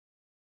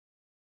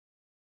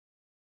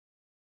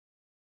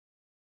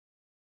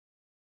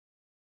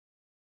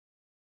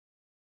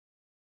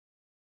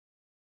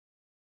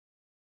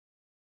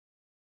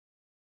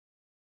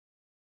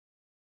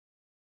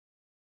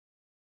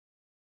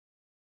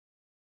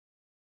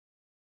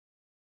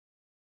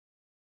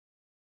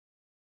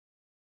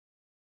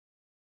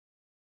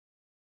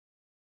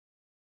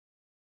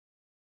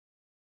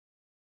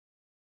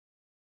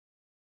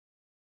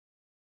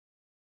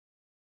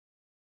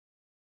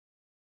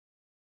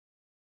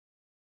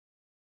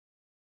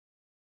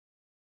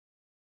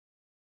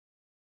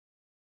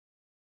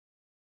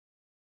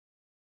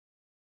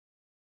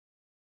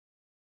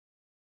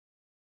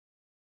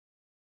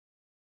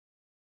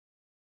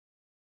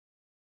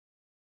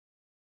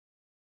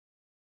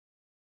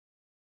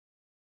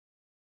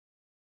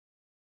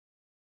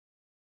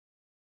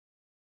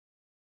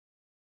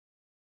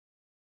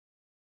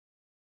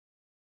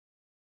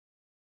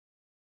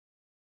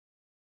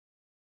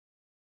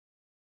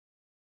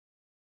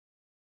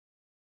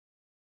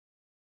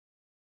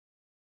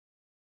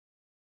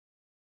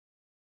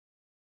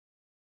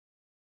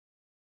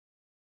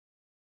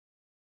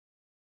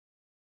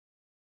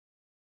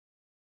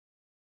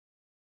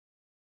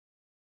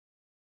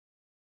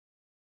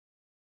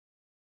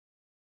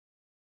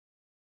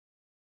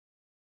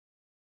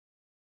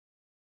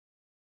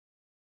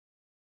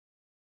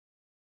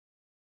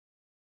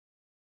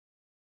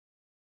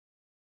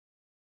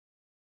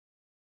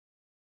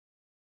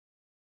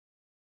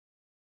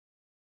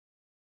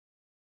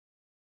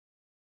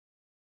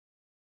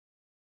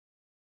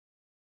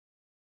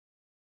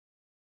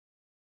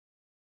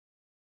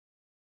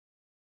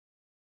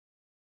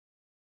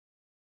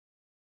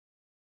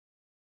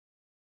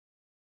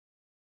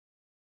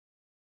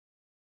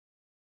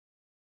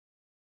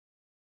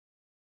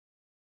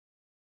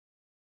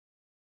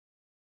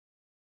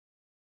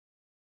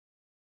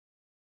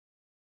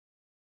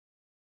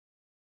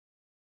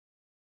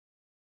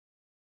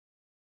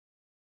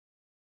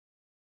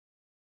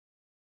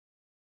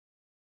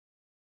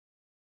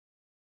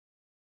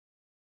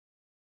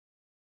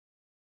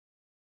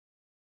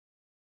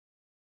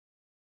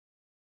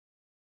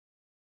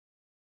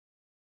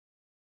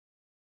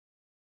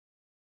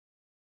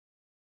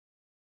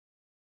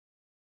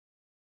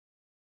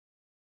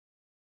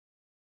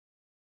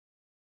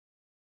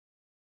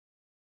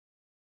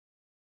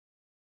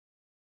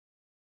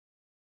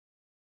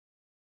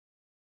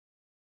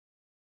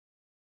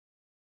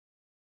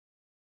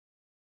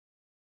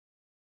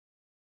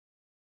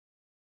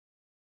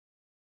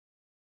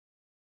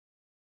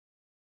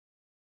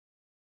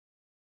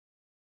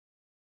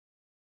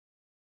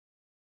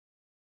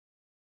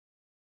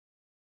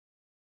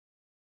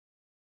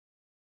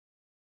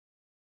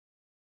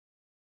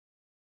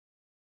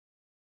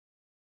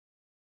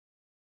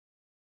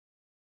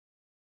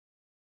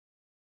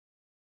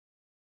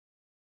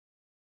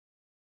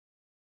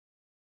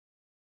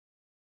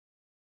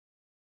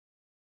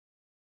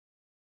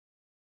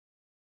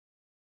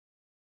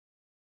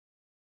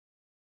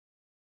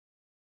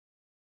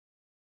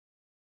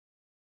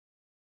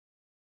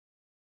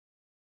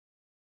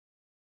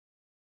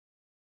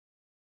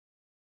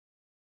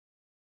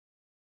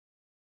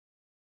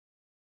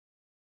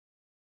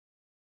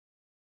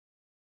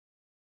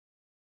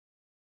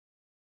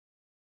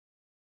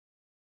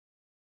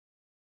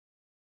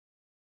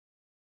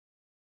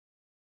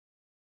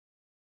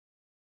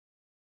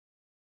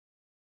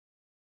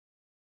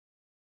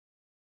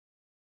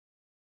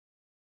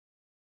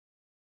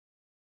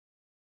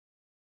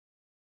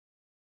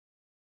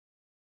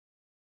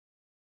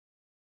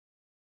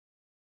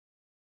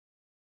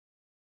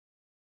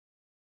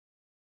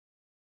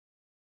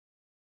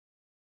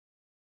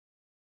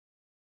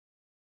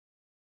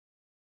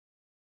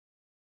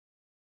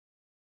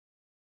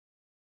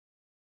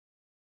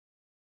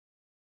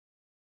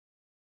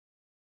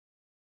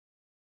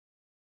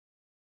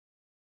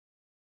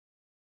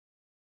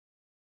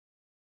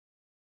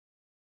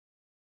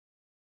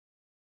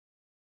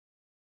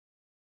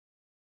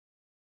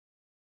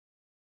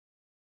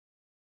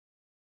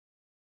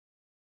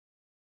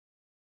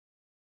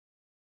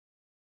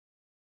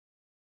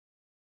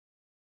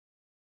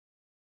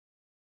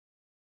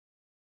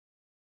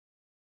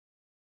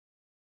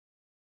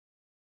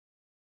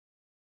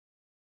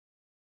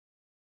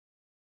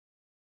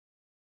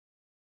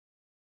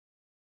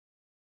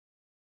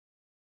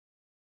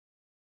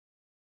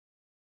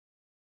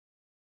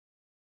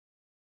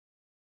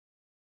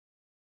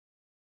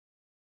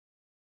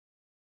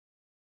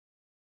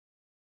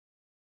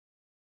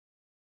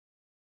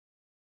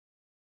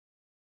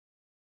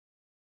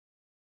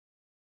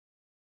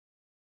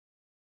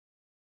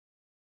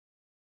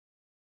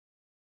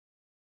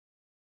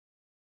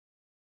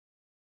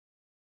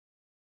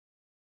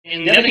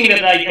And the other thing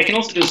that I can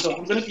also do, so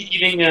I'm going to be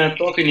giving a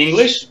talk in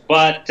English,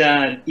 but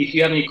if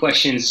you have any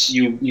questions,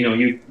 you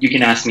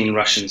can ask me in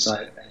Russian. So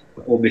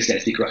obviously I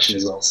speak Russian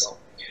as well. So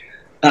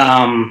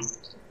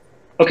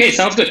okay,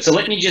 sounds good. So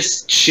let me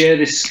just share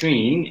the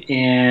screen,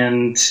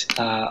 and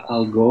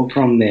I'll go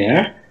from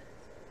there.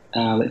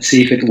 Let's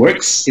see if it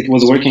works. It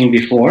was working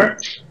before.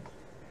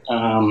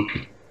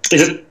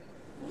 Is it?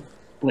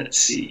 Let's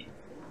see.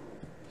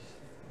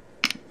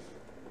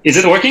 Is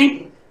it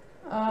working?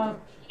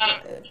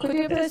 Could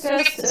you please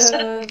just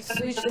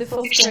switch the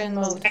full screen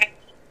mode?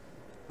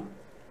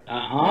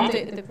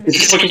 Is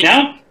this working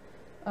now?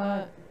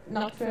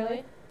 Not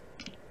really.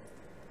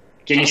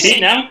 Can you see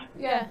it now?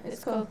 Yeah,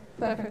 it's cool.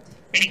 Perfect.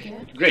 Thank you.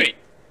 Great.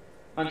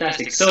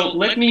 Fantastic. So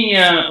let me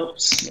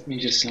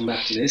just come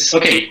back to this.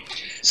 Okay.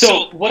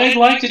 So what I'd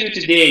like to do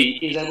today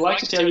is I'd like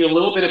to tell you a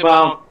little bit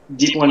about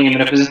deep learning and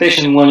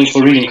representation learning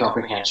for reading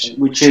comprehension,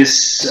 which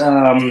is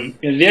a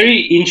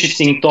very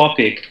interesting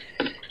topic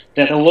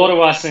that a lot of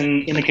us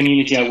in the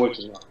community are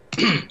working on.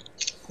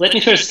 Let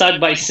me first start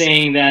by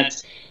saying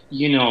that,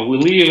 we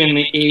live in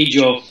the age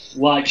of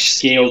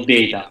large-scale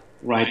data,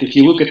 right? If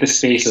you look at the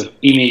space of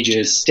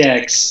images,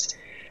 text,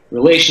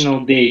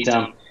 relational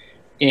data,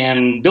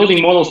 and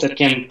building models that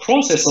can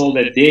process all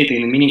that data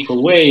in a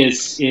meaningful way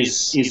is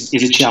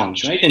a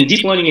challenge, right? And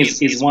deep learning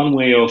is one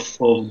way of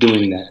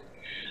doing that.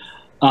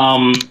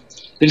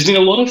 There's been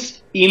a lot of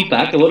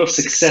impact, a lot of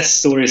success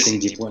stories in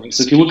deep learning.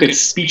 So if you look at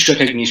speech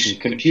recognition,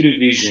 computer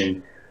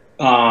vision,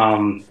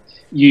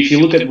 if you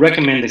look at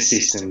recommender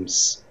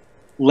systems,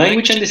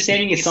 language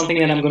understanding is something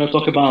that I'm going to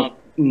talk about,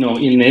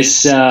 in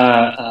this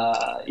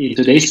in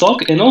today's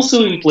talk, and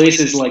also in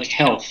places like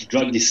health,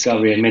 drug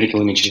discovery, and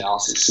medical image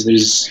analysis. So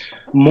there's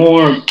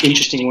more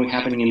interesting work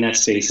happening in that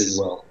space as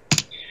well.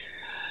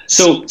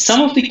 So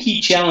some of the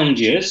key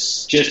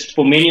challenges, just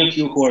for many of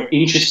you who are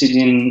interested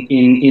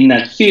in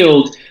that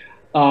field,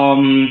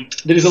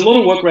 there is a lot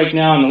of work right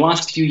now in the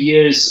last few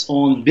years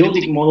on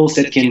building models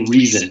that can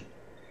reason,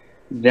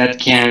 that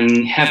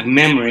can have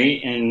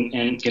memory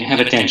and can have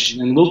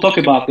attention. And we'll talk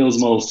about those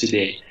models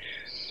today.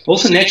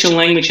 Also, natural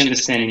language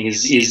understanding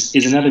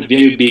is another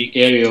very big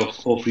area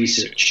of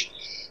research.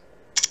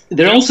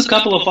 There are also a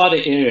couple of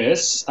other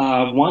areas.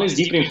 One is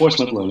deep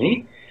reinforcement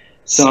learning.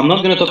 So I'm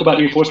not going to talk about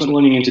reinforcement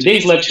learning in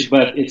today's lecture,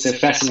 but it's a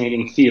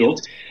fascinating field.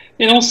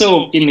 And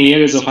also in the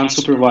areas of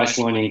unsupervised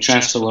learning,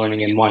 transfer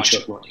learning, and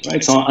one-shot learning,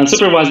 right? So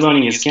unsupervised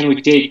learning is can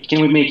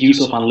we make use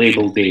of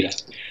unlabeled data,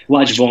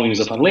 large volumes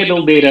of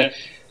unlabeled data.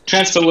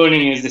 Transfer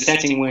learning is the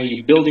setting where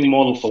you're building a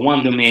model for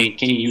one domain,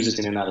 can you use it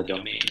in another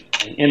domain,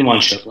 and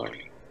one-shot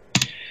learning.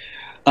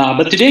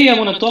 But today I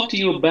want to talk to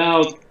you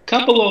about a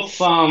couple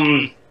of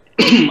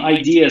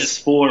ideas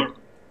for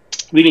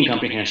reading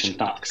comprehension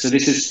tasks. So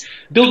this is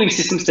building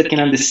systems that can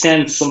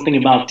understand something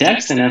about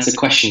text and answer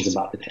questions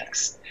about the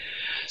text.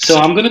 So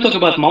I'm going to talk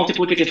about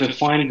multiplicative and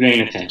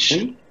fine-grained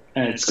attention.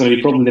 It's going to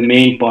be probably the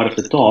main part of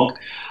the talk.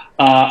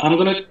 I'm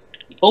going to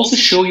also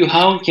show you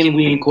how can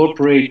we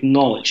incorporate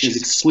knowledge as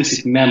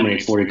explicit memory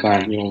for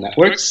recurrent neural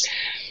networks.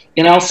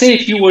 And I'll say a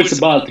few words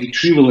about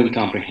retrieval and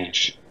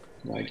comprehension,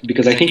 right?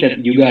 Because I think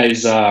that you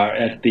guys are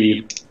at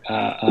the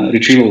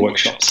retrieval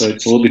workshop, so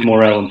it's a little bit more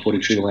relevant for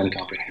retrieval and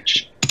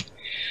comprehension.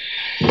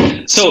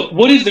 So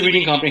what is the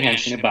reading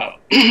comprehension about?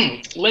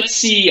 Let's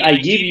see, I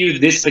give you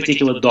this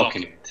particular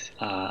document.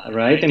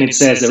 Right, and it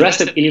says,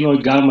 arrested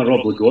Illinois Governor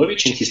Rob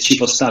Blagojevich and his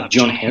chief of staff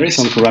John Harris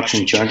on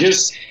corruption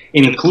charges,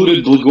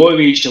 included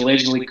Blagojevich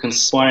allegedly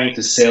conspiring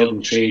to sell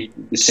and trade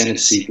the Senate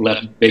seat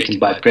left vacant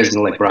by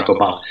President-elect Barack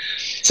Obama.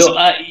 So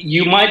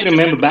you might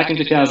remember back in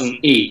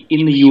 2008,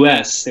 in the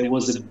US, there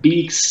was a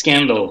big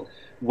scandal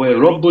where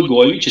Rob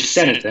Blagojevich, a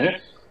senator,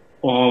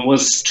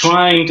 was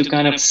trying to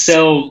kind of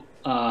sell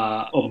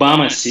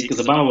Obama's seat,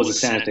 because Obama was a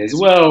senator as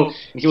well,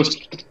 and he was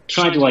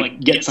trying to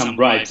get some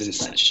bribes and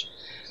such.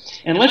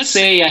 And let's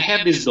say I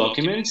have this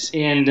document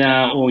and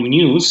or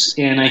news,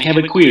 and I have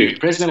a query.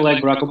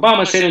 President-elect Barack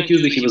Obama said on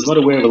Tuesday he was not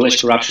aware of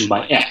alleged corruption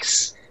by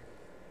X,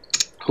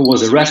 who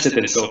was arrested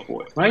and so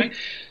forth, right?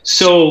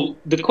 So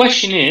the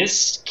question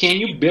is, can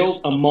you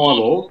build a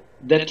model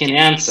that can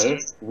answer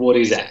what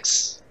is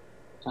X,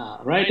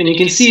 right? And you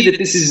can see that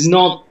this is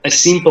not a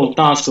simple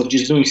task of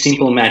just doing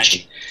simple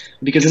matching.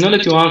 Because in order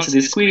to answer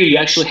this query, you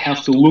actually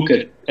have to look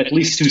at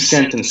least 2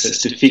 sentences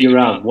to figure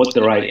out what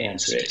the right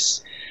answer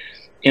is.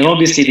 And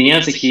obviously the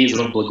answer here is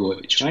Rob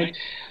Blagojevich, right?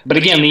 But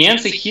again, the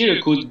answer here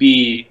could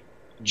be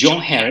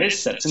John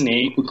Harris, that's a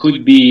name, it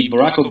could be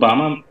Barack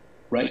Obama,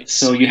 right?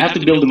 So you have to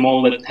build a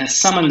model that has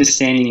some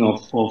understanding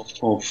of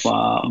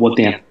what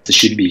the answer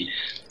should be.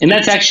 And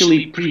that's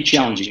actually pretty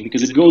challenging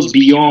because it goes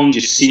beyond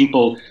just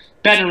simple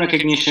pattern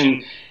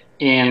recognition.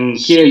 And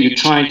here you're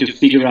trying to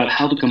figure out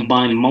how to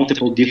combine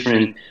multiple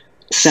different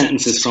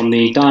sentences from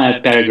the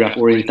entire paragraph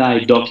or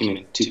entire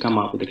document to come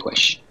up with a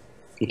question.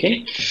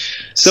 Okay,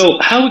 so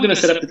how are we going to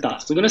set up the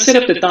task? We're going to set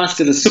up the task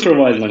as a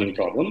supervised learning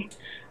problem.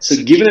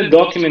 So given a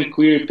document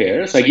query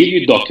pair, so I give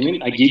you a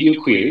document, I give you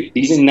a query,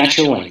 these are in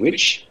natural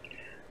language.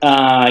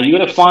 You're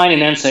going to find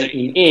an answer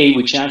in A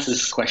which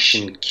answers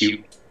question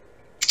Q.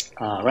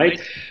 right?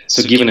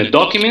 So given a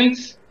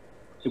document,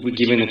 we're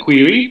given a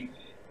query,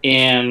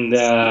 and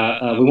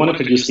we want to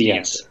produce the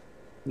answer,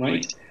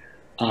 right?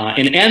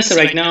 An answer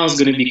right now is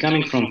going to be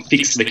coming from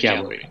fixed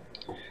vocabulary.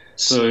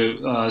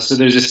 So, so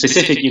there's a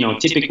specific,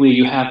 typically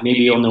you have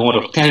maybe on the order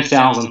of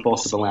 10,000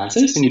 possible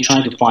answers, and you're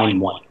trying to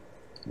find one.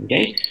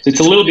 Okay, so it's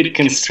a little bit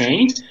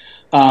constrained.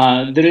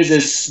 There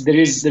is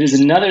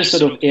another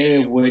sort of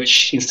area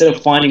which, instead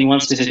of finding one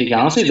specific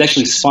answer, is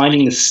actually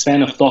finding the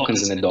span of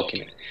tokens in the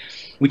document,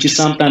 which is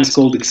sometimes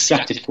called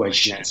extractive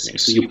question answering.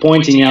 So you're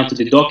pointing out to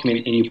the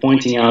document and you're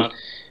pointing out,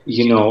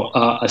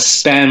 a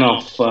span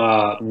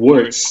of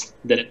words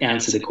that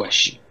answer the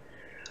question.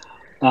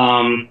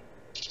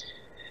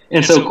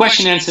 And so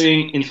question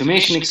answering,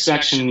 information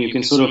extraction, you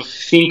can sort of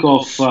think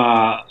of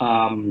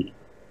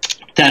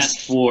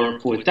tests for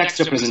text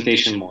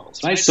representation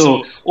models, right?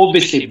 So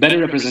obviously better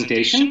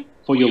representation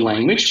for your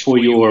language, for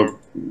your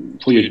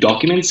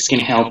documents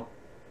can help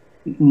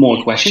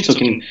more questions, so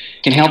can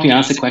help you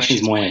answer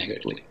questions more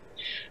accurately.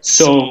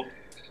 So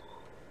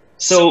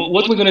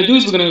what we're going to do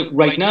is we're going to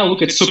right now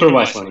look at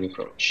supervised learning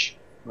approach,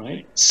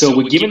 right? So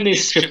we're given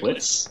these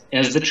triplets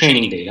as the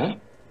training data,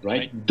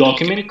 right?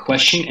 Document,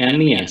 question, and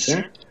the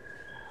answer.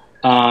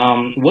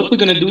 What we're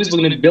going to do is we're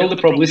going to build a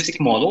probabilistic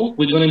model.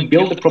 We're going to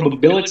build the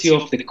probability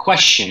of the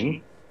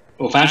question,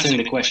 of answering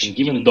the question,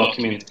 given the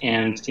document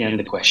and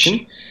the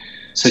question.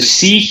 So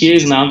C here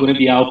is now going to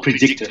be our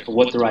predictor for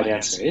what the right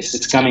answer is.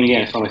 It's coming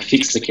in from a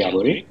fixed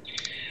vocabulary.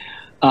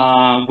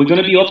 We're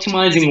going to be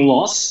optimizing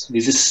loss.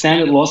 This is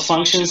standard loss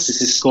functions.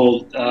 This is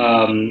called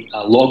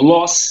log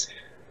loss.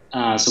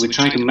 So we're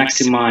trying to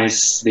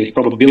maximize the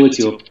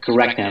probability of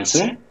correct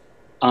answer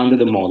under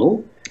the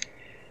model.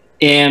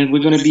 And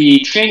we're going to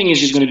be, training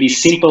is just going to be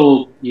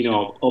simple,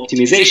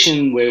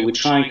 optimization, where we're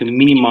trying to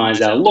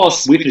minimize our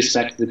loss with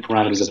respect to the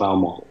parameters of our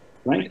model,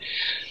 right?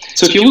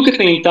 So if you look at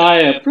the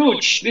entire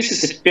approach, this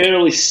is a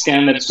fairly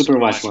standard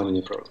supervised learning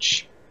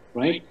approach,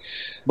 right?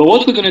 But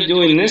what we're going to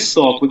do in this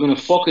talk, we're going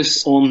to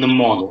focus on the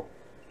model,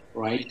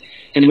 right?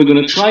 And we're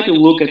going to try to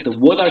look at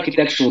what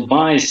architectural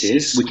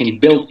biases we can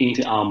build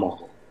into our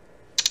model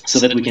so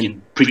that we can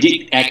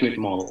predict accurate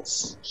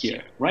models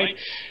here, right?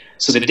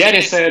 So the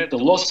data set, the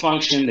loss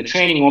function, the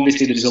training,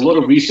 obviously there's a lot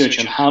of research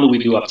on how do we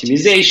do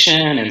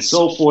optimization and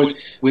so forth.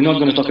 We're not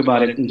going to talk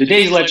about it in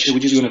today's lecture. We're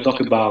just going to talk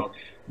about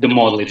the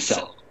model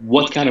itself,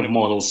 what kind of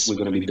models we're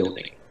going to be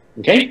building,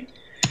 okay?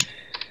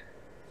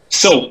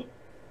 So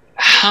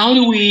how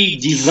do we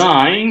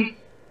design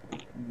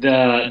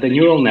the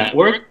neural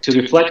network to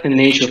reflect the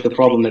nature of the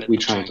problem that we're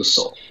trying to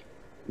solve,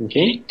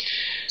 okay?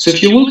 So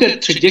if you look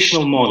at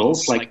traditional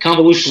models like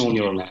convolutional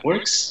neural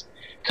networks,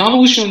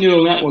 convolutional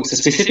neural networks are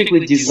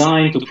specifically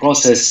designed to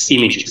process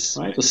images,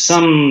 right, or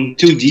some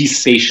 2D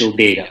spatial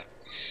data.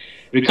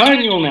 Recurrent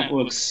neural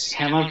networks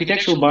have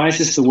architectural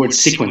biases towards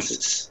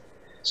sequences.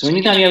 So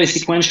anytime you have a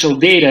sequential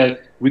data,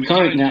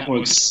 recurrent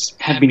networks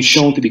have been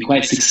shown to be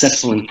quite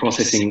successful in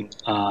processing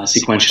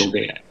sequential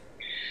data.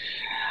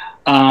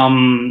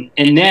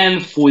 And then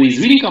for these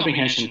reading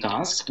comprehension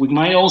tasks, we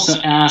might also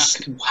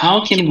ask,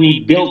 how can we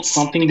build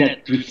something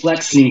that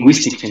reflects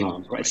linguistic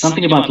phenomena, right?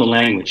 Something about the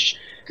language.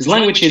 Because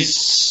language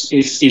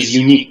is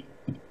unique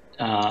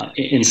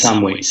in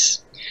some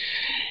ways.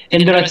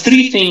 And there are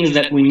three things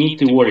that we need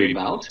to worry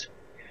about.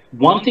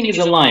 One thing is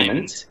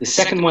alignment, the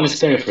second one is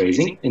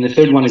paraphrasing, and the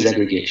third one is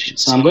aggregation.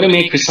 So I'm going to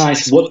make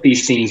precise what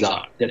these things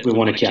are that we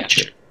want to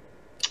capture.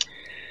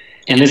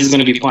 And this is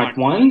going to be part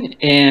one.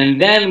 And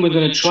then we're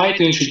going to try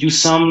to introduce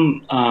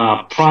some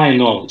prior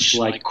knowledge,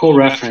 like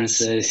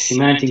co-references,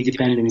 semantic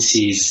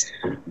dependencies,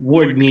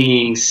 word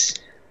meanings,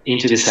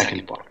 into the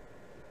second part.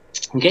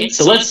 Okay,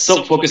 so let's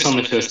focus on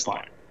the first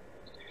part.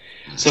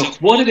 So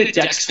what are the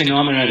text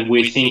phenomena that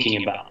we're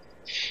thinking about?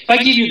 If I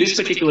give you this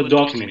particular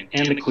document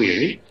and the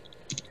query,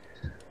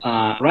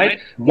 right,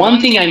 one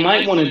thing I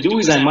might want to do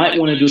is I might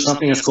want to do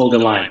something that's called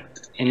alignment.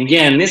 And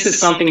again, this is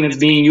something that's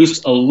being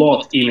used a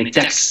lot in the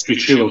text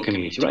retrieval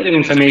community, right, in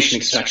information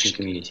extraction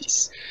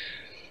communities.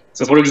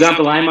 So for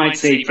example, I might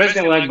say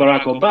President-elect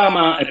Barack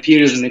Obama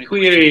appears in the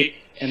query,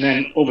 and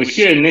then over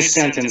here in this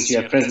sentence, you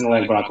have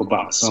President-elect Barack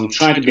Obama. So I'm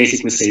trying to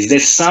basically say, is there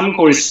some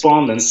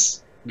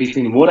correspondence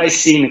between what I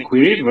see in the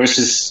query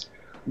versus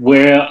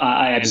where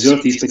I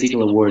observe these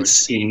particular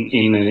words in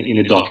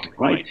the document,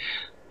 right?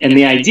 And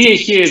the idea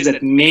here is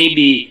that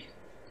maybe,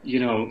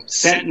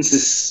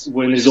 sentences,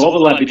 when there's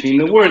overlap between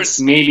the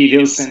words, maybe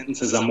those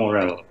sentences are more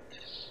relevant,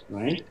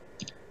 right?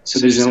 So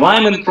there's an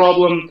alignment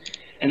problem.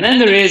 And then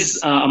there is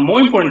a more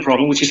important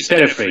problem, which is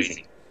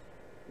paraphrasing,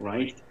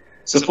 right?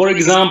 So for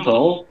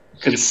example,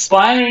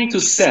 conspiring to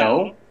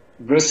sell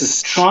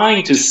versus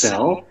trying to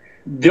sell,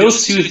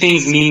 those two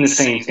things mean the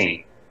same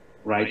thing,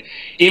 right?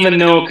 Even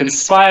though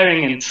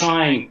conspiring and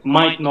trying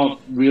might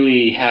not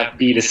really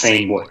be the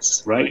same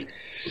words, right?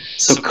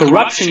 So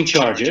corruption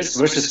charges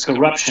versus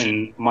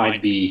corruption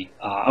might be,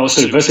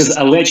 versus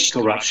alleged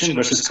corruption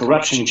versus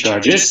corruption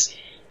charges,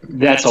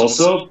 that's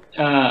also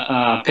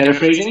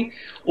paraphrasing.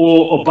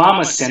 Or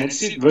Obama's Senate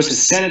seat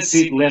versus Senate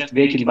seat left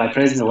vacant by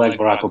President-elect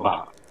Barack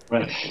Obama,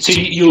 right? So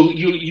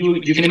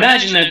you can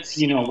imagine that,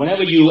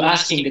 whenever you're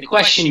asking the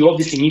question, you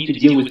obviously need to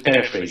deal with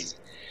paraphrasing.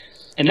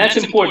 And that's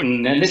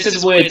important. And this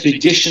is where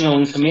traditional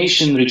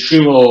information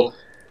retrieval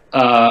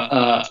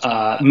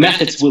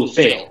methods will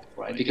fail,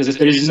 right? Because if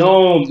there is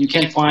you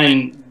can't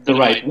find the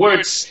right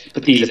words,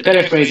 but these are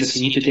paraphrases,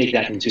 you need to take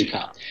that into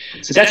account.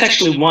 So that's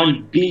actually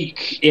one big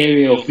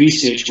area of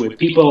research where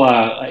people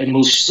are, and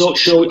I'll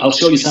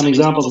show you some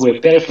examples where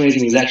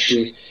paraphrasing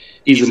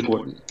is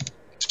important.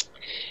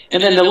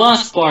 And then the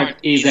last part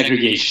is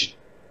aggregation,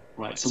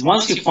 right? So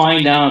once you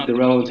find out the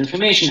relevant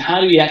information,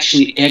 how do you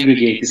actually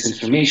aggregate this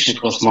information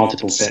across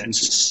multiple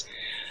sentences?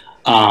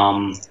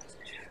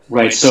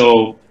 Right,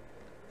 so,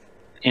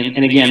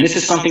 and again, this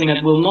is something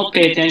that we'll not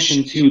pay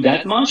attention to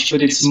that much,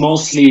 but it's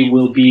mostly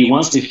will be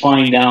once we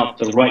find out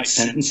the right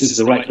sentences,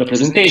 the right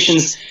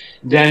representations,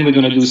 then we're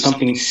going to do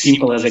something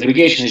simple as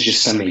aggregation, is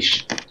just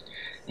summation.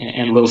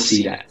 And we'll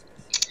see that.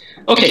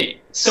 Okay,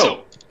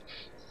 so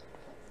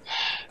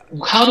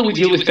how do we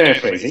deal with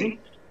paraphrasing?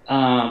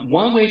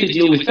 One way to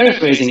deal with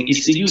paraphrasing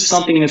is to use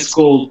something that's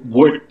called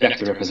word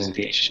vector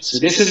representation. So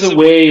this is a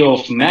way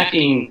of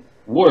mapping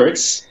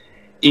words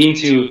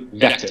into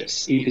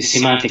vectors, into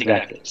semantic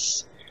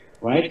vectors,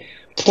 right?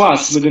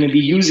 Plus, we're going to be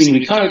using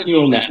recurrent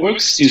neural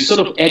networks to sort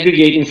of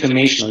aggregate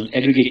information,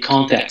 aggregate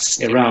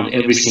context around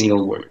every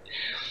single word.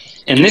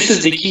 And this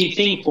is the key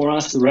thing for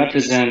us to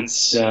represent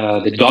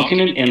the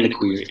document and the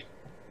query,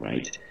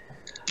 right?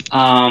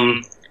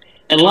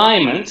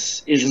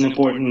 Alignment is an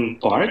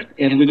important part,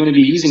 and we're going to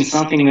be using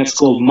something that's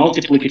called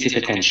multiplicative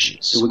attention.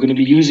 So we're going to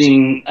be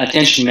using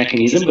attention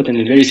mechanism, but in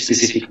a very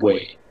specific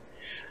way.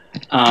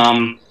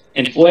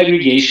 And for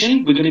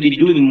aggregation, we're going to be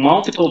doing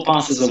multiple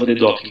passes over the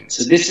document.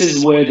 So this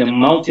is where the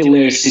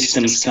multi-layer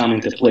systems come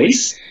into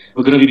place.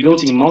 We're going to be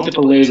building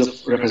multiple layers of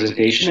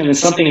representation, and then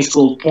something is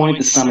called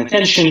point-to-sum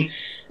attention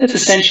that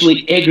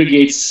essentially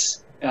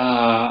aggregates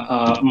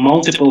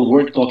multiple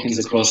word tokens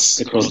across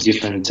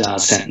different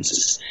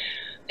sentences.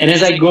 And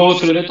as I go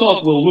through the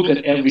talk, we'll look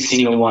at every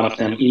single one of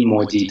them in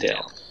more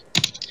detail.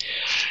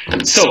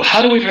 So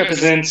how do we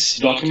represent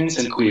documents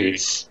and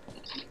queries?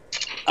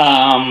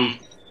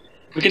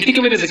 We can think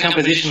of it as a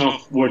composition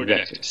of word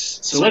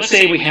vectors. So let's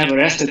say we have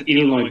arrested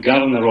Illinois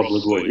Governor Rob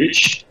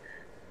Blagojevich.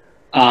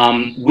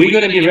 We're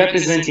going to be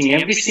representing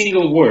every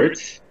single word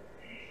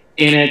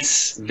in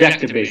its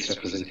vector-based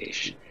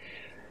representation.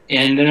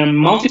 And there are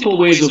multiple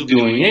ways of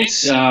doing it.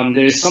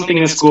 There is something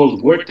that's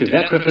called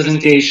word-to-vec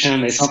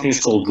representation. There's something that's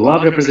called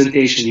glove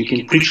representation. You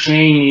can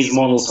pre-train these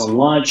models on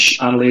large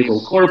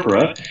unlabeled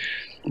corpora.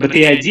 But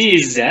the idea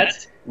is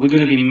that we're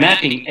going to be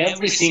mapping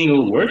every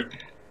single word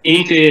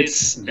into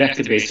its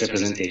vector-based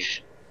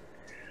representation.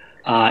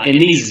 And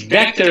these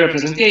vector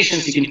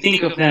representations, you can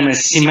think of them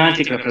as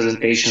semantic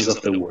representations of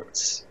the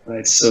words,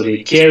 right? So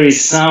they carry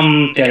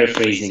some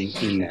paraphrasing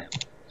in them.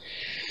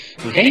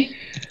 Okay?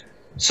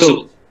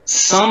 So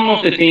some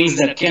of the things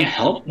that can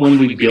help when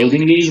we're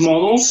building these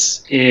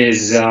models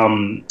is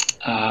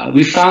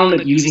we found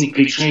that using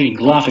pre-trained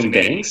glove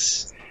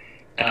embeddings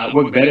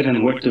work better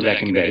than word-to-vec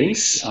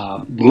embeddings.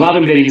 Glove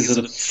embeddings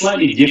are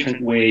slightly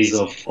different ways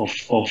of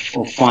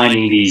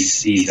finding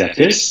these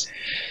vectors.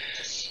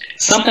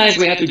 Sometimes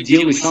we have to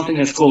deal with something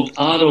that's called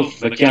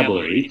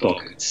out-of-vocabulary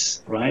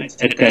tokens, right,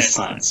 at test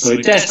time. So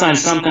at test time,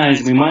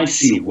 sometimes we might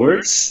see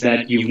words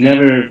that we've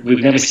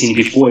never seen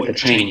before at the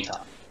training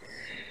time.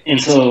 And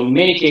so in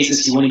many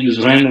cases, you want to use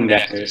random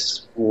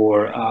vectors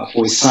for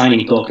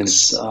assigning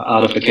tokens,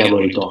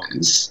 out-of-vocabulary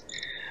tokens.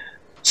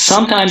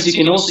 Sometimes you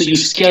can also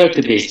use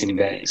character-based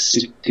embeddings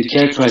to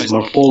characterize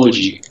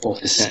morphology of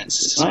the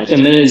sentences, right?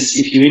 And there is,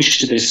 if you're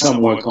interested, there's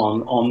some work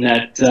on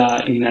that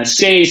in that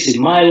space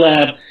in my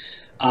lab,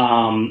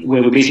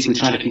 where we're basically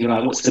trying to figure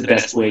out what's the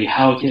best way,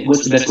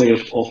 what's the best way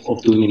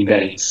of doing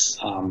embeddings,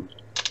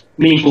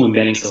 meaningful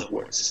embeddings of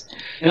words.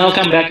 And I'll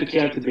come back to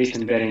character-based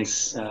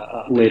embeddings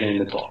later in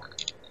the talk.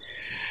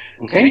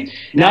 Okay,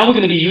 now we're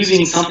going to be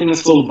using something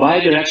that's called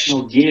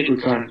bidirectional gated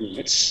recurrent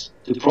units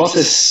to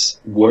process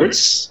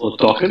words or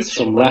tokens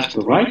from left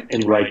to right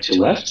and right to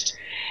left.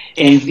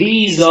 And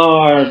these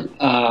are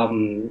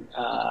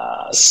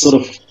sort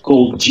of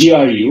called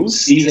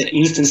GRUs. These are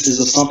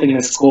instances of something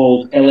that's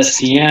called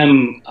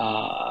LSTM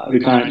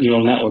recurrent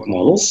neural network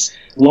models,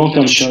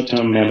 long-term,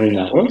 short-term memory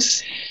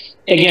networks.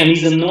 Again,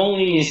 these are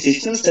nonlinear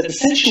systems that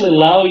essentially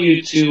allow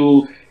you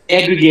to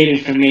aggregate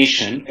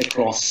information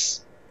across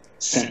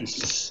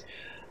sentences.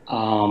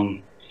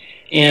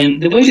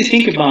 And the way to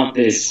think about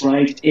this,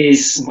 right,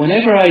 is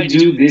whenever I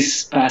do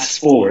this pass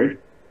forward,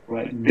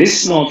 right,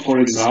 this node, for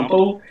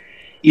example,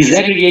 is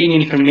aggregating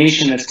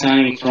information that's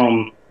coming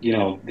from,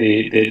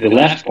 the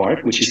left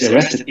part, which is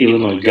arrested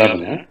Illinois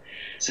governor.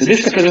 So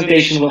this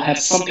representation will have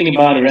something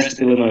about arrested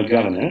Illinois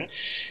governor.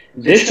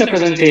 This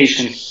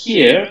representation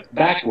here,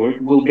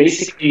 backward, will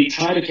basically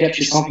try to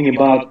capture something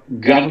about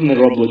Governor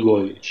Rob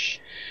Blagojevich.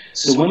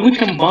 So when we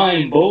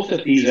combine both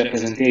of these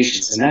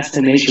representations, and that's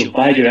the nature of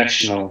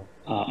bidirectional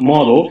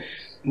model,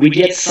 we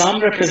get some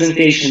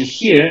representation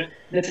here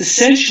that's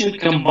essentially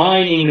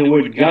combining the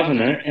word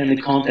governor and the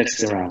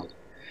context around it.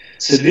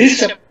 So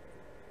this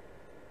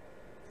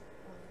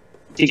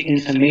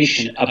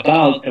information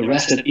about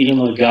arrested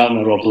Illinois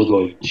Governor Rob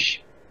Blagojevich.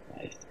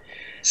 Right?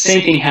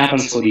 Same thing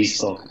happens for these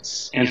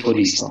tokens and for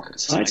these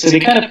tokens. Right? So they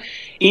kind of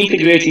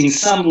integrate in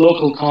some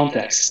local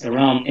context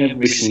around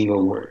every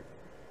single word.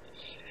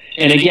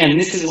 And again,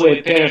 this is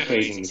where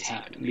paraphrasing is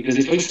happening, because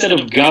if instead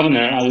of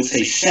governor, I would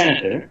say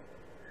senator,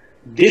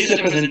 this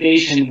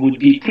representation would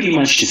be pretty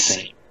much the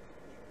same,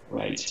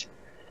 right?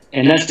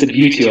 And that's the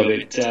beauty of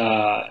it.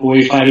 Or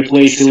if I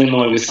replace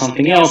Illinois with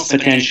something else,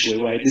 potentially,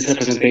 right, this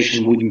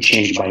representation wouldn't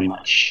change by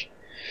much.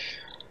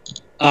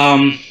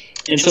 And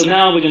so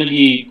now we're going to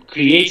be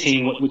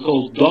creating what we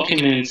call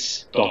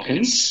document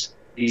tokens.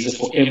 These are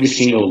for every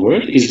single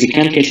word, is the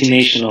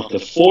concatenation of the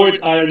forward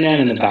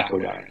RNN and the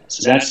backward RNN.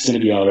 So that's going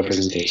to be our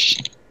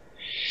representation.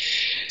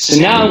 So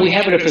now we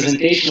have a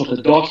representation of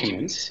the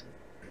document,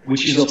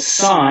 which is of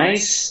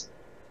size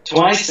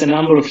twice the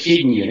number of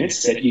hidden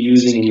units that you're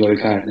using in your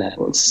recurrent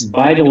networks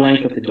by the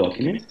length of the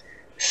document.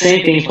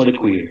 Same thing for the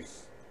query.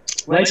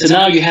 Right? So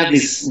now you have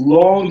this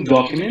long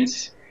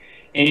document,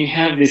 and you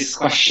have this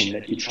question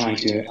that you're trying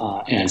to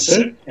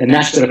answer, and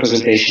that's the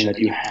representation that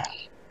you have.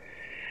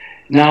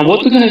 Now,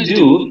 what we're going to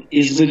do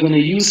is we're going to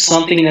use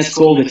something that's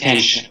called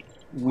attention,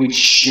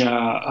 which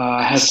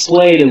has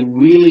played a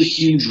really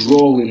huge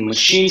role in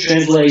machine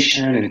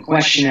translation and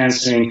question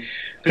answering,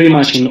 pretty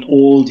much in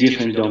all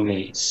different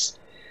domains.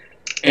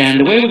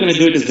 And the way we're going to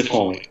do it is the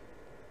following.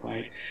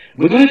 Right?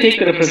 We're going to take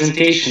the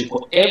representation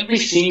for every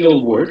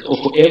single word or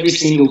for every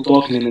single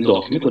token in the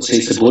document. Let's say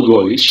it's a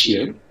Blagojevich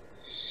here.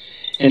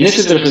 And this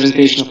is the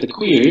representation of the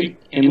query.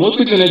 And what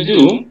we're going to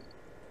do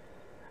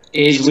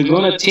is we're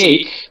going to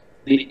take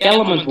the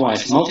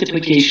element-wise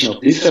multiplication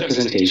of this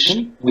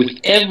representation with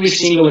every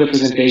single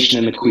representation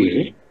in the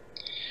query.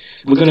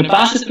 We're going to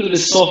pass it through the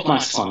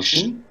softmax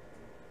function,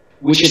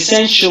 which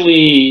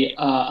essentially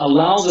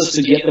allows us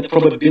to get the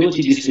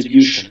probability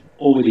distribution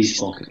over these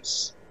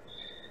tokens.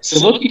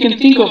 So what you can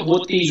think of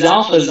what these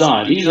alphas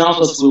are, these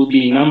alphas will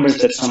be numbers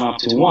that sum up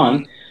to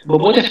 1, but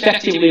what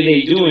effectively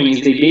they're doing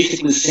is they're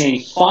basically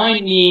saying,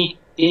 find me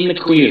in the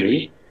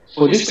query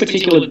for this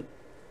particular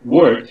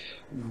word,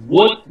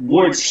 what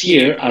words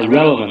here are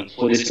relevant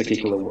for this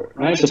particular word,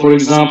 right? So for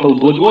example,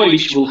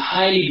 Blagojevich will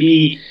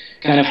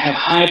have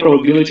high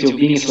probability of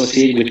being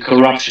associated with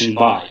corruption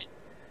by,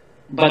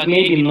 but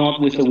maybe not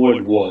with the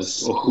word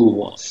was or who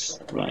was,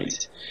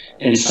 right?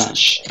 And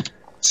such.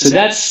 So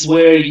that's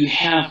where you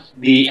have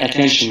the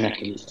attention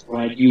mechanism,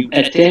 right? You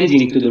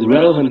attending to the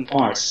relevant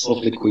parts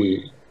of the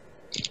query.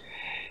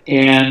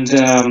 And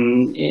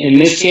in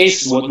this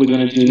case, what we're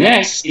going to do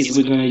next is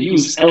we're going to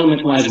use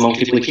element-wise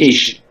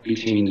multiplication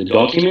between the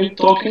document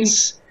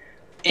tokens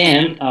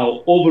and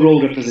our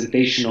overall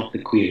representation of the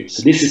query.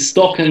 So this is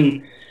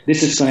token,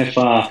 this is kind of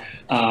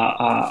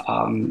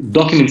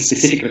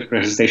document-specific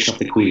representation of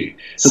the query.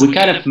 So we're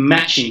kind of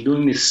matching,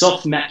 doing this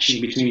soft matching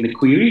between the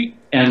query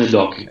and the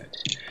document.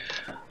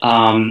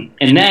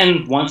 And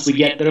then once we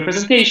get the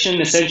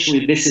representation,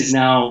 essentially this is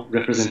now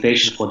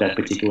representation for that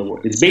particular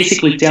word. It's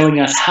basically telling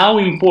us how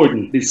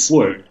important this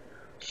word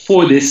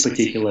for this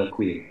particular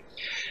query.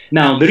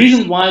 Now, the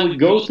reason why we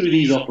go through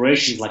these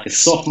operations like a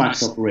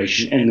softmax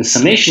operation and the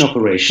summation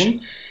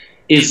operation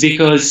is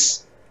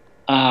because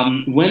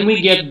when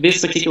we get this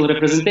particular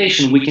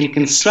representation, we can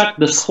construct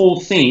this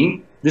whole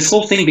thing. This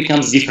whole thing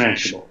becomes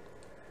differentiable.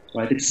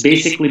 Right? It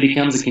basically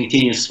becomes a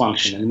continuous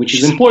function, and which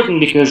is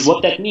important because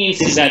what that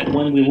means is that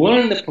when we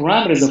learn the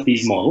parameters of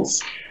these models,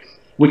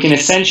 we can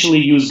essentially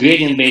use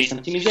gradient-based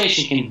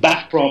optimization, can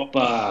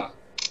backprop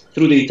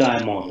through the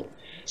entire model.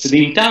 So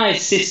the entire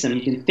system,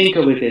 you can think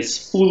of it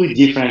as fully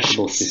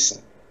differentiable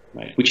system,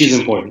 right? Which is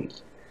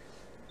important.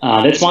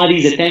 That's why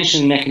these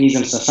attention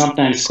mechanisms are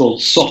sometimes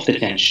called soft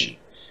attention,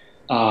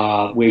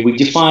 where we're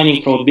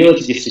defining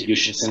probability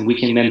distributions, and we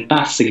can then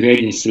pass the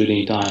gradients through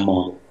the entire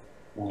model,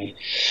 right?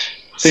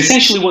 So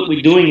essentially what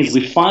we're doing is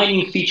we're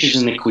finding features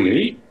in the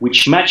query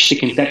which match the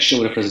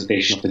contextual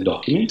representation of the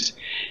document,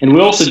 and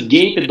we also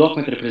gate the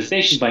document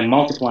representation by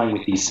multiplying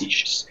with these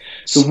features.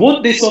 So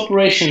what this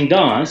operation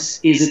does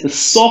is it's a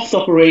soft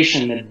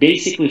operation that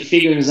basically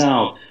figures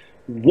out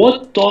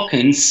what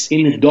tokens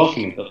in the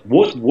document,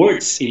 what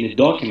words in the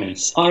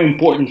documents are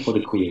important for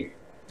the query.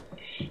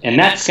 And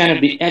that's kind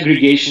of the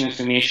aggregation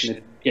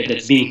information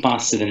that's being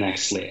passed to the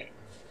next layer.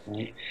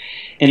 Right?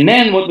 And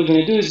then what we're going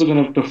to do is we're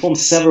going to perform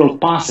several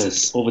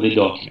passes over the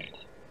document.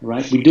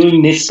 Right? We're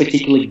doing this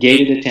particular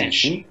gated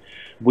attention.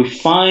 We're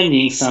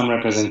finding some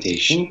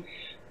representation.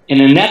 And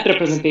then that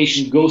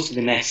representation goes to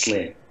the next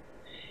layer.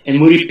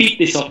 And we repeat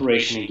this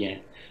operation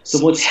again.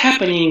 So what's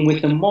happening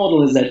with the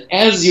model is that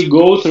as you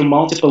go through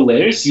multiple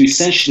layers, you're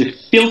essentially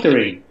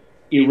filtering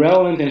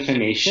irrelevant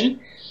information,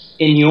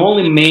 and you're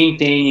only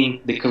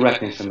maintaining the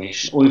correct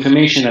information, or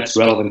information that's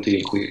relevant to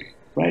your query,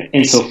 right?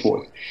 And so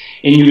forth.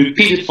 And you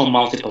repeat it for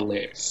multiple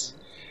layers.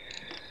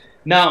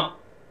 Now,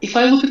 if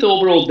I look at the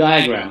overall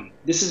diagram,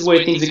 this is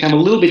where things become a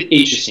little bit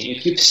interesting.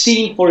 If you've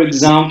seen, for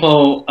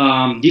example,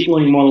 deep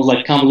learning models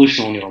like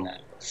convolutional neural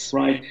networks,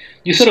 right?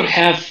 You sort of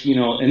have,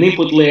 an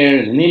input layer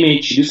and an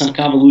image, you do some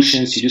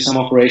convolutions, you do some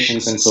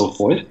operations, and so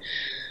forth.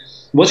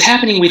 what's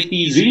happening with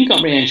these reading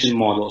comprehension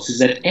models is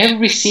that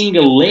every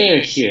single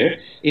layer here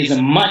is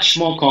a much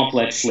more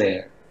complex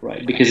layer,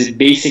 right? Because it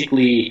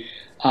basically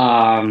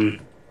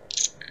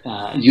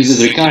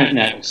uses recurrent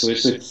networks. So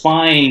it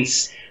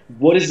finds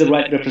what is the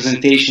right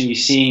representation you're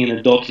seeing in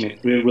a document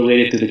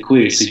related to the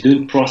query. So you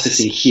do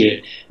processing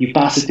here, you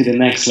pass it to the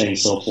next layer and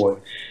so forth.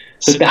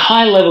 So at the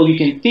high level, you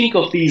can think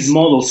of these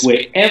models where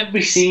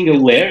every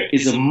single layer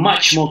is a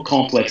much more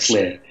complex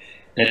layer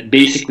that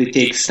basically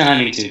takes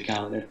time into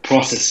account, that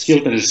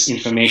filters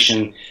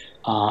information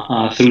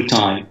through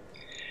time.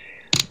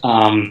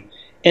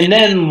 And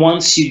then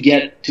once you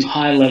get to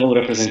high-level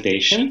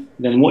representation,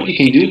 then what you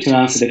can do to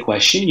answer the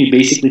question, you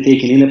basically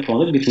take an inner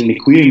product between the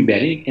query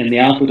embedding and the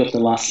output of the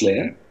last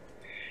layer.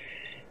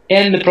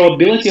 And the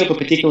probability of a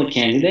particular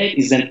candidate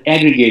is then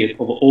aggregated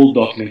over all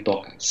document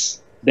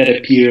tokens that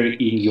appear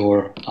in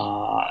your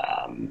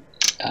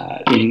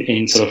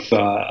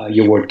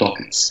your word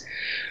tokens.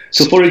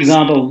 So, for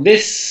example,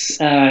 this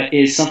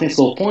is something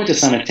called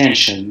point-to-sum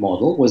attention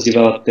model, was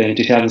developed in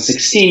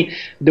 2016.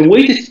 The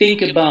way to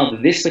think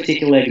about this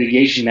particular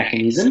aggregation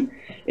mechanism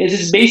is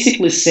it's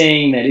basically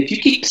saying that if you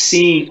keep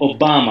seeing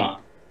Obama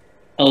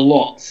a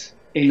lot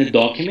in the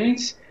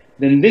document,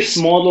 then this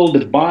model,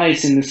 the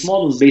bias in this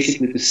model is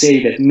basically to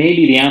say that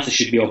maybe the answer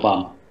should be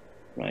Obama,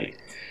 right?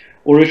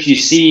 Or if you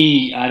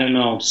see, I don't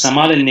know, some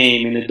other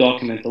name in the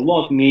document a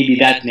lot, maybe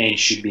that name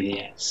should be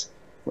the answer.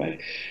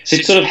 Right? So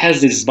it sort of has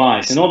this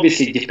bias, and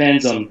obviously it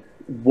depends on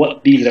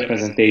what these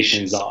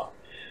representations are.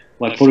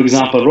 Like, for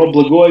example, Rob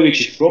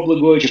Blagojevich, if Rob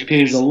Blagojevich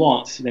appears a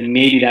lot, then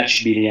maybe that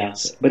should be the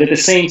answer. But at the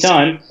same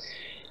time,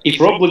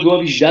 if Rob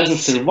Blagojevich doesn't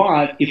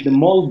survive, if the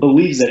model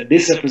believes that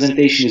this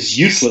representation is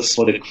useless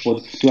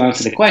to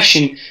answer the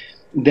question,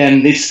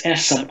 then this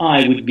S sub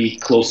I would be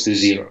close to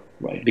 0,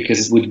 right?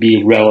 Because it would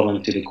be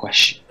relevant to the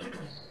question.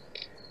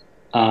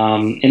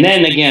 And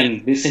then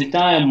again, this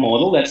entire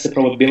model, that's the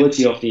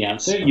probability of the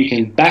answer. You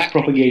can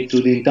backpropagate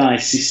through the entire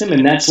system,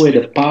 and that's where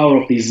the power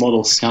of these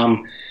models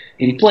come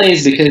in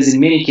place, because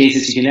in many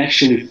cases you can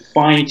actually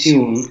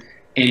fine-tune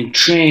and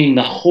train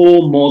the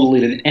whole model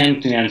in an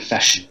end-to-end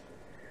fashion,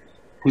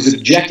 whose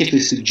objective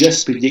is to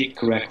just predict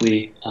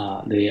correctly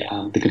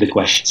the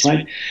questions,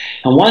 right?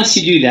 And once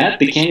you do that,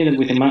 the candidate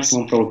with the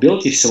maximum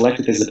probability is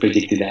selected as the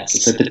predicted answer.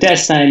 So at the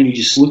test time, you're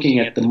just looking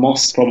at the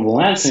most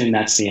probable answer, and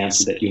that's the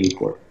answer that you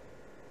report.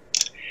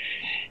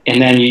 And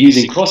then you're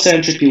using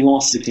cross-entropy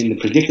loss between the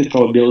predicted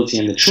probability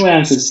and the true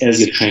answers as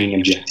your training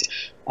objective.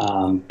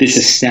 This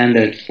is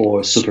standard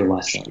for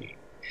supervised learning.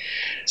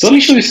 So let me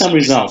show you some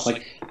results.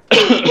 Like,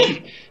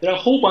 there are a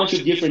whole bunch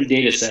of different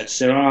data sets.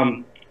 There are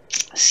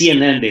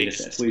CNN data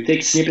sets where you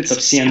take snippets of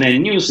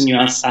CNN news and you're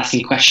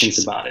asking questions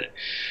about it.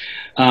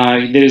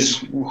 There's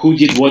who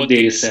did what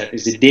data set,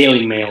 there's the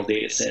Daily Mail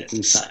data set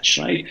and such,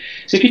 right?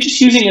 So if you're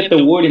just using it,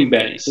 the word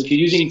embedding, so if you're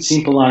using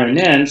simple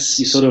RNNs,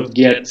 you sort of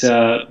get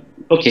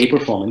okay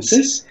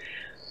performances.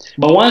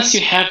 But once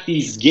you have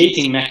these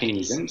gating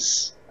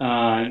mechanisms,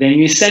 then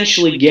you're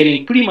essentially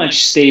getting pretty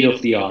much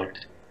state-of-the-art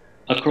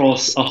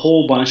across a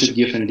whole bunch of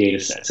different data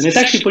sets. And it's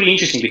actually pretty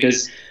interesting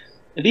because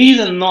these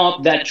are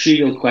not that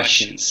trivial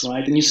questions,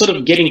 right? And you're sort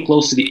of getting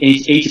close to the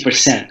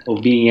 80%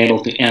 of being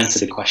able to answer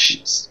the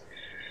questions,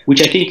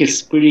 which I think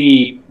is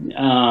pretty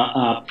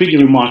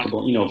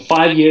remarkable. You know,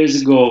 5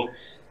 years ago,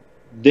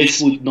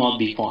 this would not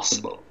be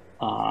possible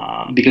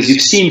because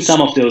you've seen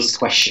some of those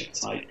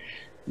questions, right?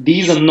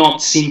 These are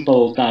not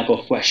simple type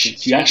of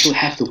questions. You actually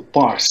have to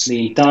parse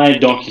the entire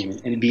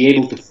document and be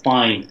able to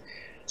find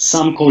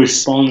some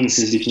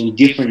correspondences between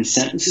different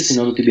sentences in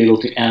order to be able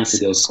to answer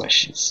those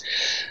questions.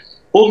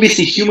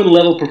 Obviously, human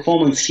level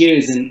performance here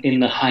is in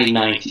the high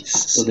 90s,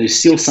 so there's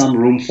still some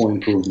room for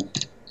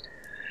improvement.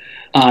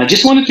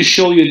 Just wanted to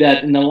show you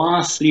that in the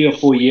last 3 or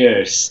 4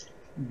 years,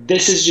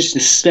 this is just the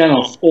span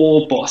of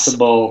all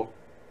possible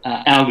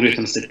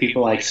algorithms that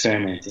people are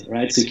experimenting,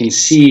 right? So you can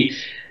see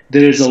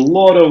there is a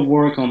lot of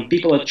work on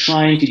people are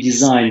trying to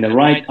design the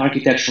right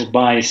architectural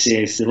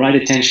biases, the right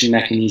attention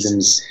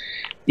mechanisms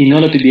in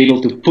order to be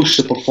able to push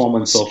the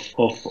performance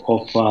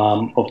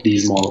of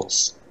these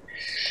models.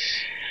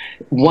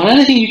 One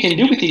other thing you can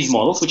do with these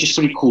models, which is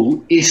pretty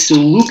cool, is to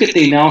look at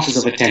the analysis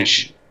of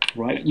attention,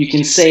 right? You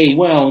can say,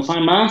 well, if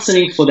I'm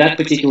answering for that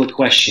particular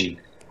question,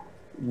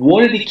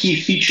 what are the key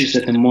features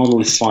that the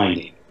model is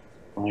finding,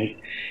 right?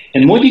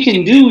 And what you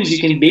can do is you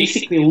can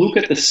basically look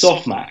at the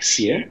softmax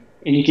here,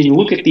 and you can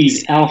look at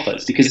these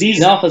alphas, because these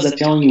alphas are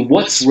telling you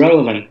what's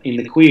relevant in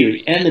the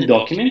query and the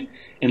document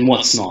and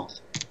what's not.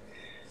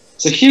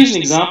 So here's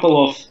an example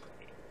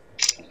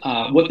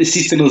of what the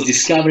system is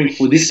discovering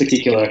for this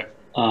particular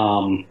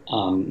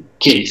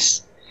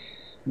case.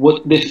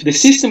 What the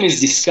system is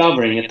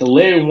discovering at the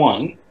layer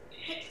 1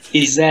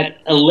 is that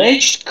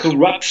alleged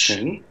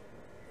corruption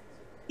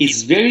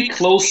is very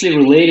closely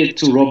related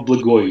to Rob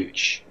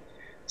Blagojevich.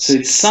 So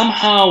it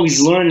somehow is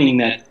learning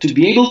that to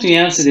be able to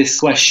answer this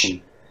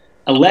question,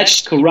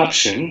 alleged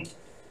corruption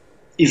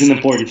is an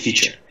important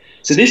feature.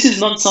 So this is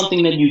not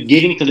something that you're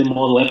giving to the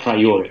model a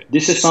priori.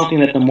 This is something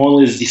that the model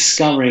is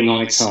discovering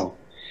on its own.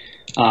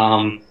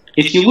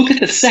 If you look at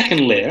the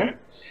second layer,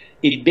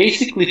 it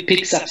basically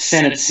picks up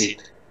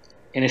Senate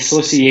and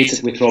associates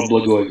it with Rob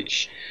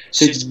Blagojevich.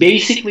 So it's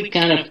basically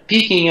kind of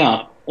picking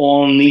up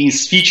on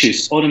these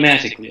features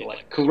automatically,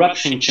 like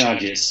corruption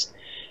charges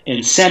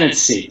and Senate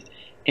seat.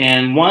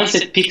 And once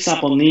it picks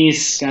up on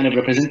these kind of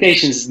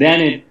representations,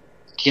 then it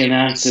can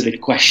answer the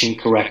question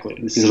correctly.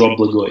 This is Rob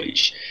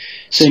Blagojevich.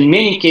 So in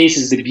many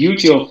cases, the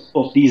beauty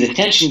of these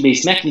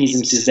attention-based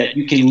mechanisms is that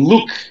you can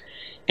look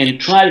and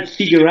try to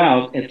figure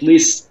out, at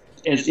least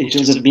in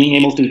terms of being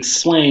able to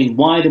explain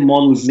why the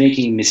model is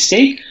making a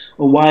mistake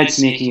or why it's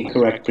making a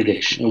correct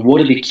prediction, and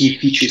what are the key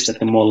features that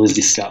the model is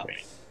discovering.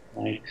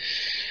 Right?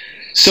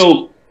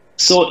 So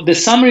the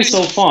summary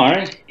so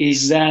far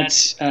is that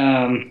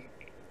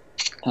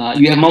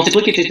you have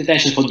multiplicative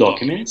attention for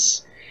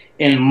documents,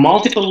 and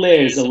multiple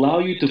layers allow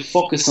you to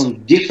focus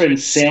on different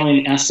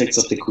salient aspects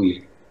of the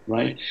query.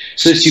 Right?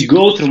 So as you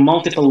go through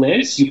multiple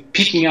layers, you're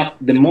picking up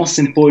the most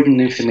important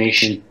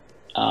information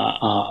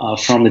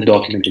from the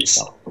document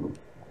itself.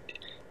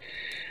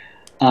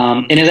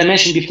 And as I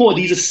mentioned before,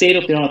 these are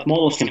state-of-the-art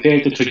models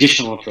compared to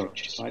traditional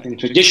approaches. Right? In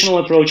traditional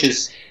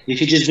approaches,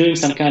 if you're just doing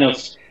some kind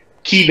of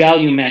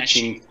key-value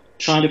matching,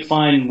 trying to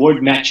find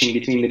word matching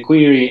between the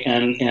query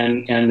and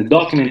the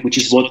document, which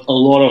is what a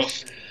lot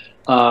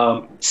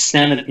of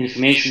standard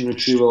information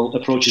retrieval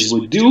approaches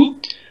would do,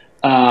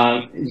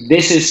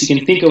 this is, you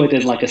can think of it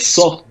as like a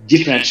soft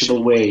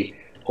differentiable way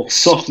of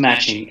soft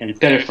matching and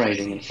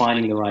paraphrasing and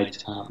finding the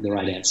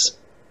right answer.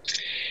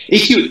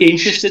 If you're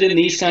interested in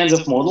these kinds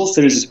of models,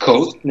 there is a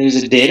code, there's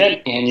a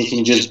data, and you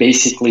can just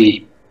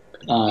basically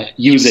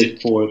use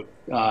it for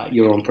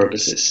your own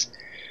purposes.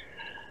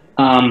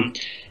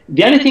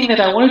 The other thing that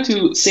I wanted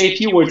to say a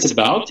few words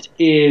about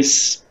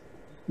is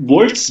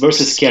words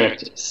versus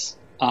characters.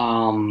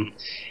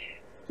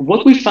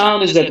 What we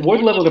found is that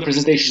word-level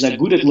representations are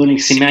good at learning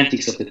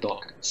semantics of the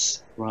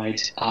tokens,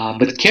 right?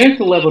 But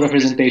character-level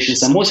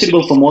representations are more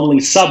suitable for modeling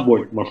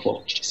sub-word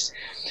morphologies.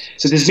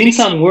 So there's been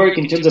some work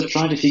in terms of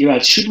trying to figure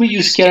out, should we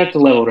use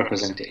character-level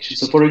representation?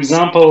 So for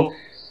example,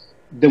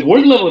 the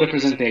word-level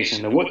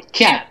representation, the word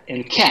cat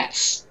and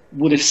cats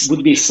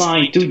would be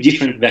assigned two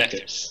different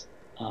vectors,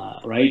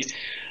 right?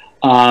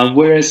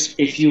 Whereas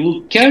if you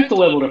look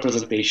character-level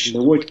representation,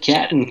 the word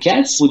cat and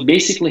cats would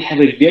basically have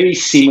a very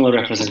similar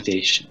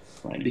representation,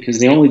 right? Because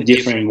they only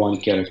differ in one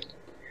character.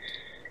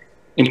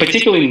 In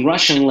particular, in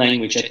Russian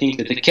language, I think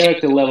that the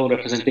character-level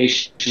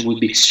representation would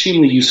be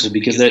extremely useful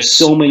because there are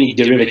so many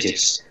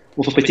derivatives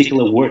of a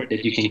particular word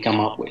that you can come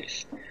up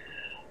with.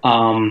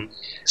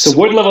 So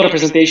word-level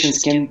representations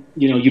can,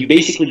 you're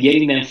basically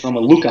getting them from a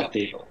lookup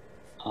table.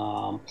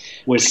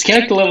 Whereas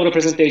character-level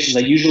representations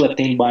are usually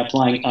obtained by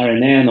applying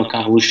RNN or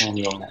convolutional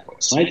neural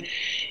networks, right?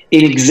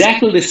 In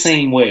exactly the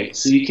same way.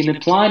 So you can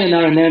apply an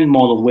RNN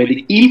model where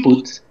the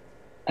input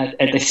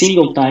at a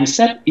single time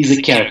step is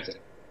a character.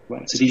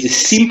 Right? So these are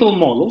simple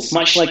models,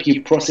 much like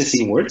you're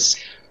processing words.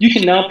 You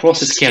can now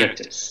process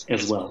characters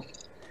as well.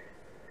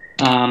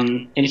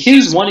 And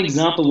here's one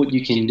example of what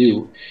you can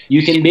do.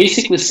 You can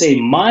basically say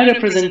my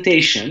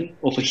representation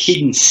of a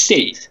hidden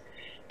state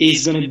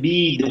is going to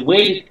be the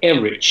weighted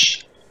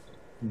average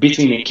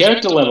between a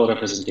character level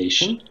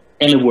representation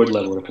and a word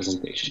level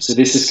representation. So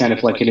this is kind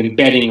of like an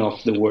embedding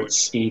of the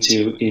words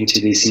into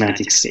the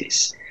semantic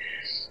space.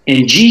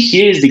 And G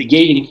here is the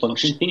gating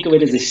function. Think of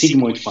it as a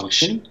sigmoid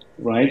function,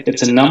 right?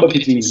 That's a number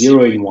between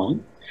 0 and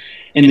 1.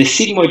 And the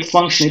sigmoid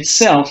function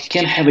itself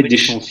can have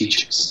additional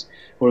features.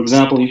 For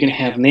example, you can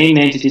have named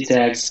entity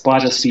tags,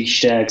 part of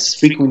speech tags,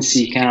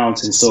 frequency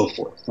counts, and so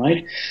forth,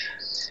 right?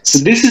 So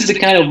this is the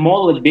kind of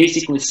model that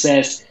basically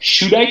says,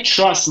 should I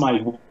trust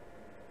my word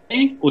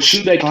embedding, or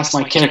should I trust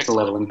my character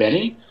level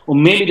embedding? Or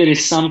maybe there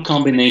is some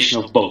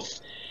combination of both.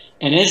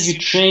 And as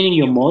you're training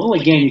your model,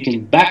 again, you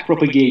can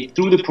backpropagate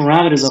through the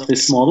parameters of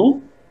this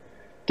model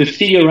to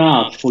figure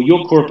out, for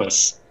your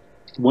corpus,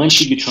 when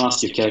should you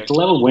trust your character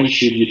level, when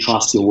should you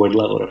trust your word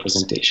level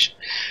representation.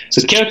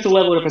 So character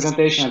level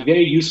representation are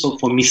very useful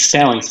for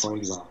misspellings, for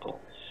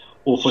example,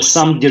 or for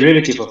some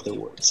derivative of the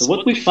word. So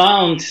what we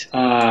found, for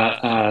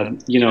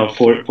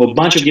a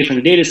bunch of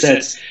different data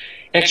sets,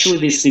 actually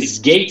this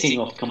gating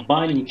of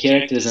combining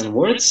characters and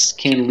words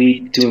can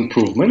lead to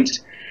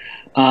improvement.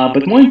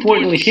 But more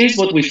importantly, here's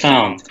what we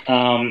found.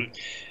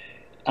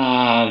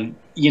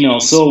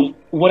 So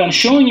what I'm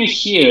showing you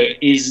here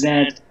is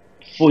that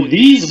for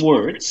these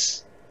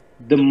words,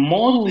 the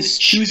model is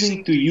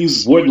choosing to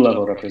use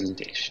word-level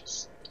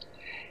representations.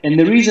 And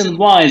the reason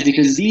why is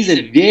because these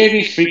are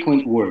very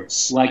frequent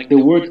words, like the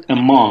word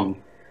among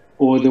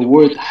or the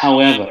word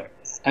however,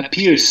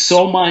 appear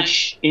so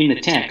much in the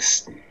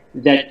text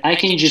that I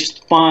can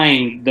just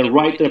find the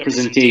right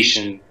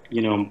representation,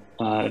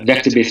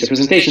 vector-based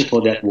representation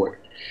for that word.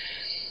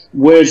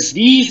 Whereas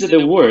these are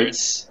the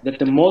words that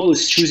the model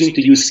is choosing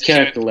to use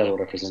character-level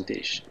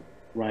representation,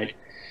 right?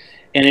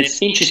 And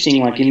it's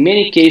interesting, like in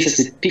many cases,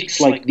 it picks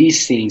like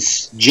these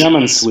things,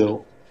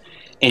 Germanswill.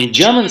 And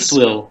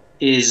Germanswill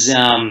is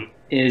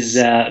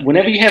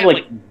whenever you have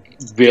like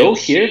will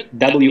here,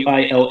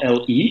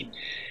 W-I-L-L-E,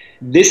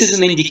 this is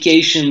an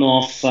indication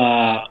of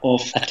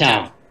a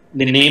town,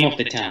 the name of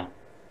the town,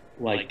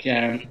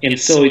 And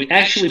so it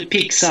actually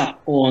picks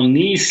up on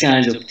these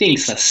kinds of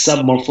things, like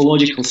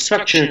submorphological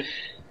structure,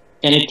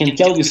 and it can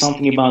tell you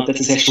something about that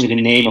is actually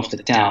the name of the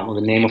town or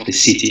the name of the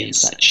city and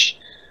such.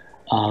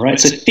 Right?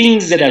 So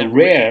things that are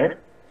rare,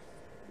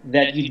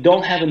 that you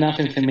don't have enough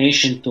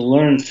information to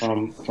learn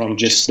from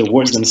just the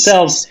words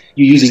themselves,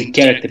 you're using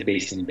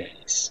character-based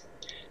embeddings,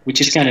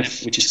 which is kind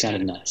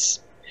of nice.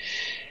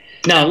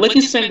 Now, let me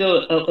spend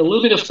a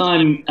little bit of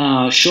time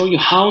showing you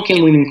how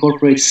can we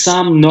incorporate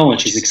some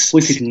knowledge as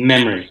explicit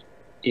memory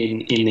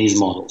in these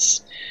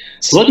models.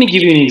 So let me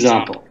give you an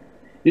example.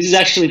 This is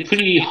actually a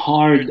pretty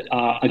hard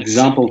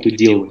example to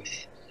deal with.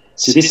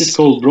 So this is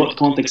called broad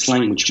context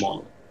language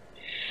model.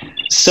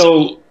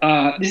 So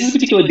this is a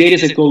particular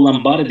dataset called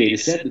Lambda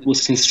dataset that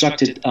was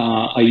constructed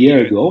a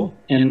year ago,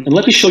 and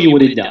let me show you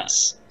what it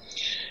does.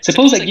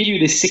 Suppose I give you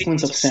this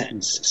sequence of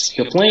sentences.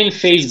 Her plain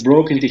face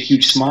broke into a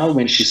huge smile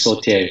when she saw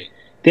Terry.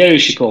 Terry,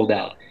 she called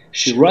out.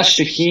 She rushed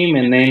to him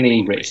and then they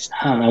embraced.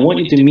 Han, I want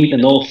you to meet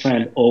an old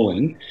friend,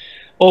 Owen.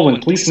 Owen,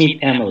 please meet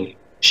Emily.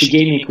 She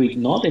gave me a quick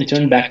nod and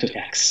turned back to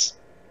X.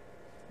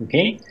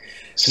 Okay?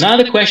 So now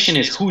the question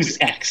is, who is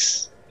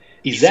X?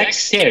 Is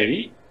X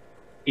Terry?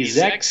 Is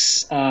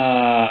X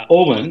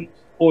Owen?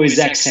 Or is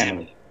X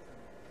Emily?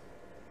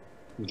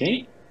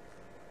 Okay?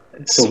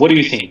 So what do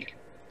you think?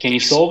 Can you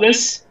solve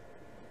this?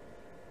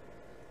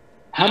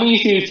 How many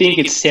of you think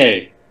it's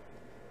Terry?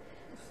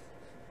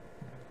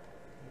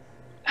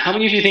 How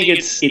many of you think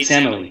it's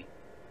Emily?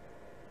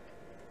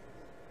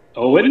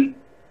 Owen?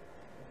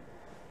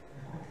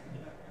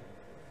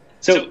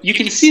 So you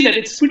can see that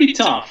it's pretty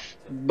tough,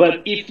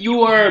 but if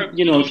you are,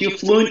 if you're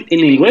fluent in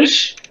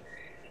English,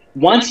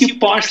 once you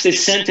parse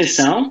this sentence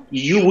out,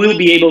 you will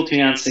be able to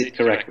answer it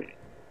correctly.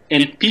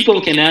 And people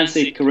can answer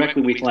it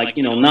correctly with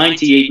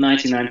 98,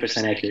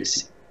 99%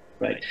 accuracy,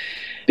 right?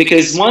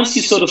 Because once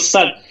you sort of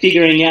start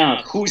figuring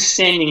out who's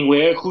standing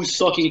where, who's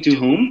talking to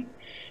whom,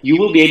 you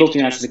will be able to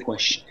answer the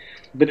question.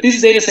 But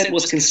this data set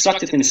was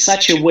constructed in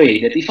such a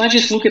way that if I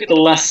just look at the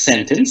last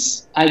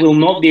sentence, I will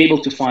not be able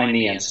to find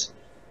the answer.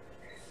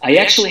 I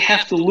actually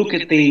have to look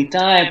at the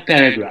entire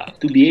paragraph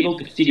to be able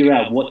to figure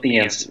out what the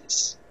answer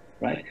is,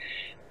 right?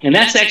 And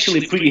that's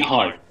actually pretty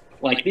hard.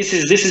 This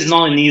is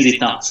not an easy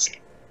task,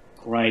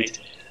 right?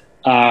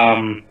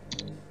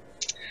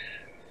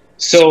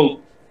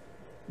 So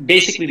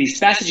basically, these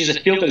passages are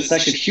filtered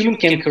such that human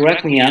can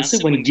correctly answer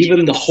when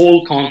given the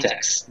whole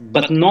context,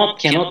 but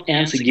cannot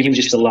answer given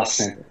just the last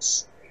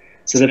sentence.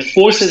 So that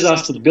forces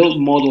us to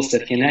build models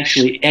that can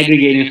actually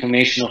aggregate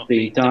information of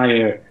the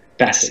entire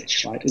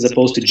passage, right, as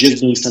opposed to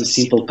just doing some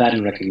simple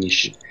pattern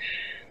recognition.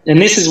 And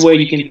this is where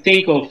you can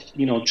think of,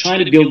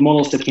 trying to build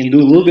models that can do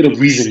a little bit of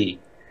reasoning,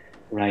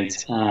 right,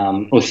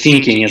 or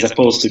thinking, as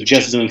opposed to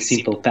just doing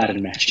simple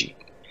pattern matching.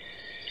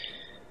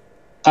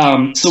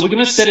 So we're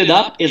going to set it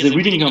up as a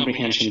reading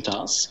comprehension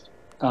task.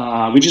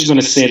 We're just going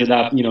to set it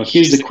up,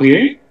 here's the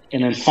query,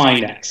 and then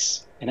find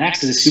X. And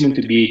X is assumed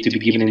to be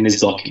given in this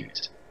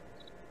document.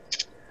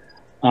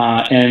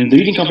 And the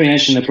reading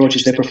comprehension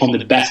approaches, they perform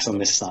the best on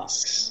this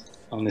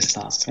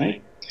task,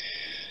 right?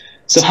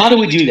 So how do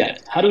we do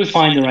that? How do we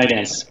find the right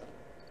answer?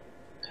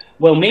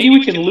 Well, maybe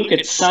we can look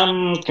at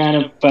some kind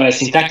of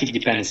syntactic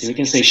dependency. We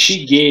can say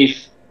she gave,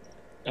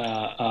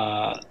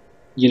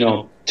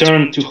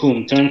 turn to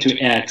whom, turn to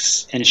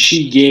X, and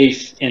she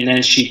gave, and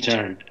then she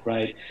turned,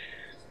 right?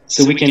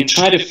 So we can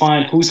try to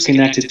find who's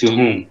connected to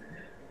whom.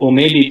 Or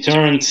maybe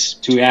turned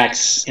to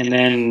X, and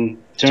then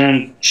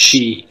turned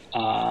she.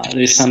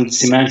 There's some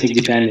semantic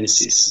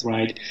dependencies,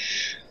 right?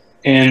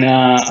 And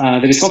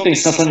there is something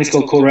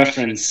called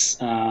co-reference,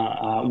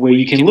 where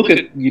you can look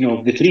at,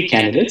 the three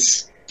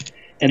candidates,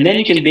 and then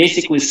you can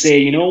basically say,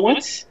 you know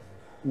what?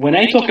 When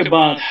I talk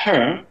about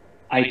her,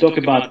 I talk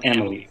about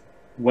Emily.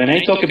 When I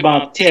talk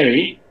about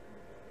Terry,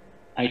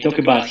 I talk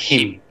about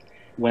him.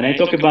 When I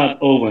talk about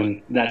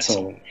Owen, that's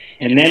Owen.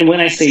 And then when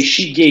I say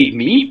she gave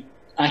me,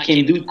 I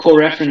can do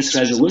co-reference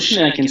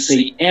resolution, and I can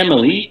say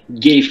Emily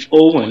gave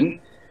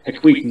Owen a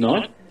quick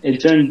nod and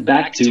turn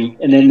back to,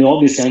 and then the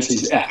obvious answer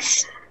is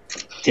X,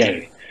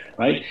 Terry,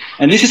 right?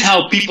 And this is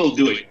how people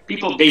do it.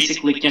 People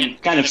basically can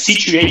kind of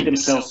situate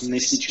themselves in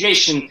this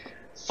situation,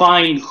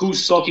 find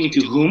who's talking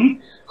to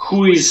whom,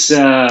 who is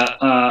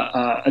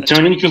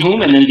turning to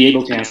whom, and then be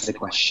able to answer the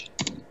question.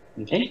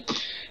 Okay?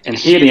 And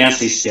here the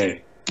answer is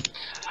Terry.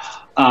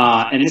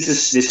 And this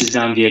is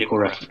done via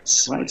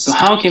co-reference, right? So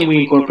how can we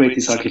incorporate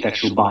these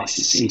architectural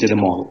biases into the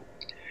model?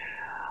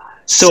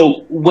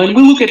 So when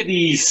we look at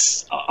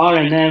these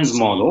RNNs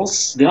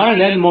models, the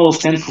RNN models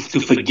tend to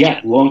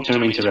forget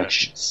long-term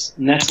interactions.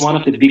 And that's one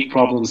of the big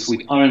problems with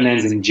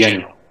RNNs in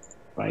general,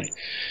 right?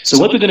 So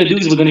what we're going to do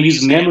is we're going to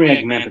use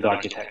memory-augmented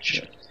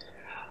architecture.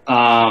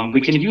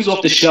 We can use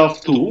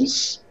off-the-shelf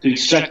tools to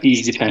extract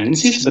these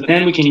dependencies, but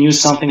then we can use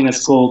something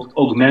that's called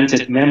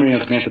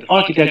memory-augmented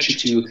architecture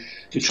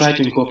to try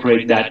to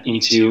incorporate that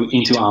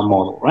into our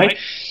model, right?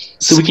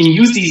 So we can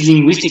use these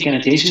linguistic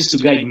annotations to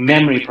guide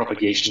memory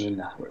propagation in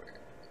the network.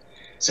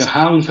 So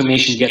how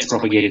information gets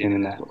propagated in the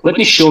network. Let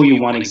me show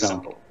you one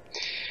example.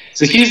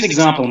 So here's an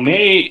example.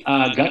 Mary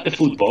got the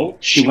football.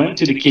 She went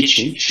to the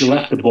kitchen. She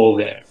left the ball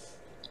there.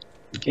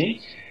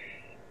 Okay.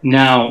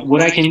 Now,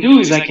 what I can do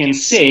is I can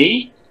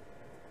say,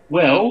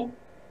 well,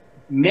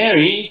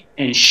 Mary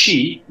and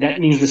she, that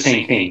means the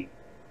same thing.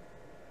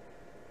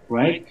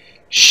 Right?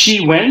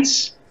 She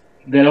went,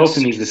 that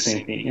also means the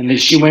same thing. And then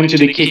she went to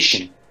the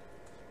kitchen.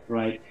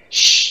 Right?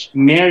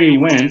 Mary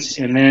went,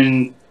 and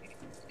then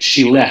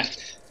she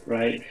left.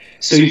 Right?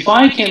 So if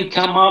I can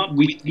come up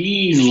with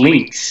these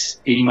links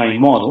in my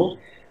model,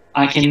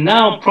 I can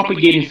now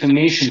propagate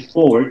information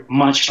forward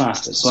much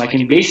faster. So I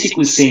can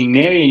basically say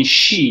Mary and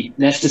she,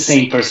 that's the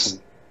same person,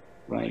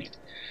 right?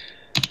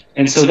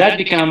 And so that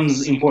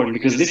becomes important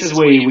because this is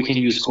where we can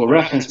use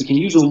co-reference. We can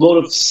use a lot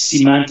of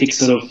semantic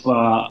sort of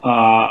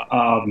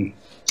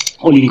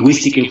or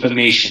linguistic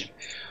information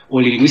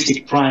or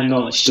linguistic prior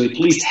knowledge to at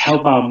least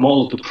help our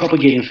model to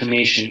propagate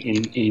information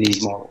in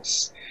these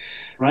models.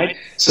 Right?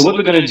 So what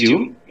we're going to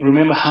do,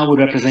 remember how we're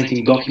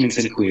representing documents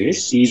and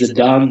queries. These are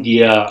done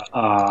via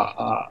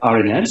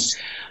RNNs.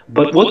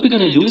 But what we're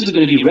going to do is we're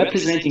going to be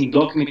representing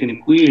document and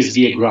queries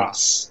via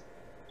graphs.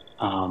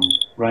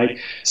 Right?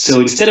 So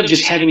instead of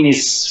just having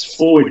this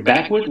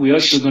forward-backward, we're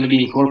actually going to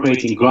be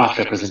incorporating graph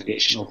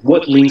representation of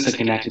what links are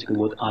connected to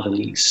what other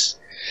links.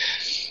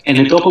 And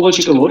the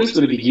topological order is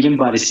going to be given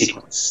by the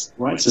sequence.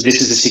 Right? So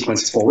this is a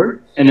sequence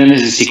forward, and then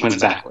there's a sequence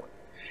backward.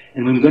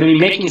 And we're going to be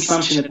making the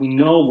assumption that we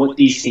know what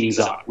these things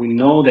are. We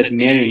know that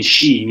Mary and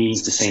she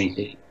means the same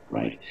thing,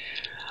 right?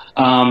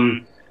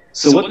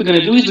 So what we're going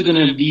to do is we're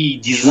going to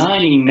be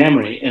designing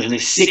memory as an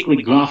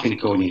acyclic graph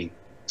encoding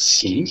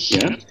scheme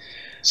here.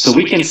 So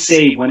we can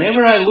say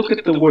whenever I look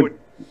at the word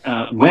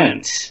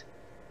went,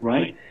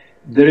 right,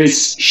 there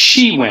is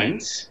she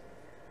went,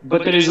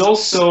 but there is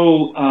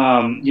also,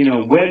 you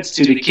know, went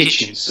to the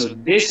kitchen. So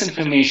this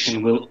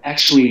information will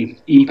actually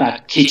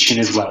impact kitchen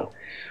as well.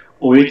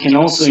 Or it can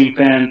also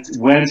impact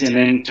went and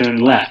then turn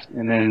left,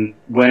 and then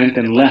went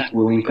and left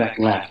will impact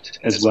left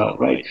as well,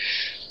 right?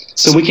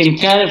 So we can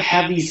kind of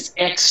have these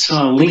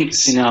extra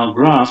links in our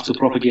graph to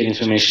propagate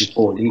information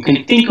forward. And you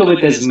can think of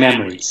it as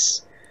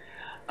memories.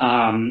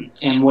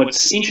 And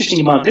what's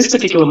interesting about this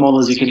particular model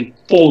is you can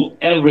fold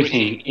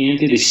everything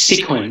into the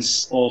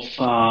sequence of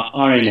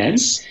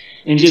RNNs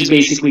and just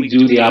basically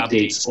do the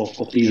updates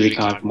of these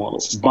recurrent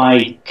models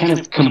by kind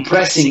of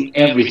compressing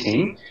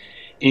everything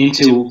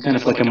into kind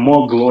of like a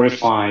more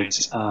glorified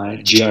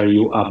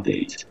GRU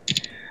update.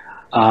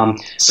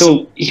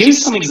 So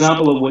here's some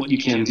example of what you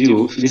can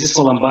do. This is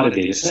for Lambda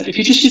data set. If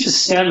you just use a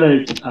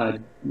standard,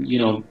 you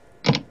know,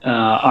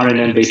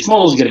 RNN-based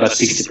models, you get about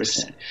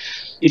 60%.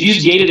 If you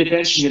use gated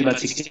attention, you get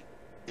about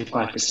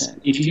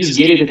 65%. If you use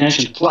gated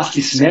attention plus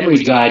this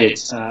memory-guided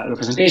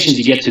representations,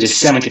 you get to the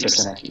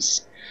 70%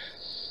 accuracy.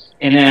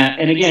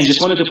 And again, just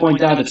wanted to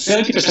point out that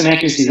 70%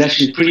 accuracy is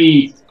actually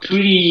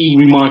pretty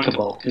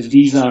remarkable because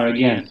these are,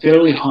 again,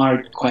 fairly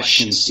hard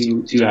questions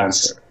to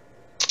answer.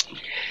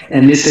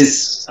 And this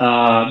is,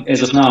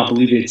 as of now, I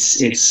believe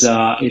it's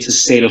a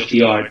state of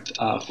the art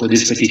for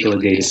this particular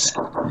data set.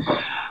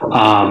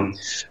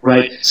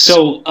 Right.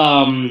 So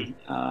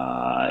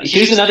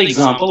here's another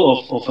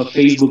example of a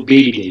Facebook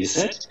baby data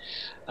set.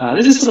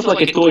 This is sort of like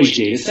a toyish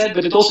data set,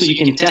 but it also you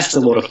can test a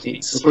lot of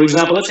things. So for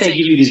example, let's say I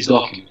give you this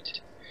document.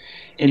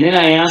 And then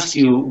I ask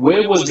you,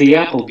 where was the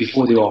apple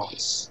before the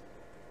office?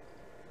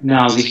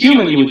 Now, as a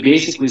human, you would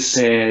basically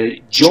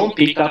say, John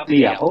picked up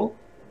the apple.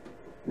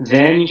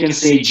 Then you can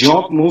say,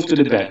 John moved to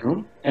the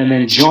bedroom. And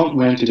then John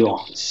went to the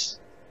office.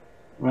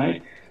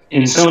 Right?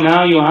 And so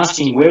now you're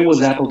asking, where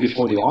was apple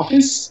before the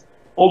office?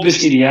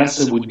 Obviously, the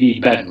answer would be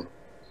bedroom.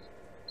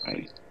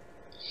 Right?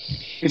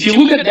 If you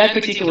look at that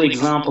particular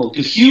example,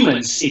 to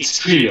humans, it's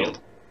trivial.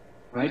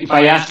 Right? If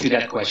I ask you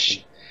that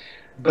question.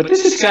 But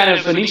this is kind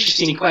of an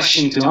interesting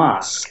question to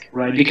ask,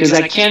 right? Because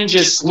I can't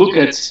just look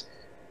at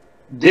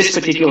this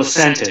particular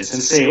sentence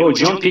and say, oh,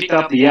 John picked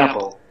up the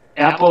apple.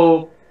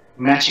 Apple,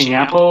 matching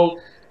apple,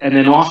 and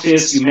then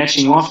office, you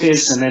matching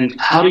office, and then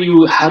how do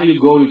you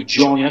go to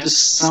John? You have to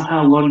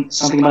somehow learn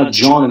something about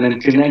John and then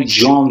connect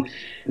John,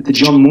 that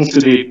John moved to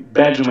the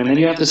bedroom, and then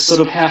you have to sort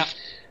of have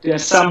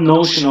some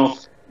notion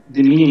of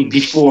the meaning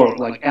before,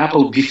 like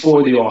apple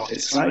before the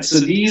office, right? So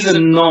these are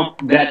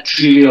not that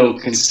trivial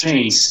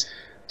constraints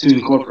to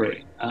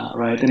incorporate,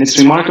 right? And it's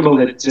remarkable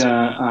that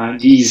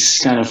these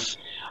kind of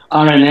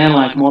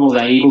RNN-like models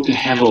are able to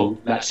handle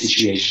that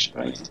situation,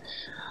 right?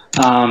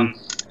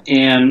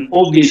 And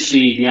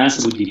obviously, the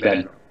answer would be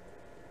bedroom.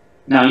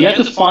 Now, you have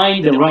to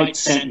find the right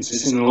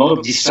sentences, and a lot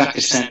of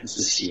distracted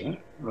sentences here,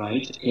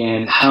 right?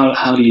 And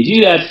how do you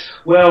do that?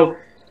 Well,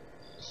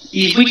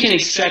 if we can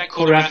extract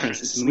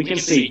co-references, and we can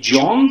say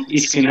John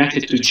is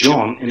connected to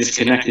John, and is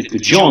connected to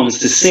John,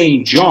 it's the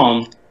same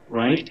John,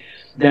 right?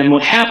 Then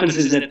what happens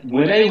is that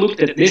when I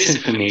looked at this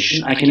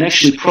information, I can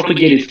actually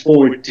propagate it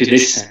forward to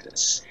this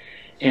sentence.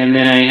 And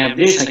then I have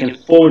this, I can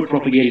forward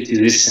propagate it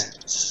to this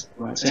sentence.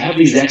 Right? So I have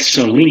these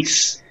extra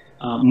links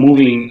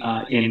moving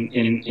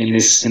in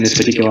this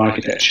particular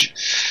architecture.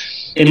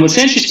 And what's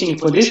interesting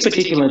for this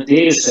particular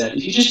data set,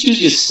 if you just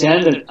use your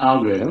standard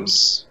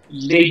algorithms,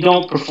 they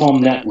don't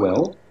perform that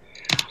well.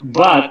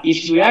 But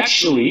if you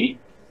actually,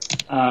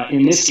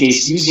 in this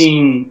case,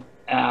 using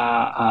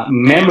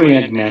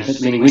memory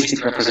method,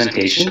 linguistic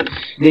representation,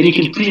 then you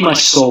can pretty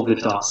much solve the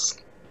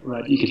task.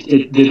 Right?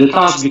 The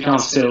task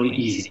becomes fairly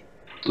easy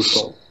to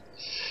solve.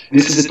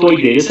 This is a toy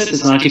dataset.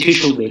 It's an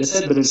artificial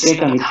dataset, but at the same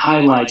time, it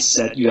highlights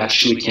that you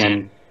actually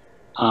can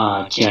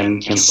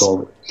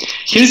solve it.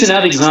 Here's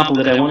another example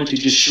that I wanted to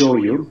just show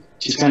you,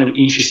 which is kind of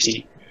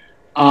interesting.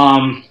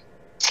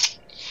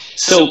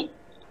 So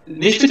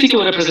this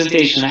particular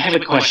representation, I have a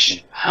question.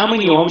 How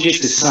many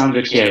objects does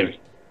Sandra carry?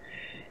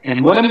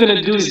 And what I'm going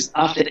to do is,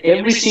 after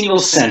every single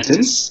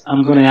sentence,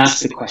 I'm going to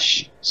ask the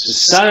question. So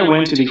Sarah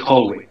went to the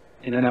hallway,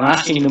 and then I'm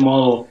asking the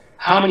model,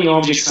 how many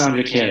objects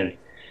Sandra carry?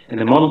 And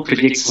the model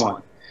predicts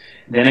one.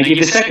 Then I give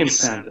the second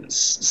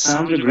sentence.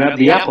 Sandra grabbed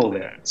the apple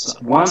there. So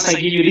once I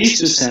give you these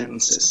two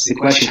sentences, the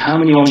question, how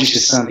many objects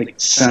is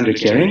Sandra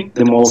carrying?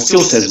 The model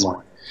still says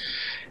one.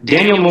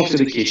 Daniel moved to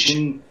the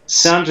kitchen.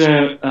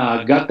 Sandra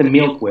got the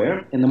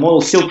milkware, and the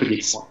model still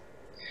predicts one.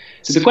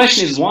 So the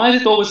question is, why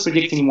is it always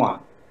predicting one?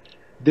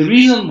 The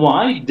reason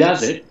why it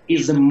does it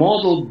is the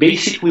model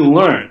basically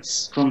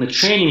learns from the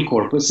training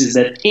corpus is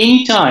that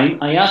anytime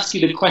I ask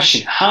you the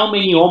question, how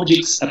many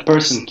objects a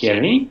person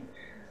carrying,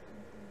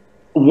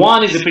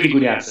 one is a pretty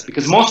good answer,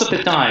 because most of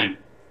the time,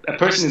 a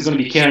person is going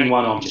to be carrying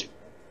one object,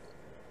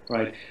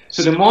 right?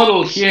 So the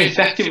model here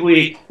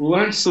effectively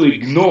learns to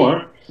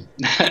ignore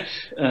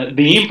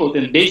the input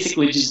and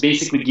basically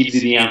gives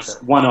you the answer,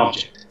 one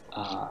object,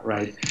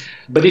 right?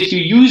 But if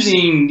you're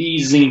using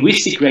these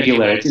linguistic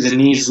regularities and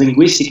these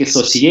linguistic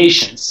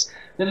associations,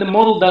 then the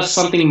model does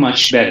something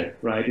much better,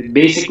 right? It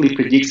basically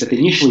predicts that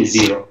initially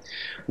 0.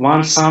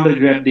 Once Sandra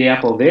grabbed the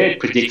apple there, it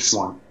predicts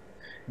 1.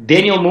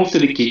 Daniel moved to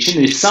the kitchen.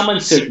 There is some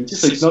uncertainty,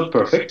 so it's not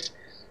perfect.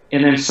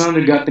 And then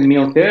Sandra got the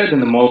milk there, then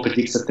the model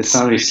predicts that the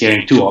Sandra is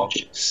carrying 2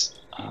 objects,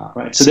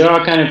 right? So there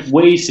are kind of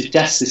ways to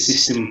test the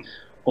system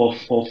of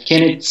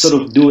can it sort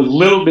of do a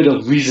little bit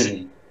of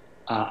reasoning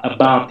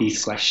about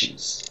these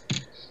questions,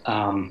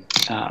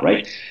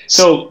 right?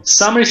 So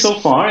summary so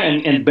far,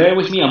 and bear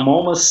with me, I'm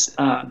almost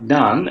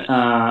done.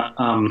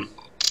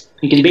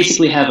 You can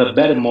basically have a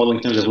better model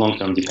in terms of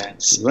long-term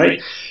dependency,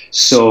 right?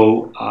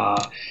 So,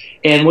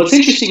 and what's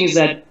interesting is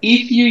that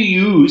if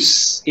you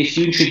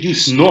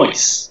introduce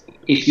noise,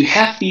 if you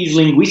have these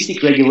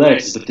linguistic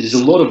regularities, but there's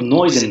a lot of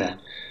noise in them,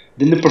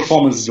 then the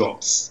performance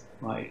drops,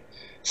 right?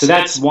 So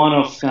that's one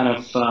of kind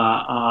of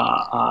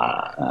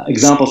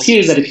examples here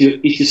is that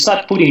if you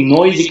start putting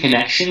noisy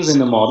connections in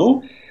the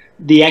model,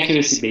 the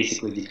accuracy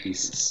basically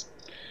decreases.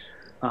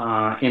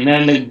 And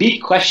then the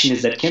big question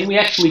is that can we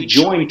actually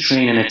join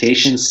train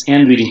annotations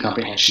and reading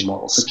comprehension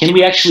models? So can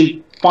we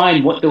actually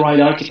find what the right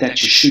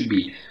architecture should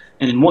be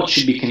and what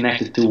should be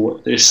connected to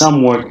what? There's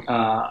some work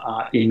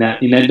in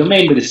that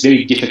domain, but it's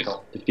very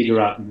difficult to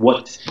figure out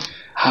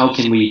how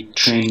can we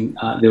train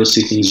those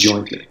two things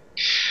jointly.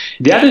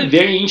 The other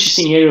very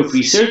interesting area of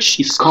research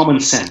is common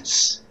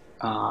sense,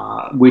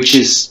 which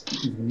is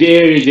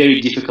very,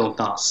 very difficult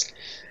task.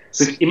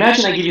 So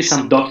imagine I give you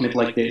some document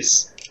like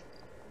this.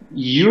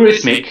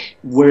 Eurythmic,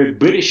 were a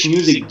British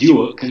music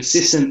duo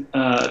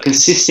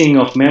consisting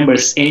of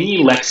members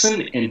Annie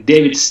Lexon and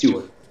David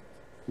Stewart.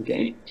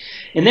 Okay,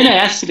 and then I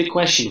ask you the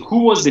question: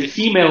 who was the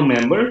female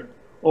member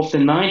of the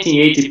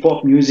 1980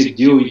 pop music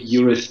duo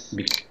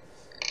Eurythmic?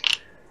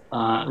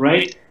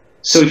 Right.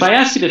 So if I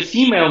ask you the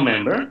female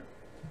member,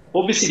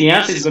 obviously the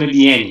answer is going to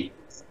be Annie.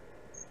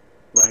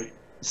 Right.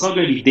 It's not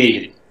going to be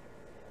David.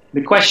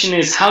 The question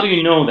is, how do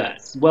you know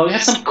that? Well, you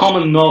have some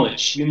common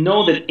knowledge. You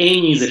know that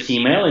Annie is a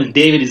female and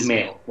David is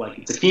male. Like,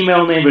 it's a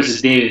female name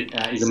versus David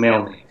is a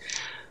male name.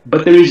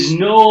 But there is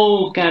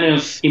no kind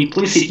of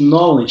implicit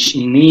knowledge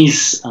in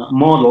these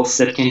models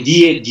that can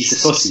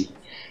disassociate.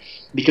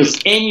 Because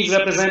Annie is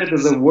represented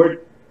as a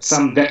word,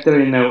 some vector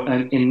in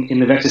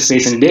the vector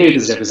space, and David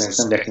is represented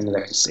some vector in the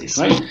vector space,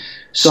 right?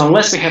 So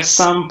unless we have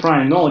some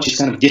prior knowledge, it's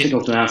kind of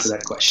difficult to answer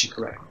that question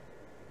correctly.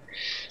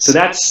 So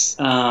that's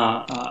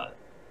a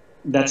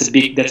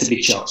big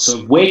challenge.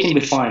 So where can we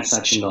find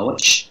such a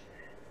knowledge?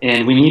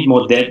 And we need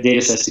more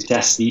data sets to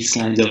test these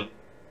kinds of,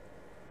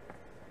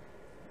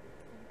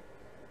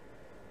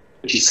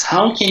 which is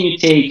how can you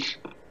take,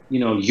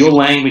 your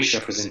language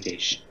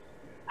representation?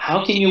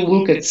 How can you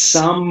look at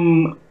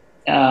some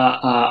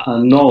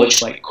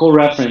knowledge like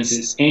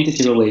co-references,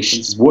 entity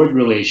relations, word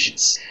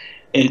relations,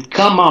 and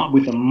come up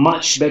with a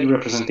much better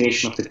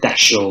representation of the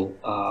textual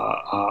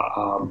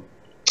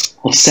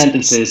of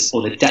sentences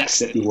or the text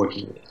that you're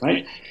working with,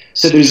 right?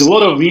 So there's a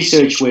lot of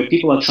research where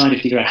people are trying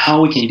to figure out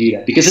how we can do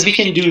that. Because if we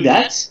can do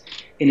that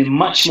in a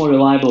much more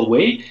reliable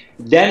way,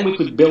 then we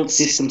could build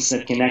systems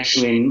that can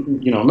actually,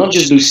 not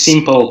just do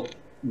simple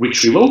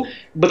retrieval,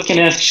 but can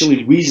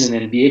actually reason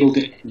and be able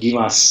to give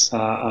us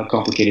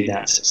complicated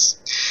answers.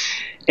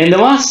 And the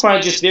last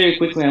part, just very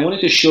quickly, I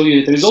wanted to show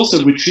you that there's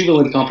also retrieval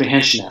and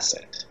comprehension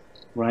aspect,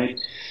 right?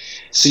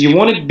 So you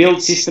want to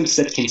build systems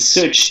that can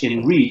search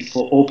and read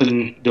for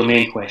open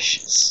domain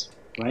questions,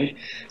 right?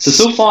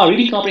 So far,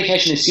 reading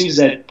comprehension assumes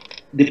that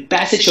the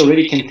passage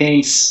already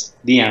contains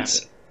the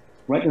answer,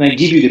 right? And I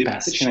give you the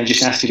passage, and I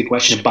just ask you the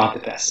question about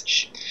the passage.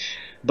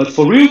 But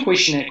for real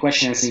question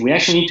answering, we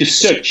actually need to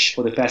search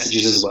for the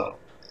passages as well,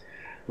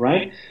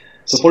 right?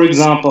 So for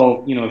example,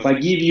 if I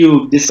give you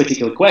this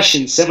particular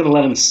question,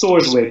 7-Eleven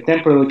stores were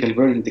temporarily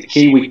converted into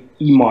K-Week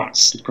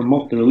e-marts to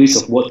promote the release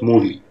of what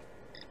movie?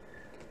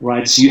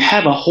 Right, so you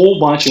have a whole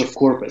bunch of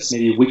corpus,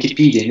 maybe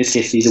Wikipedia, in this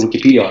case these are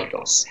Wikipedia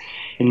articles.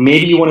 And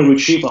maybe you want to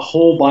retrieve a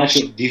whole bunch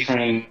of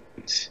different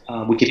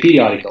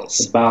Wikipedia articles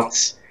about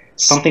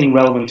something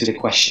relevant to the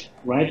question,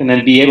 right? And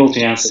then be able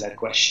to answer that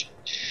question.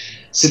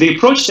 So the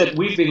approach that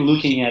we've been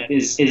looking at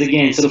is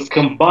again, sort of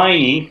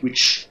combining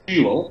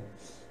retrieval.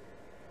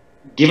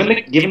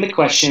 Given the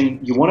question,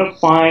 you want to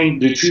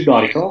find the retrieved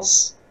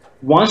articles.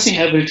 Once you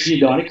have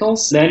retrieved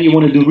articles, then you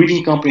want to do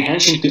reading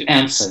comprehension to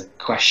answer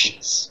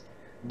questions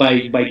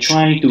by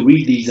trying to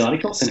read these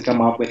articles and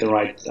come up with the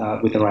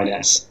right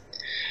answer.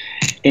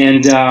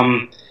 And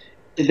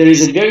there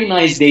is a very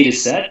nice data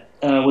set,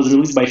 was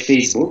released by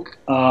Facebook.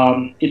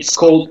 It's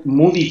called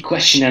Movie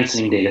Question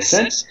Answering Data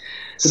Set.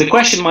 So the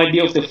question might be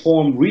of the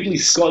form, Ridley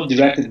Scott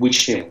directed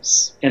which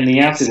films? And the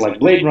answer is like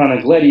Blade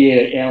Runner,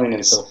 Gladiator, Alien,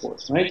 and so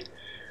forth, right?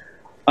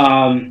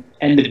 And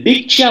the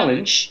big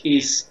challenge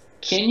is,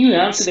 can you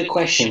answer the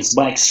questions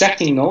by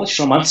extracting knowledge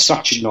from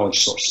unstructured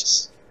knowledge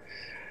sources?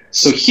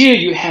 So here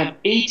you have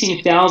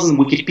 18,000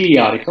 Wikipedia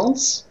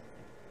articles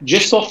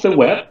just off the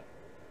web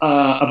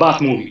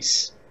about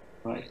movies,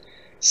 right?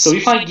 So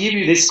if I give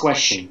you this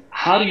question,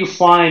 how do you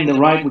find the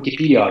right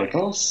Wikipedia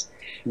articles?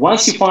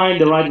 Once you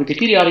find the right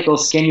Wikipedia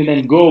articles, can you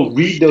then go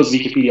read those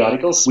Wikipedia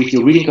articles with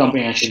your reading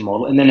comprehension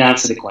model and then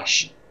answer the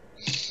question?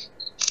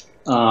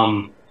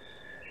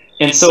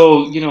 And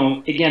so,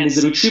 again,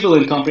 there's a retrieval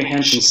and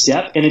comprehension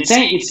step, and it's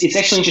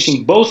actually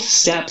interesting. Both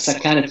steps are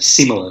kind of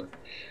similar.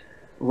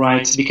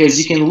 Right, because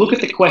you can look at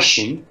the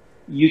question,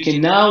 you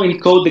can now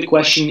encode the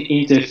question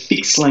into a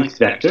fixed length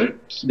vector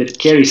that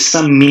carries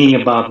some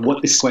meaning about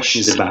what this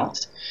question is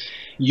about.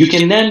 You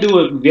can then do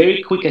a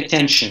very quick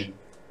attention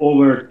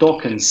over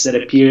tokens that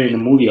appear in a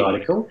movie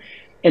article,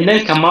 and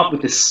then come up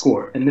with a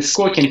score. And the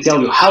score can tell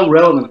you how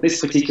relevant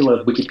this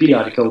particular Wikipedia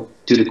article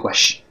to the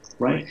question,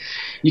 right?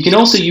 You can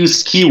also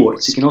use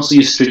keywords. You can also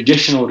use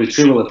traditional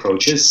retrieval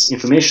approaches,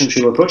 information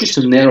retrieval approaches,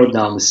 to narrow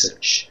down the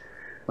search.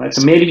 Right,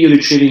 so maybe you're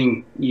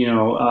retrieving,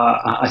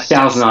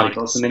 1,000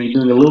 articles, and then you're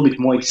doing a little bit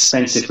more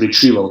expensive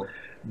retrieval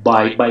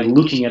by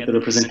looking at the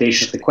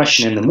representation of the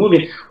question in the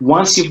movie.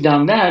 Once you've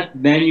done that,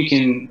 then you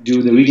can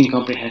do the reading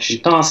comprehension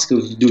task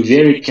to do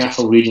very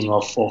careful reading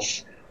of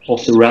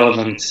the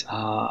relevant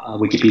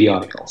Wikipedia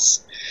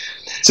articles.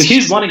 So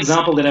here's one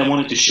example that I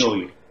wanted to show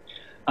you,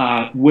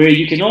 where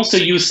you can also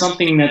use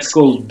something that's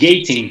called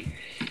gating.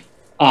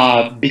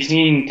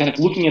 Between kind of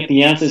looking at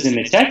the answers in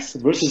the text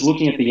versus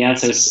looking at the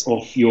answers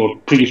of your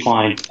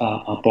predefined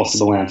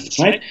possible answers,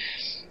 right?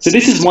 So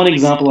this is one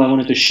example I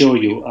wanted to show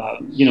you.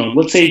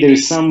 Let's say there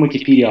is some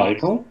Wikipedia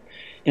article,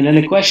 and then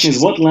the question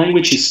is, what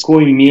language is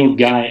Koi Mil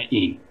Gai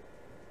in?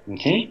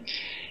 Okay?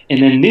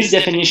 And then this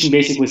definition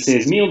basically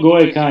says, Mil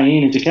Gai Kai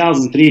in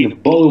 2003, the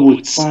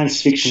Bollywood science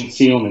fiction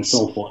film, and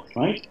so forth,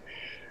 right?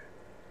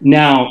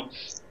 Now,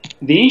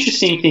 the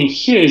interesting thing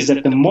here is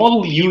that the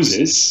model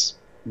uses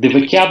the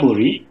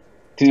vocabulary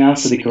to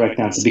answer the correct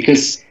answer,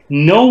 because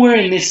nowhere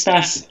in this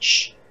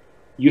passage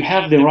you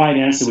have the right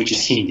answer, which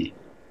is Hindi,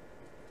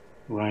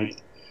 right?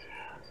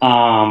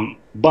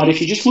 But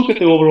if you just look at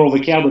the overall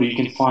vocabulary, you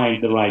can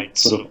find the right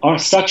sort of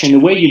structure. And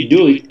the way you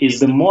do it is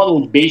the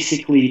model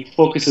basically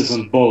focuses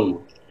on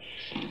Bollywood.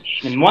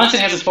 And once it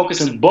has a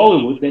focus on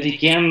Bollywood, that it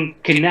can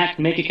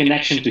make a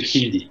connection to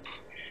Hindi,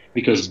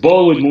 because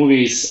Bollywood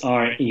movies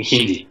are in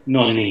Hindi,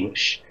 not in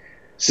English.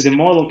 So the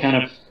model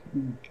kind of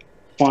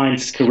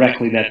finds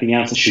correctly that the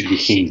answer should be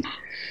Hindi.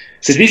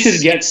 So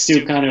this gets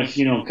to kind of,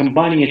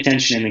 combining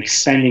attention and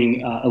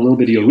expanding a little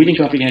bit of your reading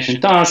comprehension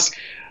task.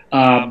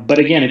 But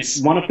again, it's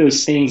one of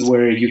those things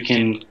where you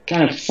can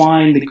kind of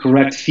find the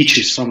correct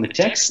features from the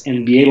text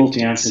and be able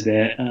to answer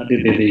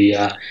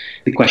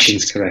the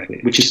questions correctly,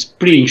 which is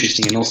pretty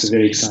interesting and also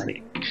very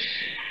exciting.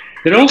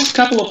 There are also a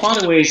couple of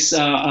other ways,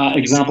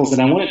 examples that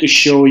I wanted to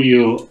show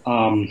you.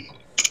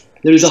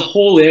 There is a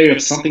whole area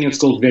of something that's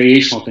called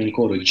variational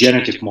encoder, or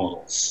generative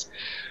models,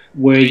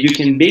 where you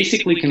can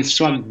basically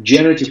construct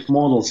generative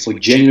models for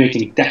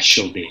generating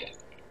textual data.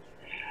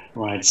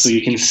 Right, so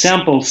you can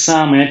sample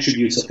some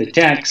attributes of the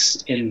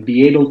text and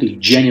be able to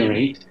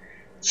generate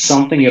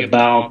something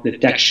about the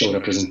textual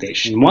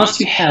representation. Once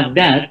you have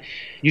that,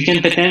 you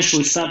can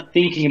potentially start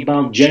thinking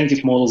about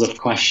generative models of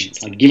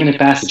questions. Like, given a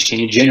passage, can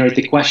you generate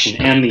the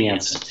question and the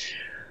answer?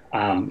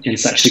 And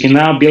such. So you can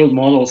now build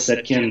models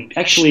that can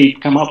actually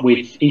come up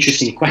with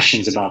interesting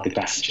questions about the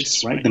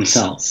passages, right,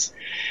 themselves.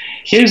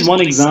 Here's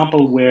one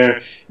example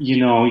where,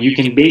 you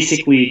can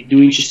basically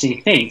do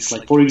interesting things.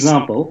 Like, for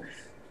example,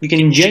 you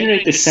can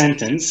generate a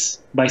sentence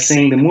by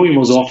saying the movie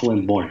was awful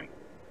and boring.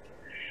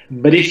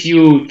 But if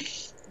you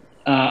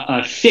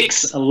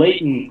fix a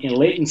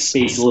latent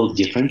space a little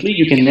differently,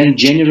 you can then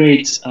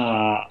generate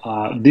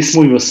this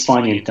movie was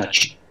funny and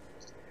touching.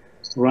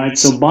 right?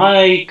 So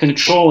by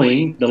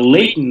controlling the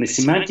latent, the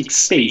semantic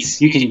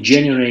space, you can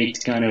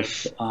generate kind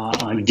of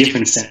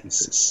different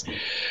sentences.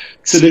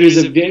 So there is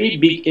a very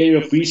big area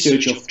of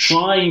research of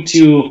trying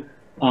to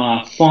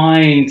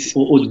find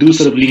or do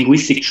sort of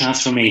linguistic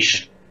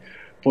transformation.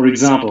 For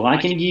example, I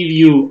can give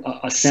you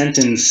a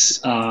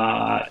sentence,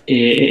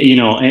 you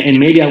know, and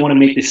maybe I want to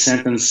make this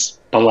sentence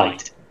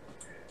polite,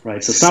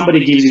 right? So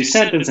somebody gives you a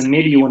sentence, and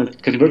maybe you want to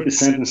convert the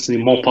sentence to a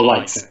more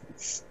polite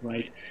sentence,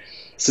 right?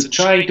 So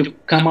try to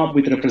come up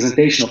with a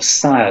representation of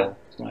style,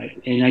 right?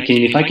 And I can,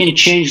 if I can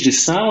change the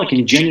style, I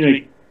can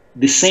generate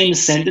the same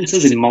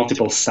sentences in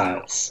multiple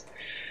styles.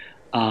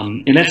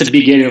 And that's a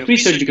big area of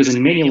research because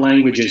in many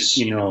languages,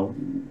 you know,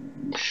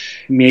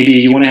 maybe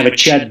you want to have a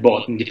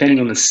chatbot, and depending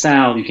on the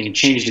style, you can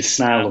change the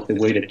style of the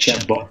way the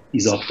chatbot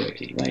is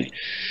operating, right?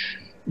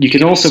 You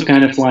can also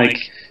kind of like,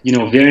 you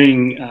know,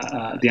 varying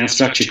the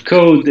unstructured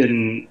code,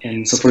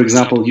 and so, for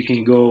example, you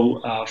can go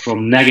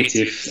from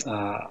negative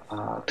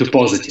to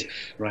positive,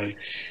 right?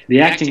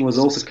 The acting was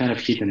also kind of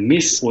hit and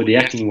miss, or the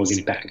acting was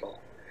impeccable.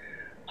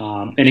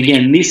 And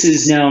again, this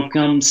is now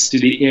comes to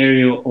the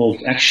area of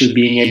actually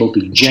being able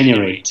to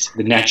generate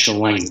the natural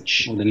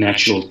language or the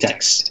natural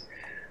text.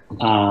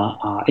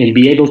 And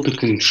be able to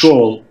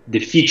control the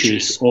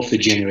features of the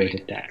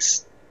generated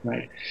text,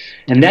 right?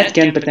 And that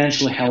can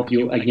potentially help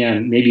you,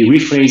 again, maybe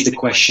rephrase the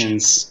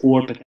questions,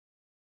 or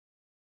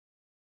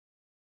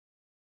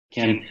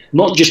can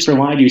not just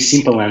provide you a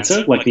simple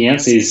answer, like the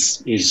answer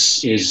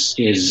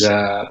is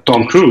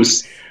Tom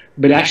Cruise,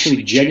 but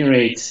actually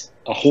generate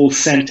a whole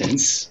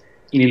sentence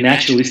in a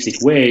naturalistic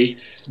way.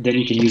 Then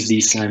you can use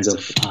these kinds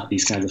of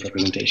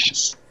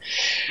representations.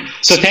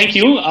 So thank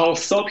you. I'll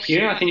stop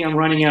here. I think I'm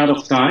running out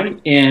of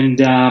time, and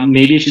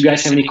maybe if you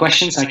guys have any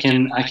questions, I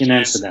can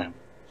answer them.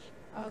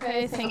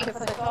 Okay, thank you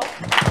for the talk.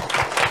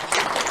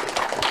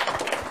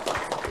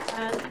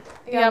 And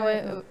yeah,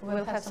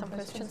 we'll have some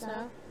questions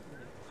now.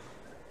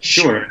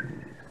 Sure.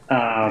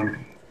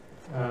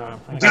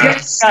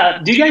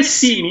 Do you guys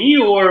see me,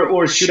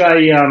 or should I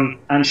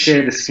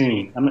unshare the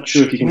screen? I'm not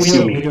sure if you can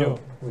see me. We do.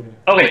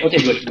 Okay. Okay.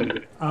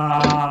 Good.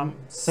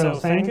 So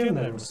thank you.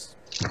 That was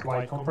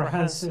quite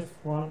comprehensive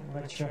one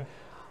lecture.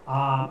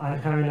 I'm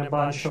having a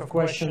bunch of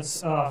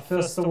questions.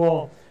 First of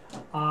all,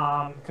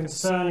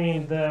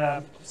 concerning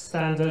the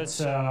standard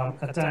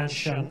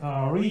attention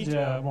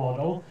reader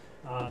model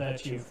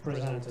that you've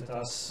presented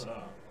us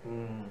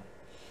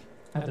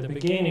at the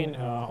beginning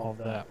of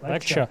the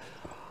lecture.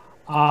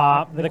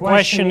 The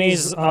question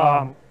is,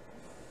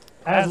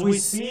 as we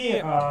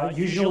see,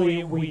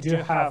 usually we do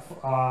have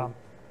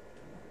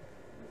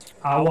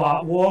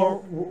our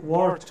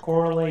word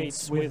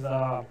correlates with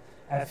a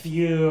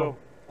few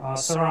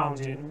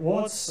surrounding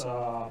words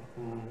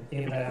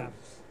in the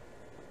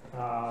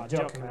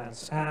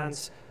documents,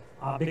 and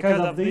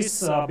because of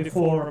this,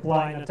 before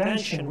applying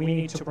attention, we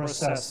need to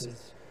process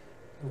it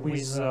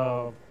with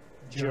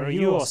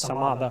GRU or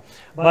some other.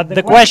 But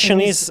the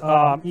question is,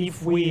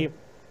 if we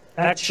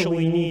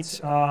actually need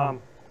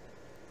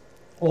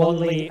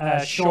only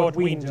a short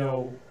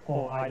window,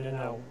 or I don't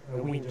know,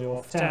 a window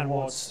of 10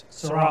 words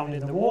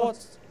surrounding the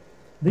words,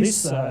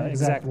 this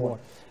exact word,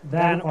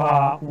 then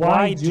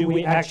why do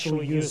we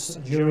actually use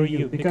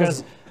GRU?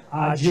 Because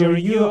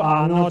GRU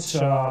are not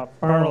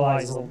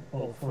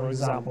parallelizable, for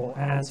example,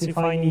 and if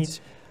I need,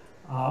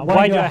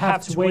 why do I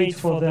have to wait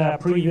for the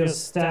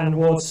previous 10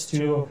 words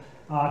to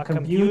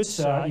compute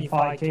if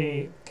I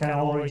can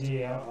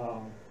already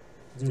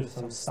do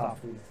some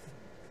stuff with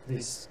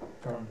these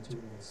current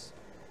tools?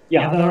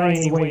 Yeah. Are there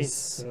any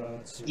ways?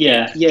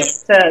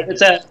 It's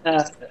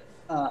an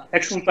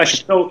excellent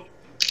question. So,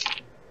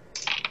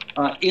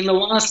 in the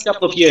last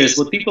couple of years,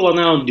 what people are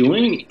now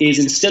doing is,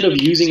 instead of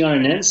using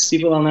RNNs,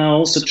 people are now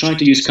also trying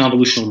to use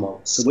convolutional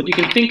models. So what you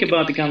can think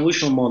about the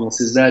convolutional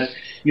models is that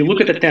you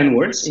look at the 10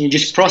 words and you're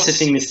just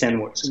processing these 10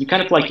 words. So you're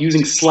kind of like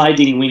using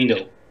sliding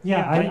window.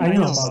 Yeah, I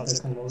know about the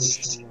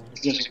convolutional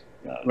models.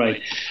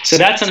 Right. So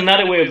that's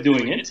another way of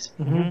doing it,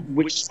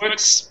 which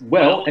works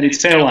well, and it's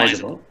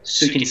parallelizable.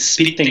 So you can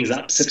speed things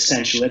up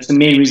substantially. That's the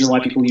main reason why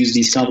people use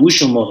these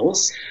convolutional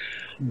models.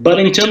 But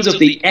in terms of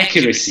the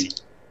accuracy,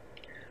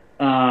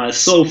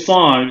 so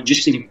far,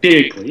 just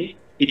empirically,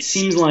 it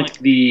seems like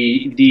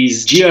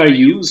these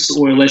GRUs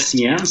or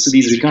LSTMs, so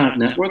these recurrent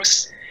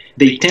networks,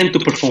 they tend to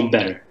perform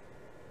better.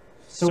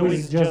 So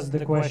it's just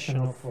the question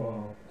of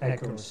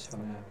accuracy for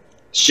now.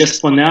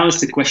 Just for now, it's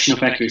the question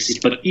of accuracy.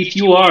 But if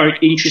you are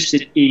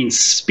interested in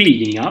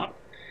speeding up,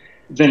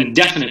 then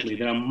definitely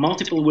there are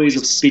multiple ways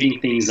of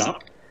speeding things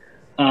up.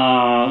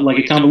 Like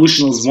a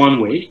convolutional is one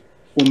way,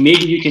 or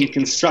maybe you can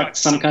construct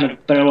some kind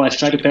of parallelize,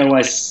 try to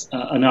parallelize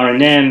an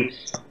RNN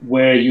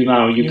where you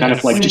kind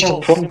of like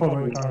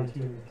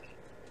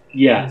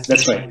yeah,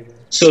 that's right.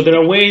 So there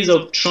are ways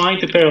of trying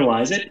to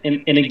parallelize it,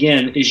 and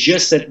again, it's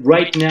just that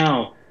right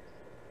now.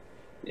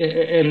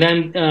 And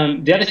then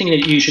the other thing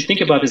that you should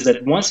think about is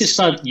that once you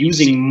start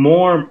using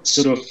more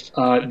sort of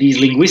these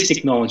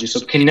linguistic knowledges, so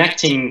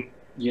connecting,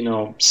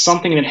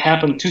 something that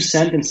happened 2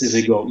 sentences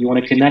ago, you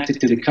want to connect it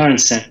to the current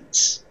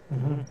sentence,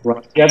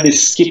 right? You have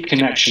this skip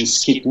connection,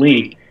 skip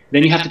link.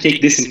 then you have to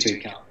take this into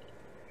account,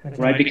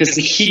 right? Because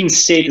the hidden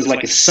state is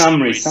like a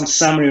summary, some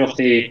summary of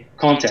the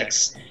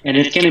context, and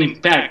it can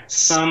impact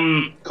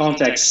some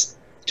context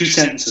 2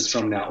 sentences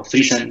from now, or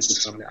 3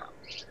 sentences from now,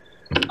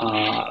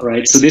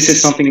 right? So this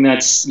is something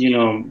that's, you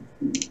know,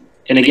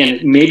 and again,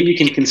 maybe you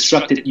can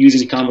construct it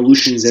using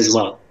convolutions as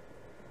well.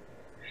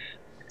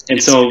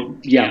 And so,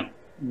 yeah,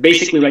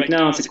 basically right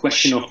now it's a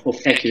question of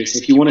accuracy.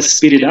 If you want to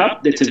speed it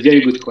up, that's a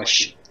very good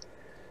question.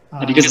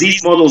 Because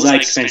these models are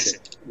expensive,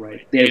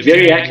 right? They're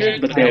very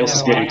accurate, but they're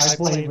also very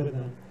expensive. I play with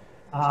them.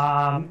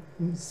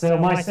 So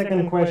my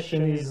second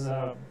question is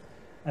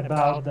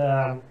about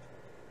the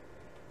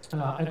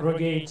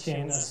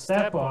aggregating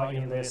step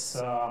in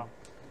this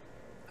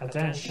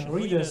attention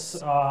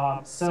readers.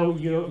 So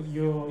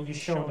you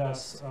showed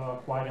us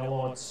quite a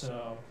lot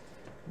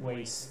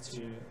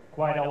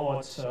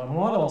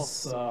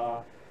models.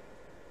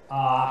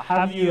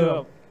 Have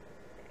you?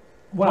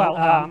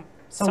 Well,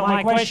 so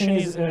my question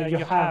is,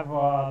 you have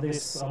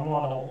this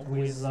model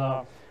with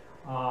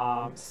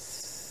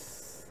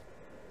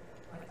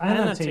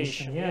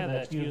annotation, yeah,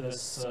 that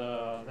uses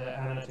the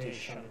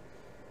annotation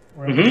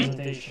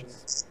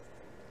representations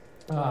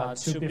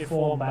to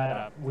perform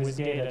better with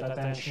gated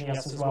attention,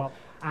 yes, as well.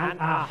 And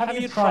have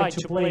you tried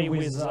to play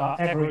with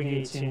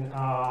aggregating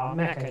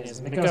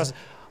mechanism? Because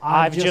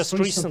I've just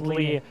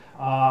recently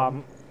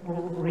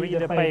read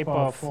a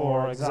paper,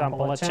 for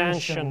example,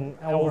 attention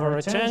over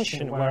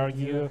attention, where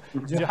you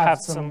do have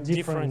some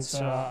different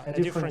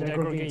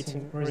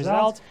aggregating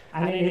result,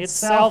 and in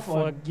itself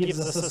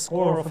gives us a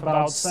score of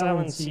about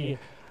 70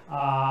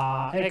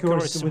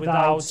 accuracy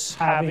without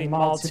having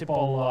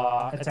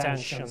multiple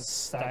attentions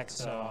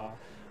stacked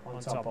on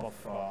top of.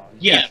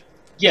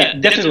 Yeah,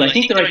 definitely. I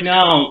think that right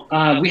now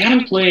we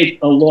haven't played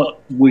a lot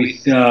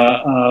with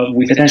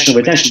attention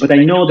over attention, but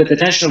I know that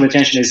attention over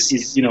attention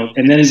is you know,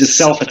 and then is a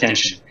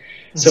self-attention.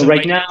 So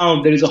right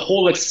now there is a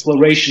whole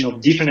exploration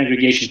of different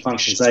aggregation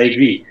functions. I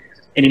agree,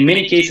 and in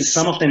many cases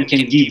some of them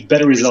can give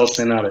better results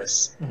than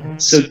others.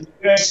 So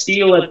we're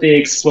still at the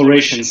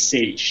exploration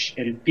stage,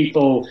 and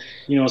people,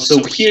 you know,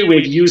 so here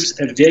we've used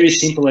a very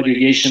simple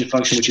aggregation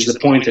function, which is a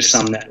pointer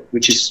sum network,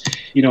 which is,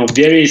 you know,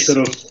 very sort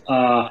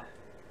of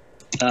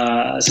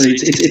so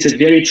it's a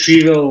very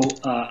trivial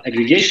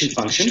aggregation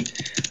function,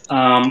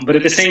 but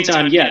at the same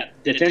time, yeah,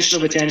 the attention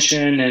of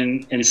attention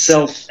and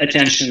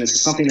self-attention is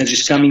something that's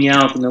just coming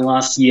out in the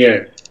last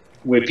year,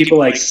 where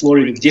people are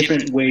exploring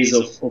different ways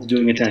of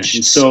doing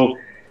attention. So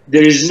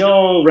there is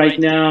no, right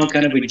now,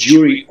 kind of a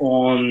jury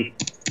on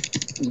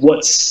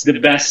what's the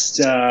best,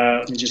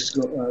 let me just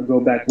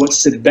go back,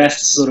 what's the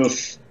best sort of,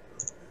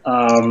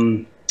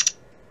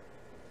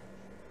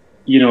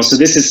 you know, so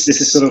this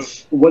is sort of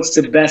what's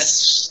the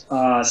best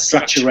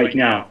structure right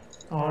now.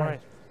 All right.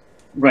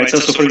 Right. So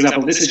for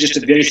example, this is just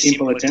a very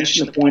simple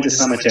attention, a point is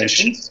some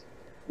attention,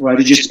 right?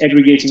 It's just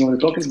aggregating all the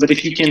tokens. But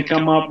if you can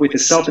come up with a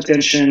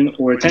self-attention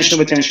or attention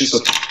of attention, so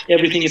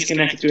everything is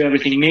connected to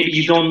everything, maybe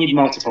you don't need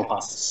multiple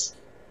passes.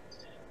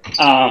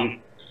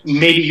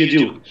 Maybe you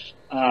do.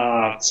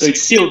 So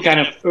it's still kind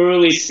of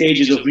early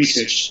stages of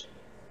research.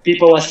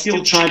 People are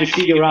still trying to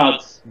figure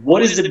out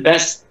what is the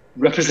best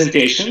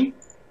representation,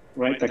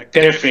 right, like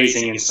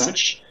paraphrasing and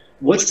such.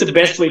 What's the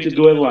best way to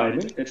do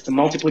alignment? That's the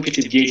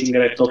multiplicative gating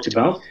that I've talked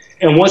about.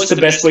 And what's the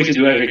best way to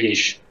do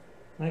aggregation?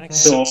 Okay.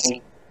 So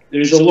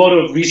there's a lot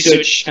of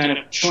research kind of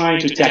trying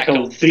to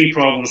tackle 3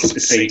 problems at the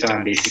same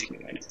time, basically.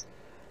 Right?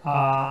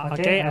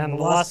 Okay, and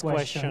the last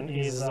question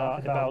is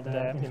about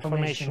the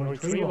information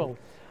retrieval.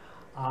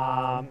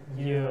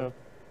 You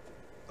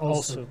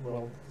also,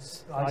 well,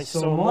 I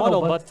saw a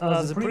model, but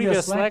the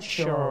previous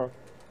lecture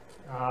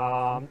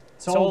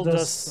told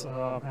us,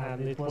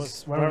 and it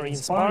was very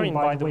inspiring,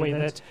 by the way,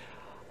 that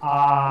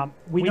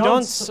we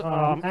don't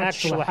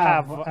actually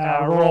have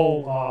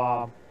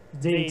raw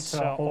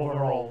data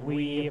overall.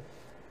 We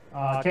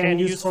can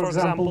use, for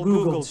example,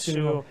 Google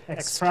to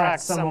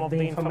extract some of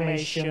the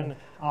information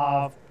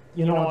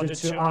in order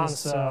to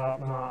answer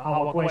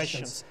our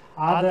questions.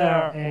 Are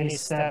there any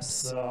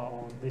steps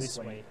on this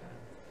way?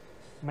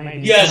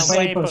 Maybe some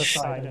papers,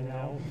 I don't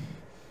know.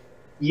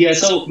 Yeah,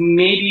 so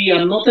maybe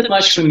I'm not that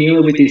much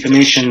familiar with the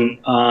information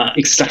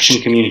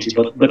extraction community,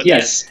 but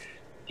yes,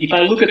 if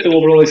I look at the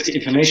overall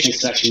information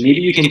extraction,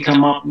 maybe you can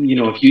come up, you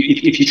know,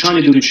 if you're trying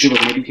to do retrieval,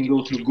 maybe you can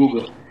go through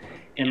Google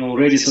and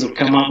already sort of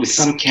come up with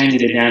some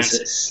candidate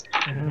answers.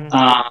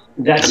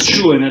 That's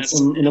true, and that's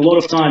in a lot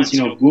of times, you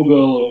know,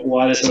 Google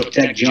or other sort of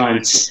tech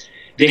giants,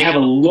 they have a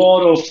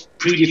lot of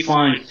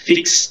predefined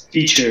fixed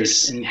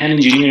features and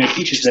hand-engineered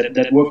features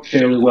that work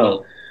fairly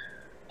well.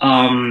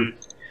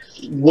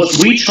 What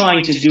we're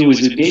trying to do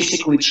is we're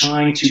basically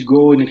trying to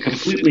go in a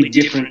completely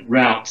different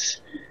route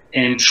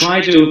and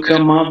try to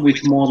come up with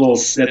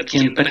models that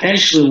can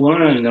potentially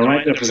learn the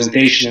right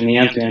representation in the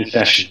end-to-end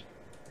fashion,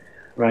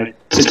 right?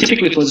 So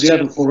typically, for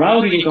example, for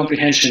our reading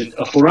comprehension,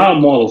 for our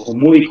model for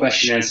movie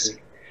question answer,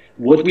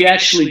 what we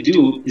actually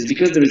do is,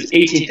 because there is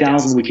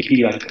 18,000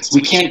 Wikipedia articles,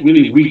 we can't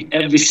really read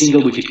every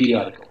single Wikipedia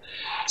article.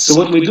 So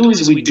what we do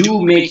is we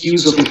do make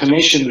use of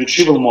information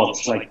retrieval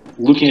models, like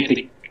looking at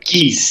the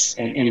keys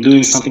and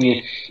doing something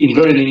in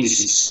inverted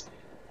indices,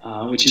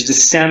 which is the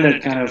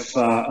standard kind of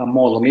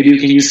model. Maybe you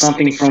can use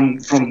something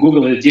from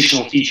Google,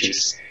 additional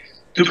features,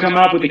 to come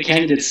up with a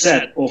candidate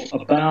set of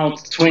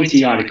about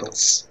 20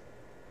 articles,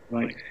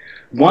 right?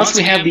 Once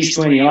we have these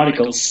 20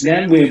 articles,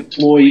 then we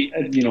employ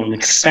an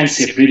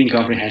expensive reading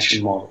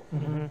comprehension model,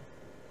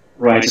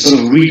 right? To sort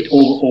of read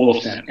all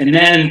of them. And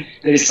then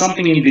there is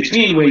something in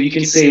between where you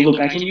can say, look,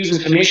 I can use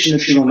information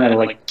retrieval method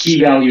like key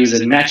values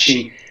and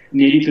matching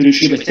maybe to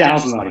retrieve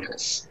 1,000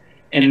 articles.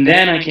 And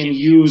then I can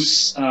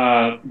use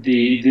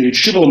the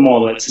retrieval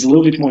model. It's a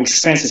little bit more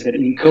expensive that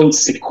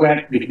encodes the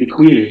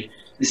query,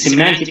 the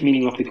semantic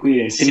meaning of the query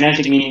and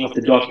semantic meaning of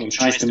the document,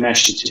 tries to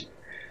match the two.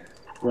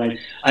 Right.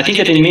 I think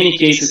that in many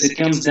cases it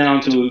comes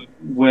down to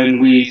when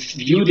we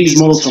view these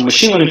models from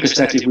machine learning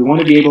perspective, we want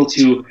to be able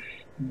to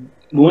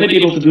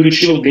do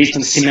retrieval based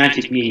on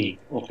semantic meaning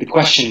of the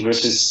question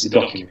versus the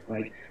document.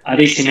 Right? Are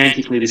they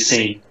semantically the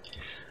same?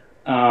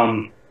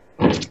 And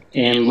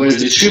whereas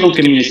the retrieval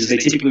communities, they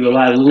typically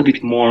rely a little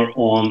bit more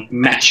on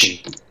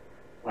matching,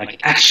 like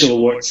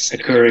actual words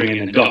occurring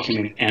in the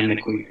document and the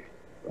query.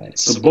 Right.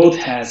 So both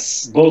have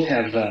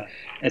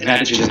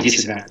advantages and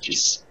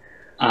disadvantages.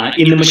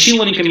 In the machine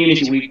learning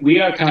community, we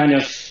are kind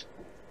of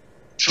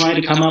trying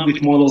to come up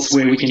with models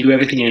where we can do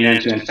everything in an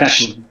end-to-end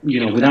fashion,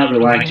 without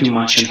relying too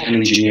much on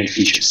engineered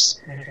features.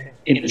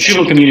 In the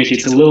retrieval community,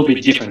 it's a little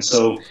bit different.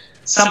 So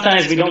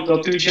sometimes we don't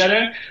talk to each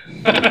other,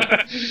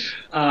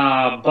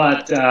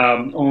 but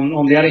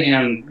on the other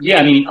hand,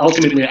 yeah, I mean,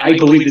 ultimately, I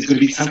believe there's going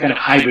to be some kind of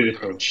hybrid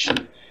approach.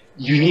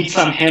 You need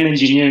some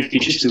hand-engineered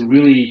features to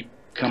really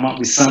come up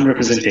with some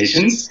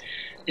representations,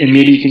 and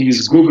maybe you can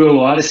use Google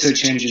or other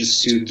search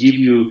engines to give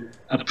you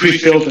a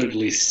pre-filtered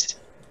list.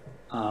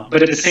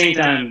 But at the same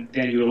time,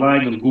 then you're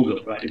relying on Google,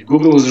 right? If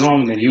Google is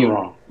wrong, then you're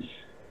wrong.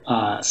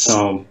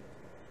 So,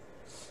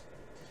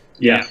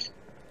 yeah.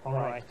 All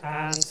right.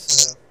 And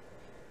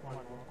one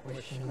more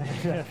question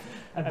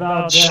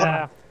about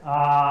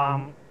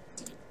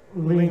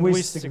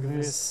linguistic,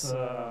 this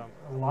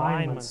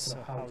alignments,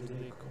 how do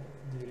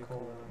you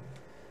call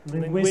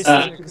them?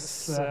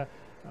 Linguistics,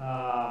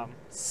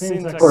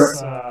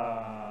 syntax.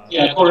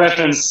 Yeah, core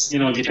reference,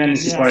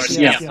 dependency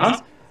parsing. Yeah. Huh?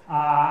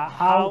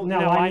 How? No,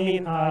 I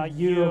mean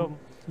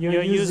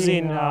you're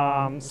using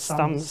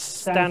some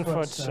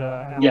Stanford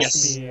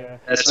NLP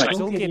that's right.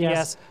 toolkit.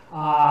 Yes.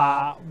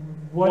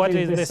 What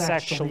is this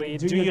actually?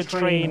 Do you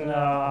train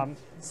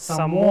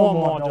some more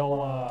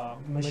model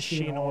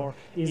machine, or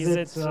is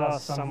it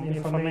some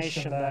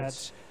information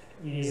that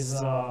is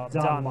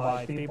done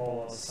by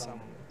people? Or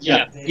some?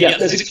 Yeah,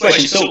 that's a good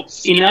question. So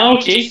in our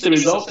case, the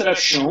results that I've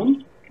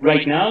shown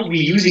right now,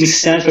 we're using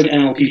Stanford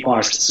NLP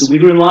parsers. So we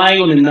rely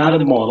on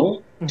another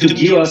model to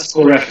give us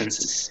core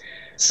references.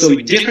 So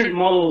a different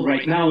model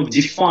right now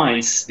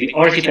defines the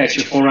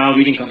architecture for our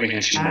reading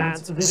comprehension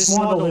model. And this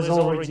model is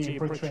already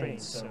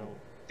pre-trained, so...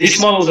 This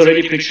model is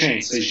already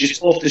pre-trained, so it's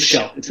just off the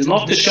shelf. It's an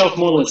off-the-shelf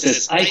model that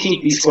says, I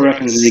think these core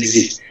references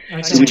exist.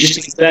 Okay. So we just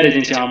embed it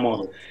into our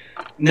model.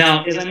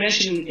 Now, as I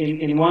mentioned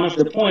in one of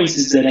the points,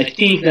 is that I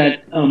think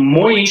that a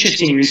more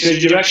interesting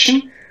research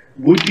direction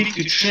would be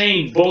to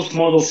train both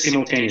models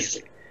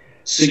simultaneously.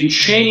 So you're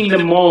training the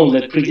model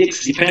that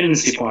predicts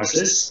dependency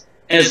parsers,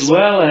 as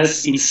well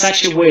as in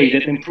such a way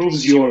that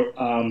improves your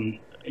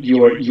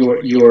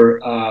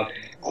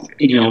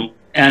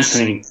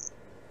answering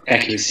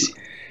accuracy.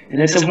 And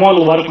that's a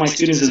model a lot of my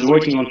students are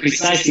working on,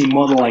 precisely a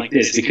model like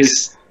this,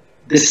 because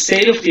the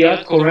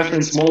state-of-the-art core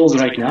reference models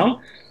right now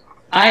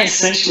are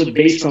essentially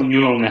based on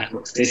neural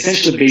networks. They're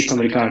essentially based on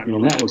recurrent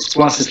neural networks,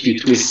 plus a few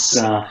twists,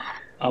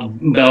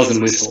 bells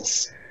and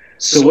whistles.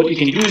 So what you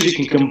can do is you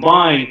can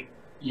combine,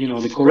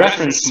 the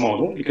co-reference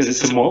model, because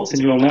it's a model, it's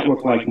a neural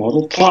network-like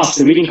model, plus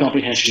the reading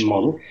comprehension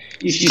model.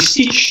 If you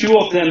stitch two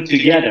of them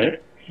together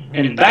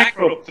and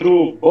backprop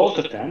through both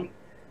of them,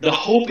 the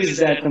hope is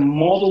that the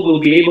model will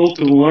be able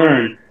to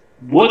learn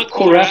what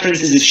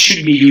co-references it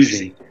should be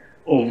using,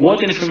 or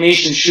what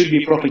information should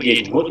be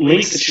propagating, what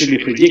links it should be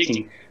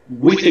predicting,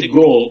 with the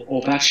goal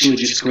of actually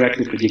just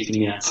correctly predicting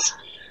the answer.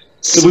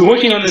 So we're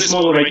working on this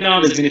model right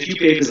now. There's been a few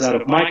papers out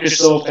of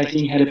Microsoft, I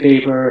think, had a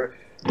paper,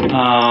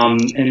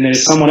 and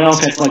there's someone else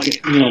that's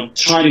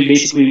trying to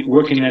basically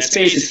work in that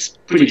space. It's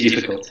pretty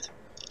difficult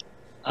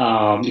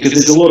because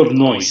there's a lot of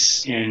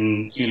noise,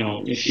 and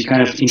if you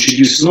kind of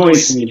introduce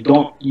noise and you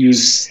don't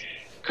use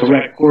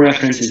correct core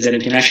references, then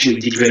it can actually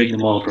degrade the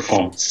model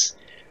performance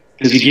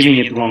because you're giving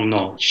it wrong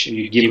knowledge,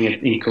 you're giving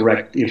it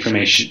incorrect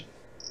information.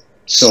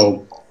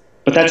 So.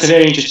 But that's a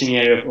very interesting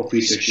area of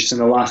research. Just in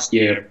the last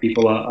year,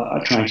 people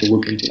are trying to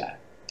look into that.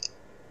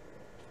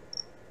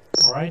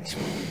 All right.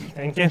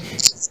 Thank you.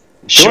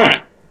 Sure.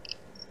 Okay.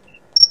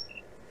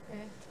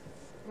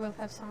 We'll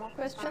have some more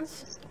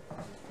questions.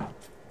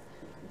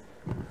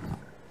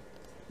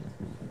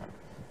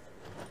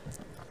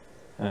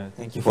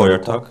 Thank you for your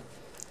talk.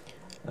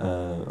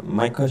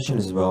 My question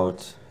is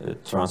about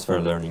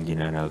transfer learning in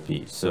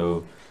NLP.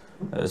 So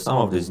Some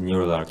of these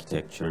neural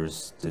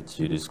architectures that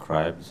you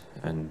described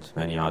and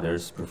many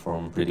others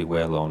perform pretty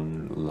well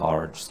on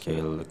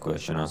large-scale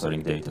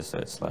question-answering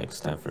datasets like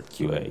Stanford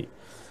QA.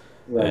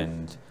 Right.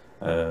 And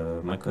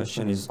my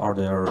question is, are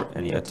there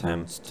any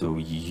attempts to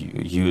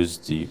use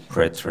the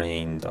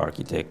pre-trained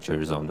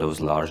architectures on those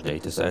large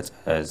datasets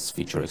as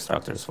feature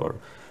extractors for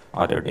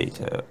other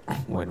data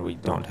when we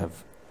don't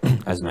have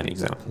as many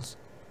examples?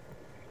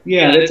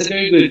 Yeah, that's a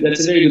very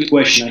good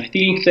question. I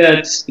think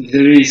that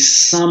there is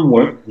some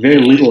work,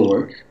 very little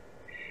work,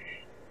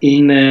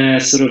 in a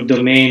sort of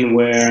domain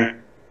where,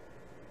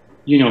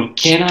 you know,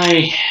 can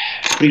I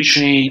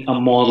pre-train a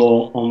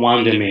model on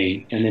one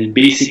domain and then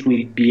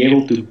basically be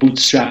able to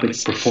bootstrap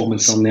its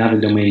performance on the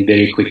other domain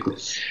very quickly?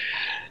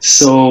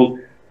 So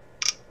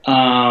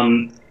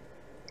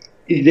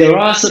there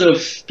are sort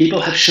of, people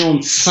have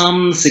shown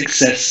some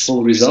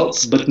successful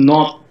results, but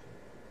not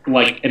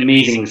like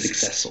amazingly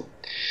successful.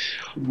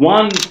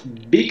 One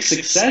big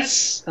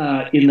success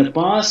in the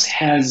past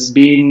has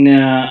been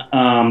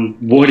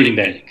word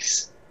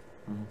embeddings,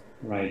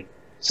 right?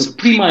 So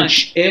pretty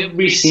much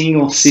every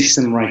single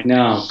system right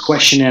now,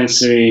 question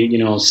answering, you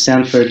know,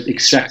 Stanford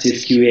extractive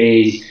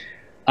QA,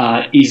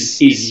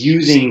 is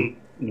using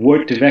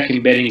word-to-vec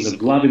embeddings or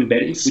glove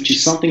embeddings, which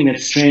is something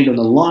that's trained on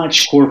a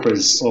large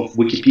corpus of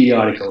Wikipedia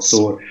articles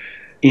or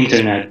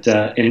internet,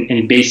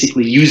 and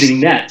basically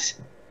using that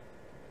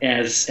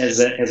as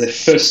a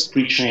first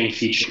pre-trained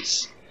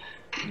features.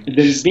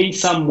 There's been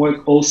some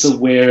work also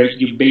where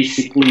you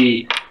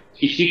basically,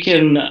 if you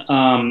can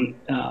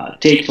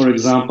take, for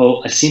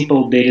example, a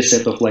simple data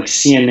set of like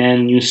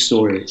CNN news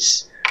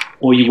stories,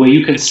 or where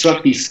you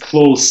construct these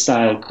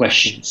closed-style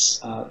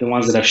questions, the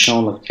ones that I've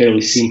shown, like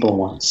fairly simple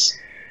ones.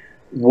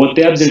 What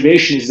the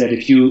observation is that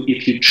if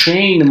you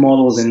train the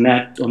models on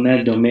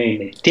that domain,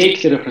 they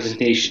take the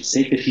representations,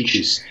 take the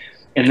features,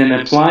 and then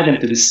apply them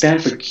to the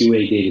Stanford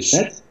QA data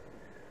set,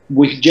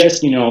 with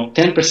just, you know,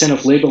 10%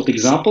 of labeled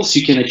examples,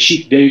 you can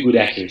achieve very good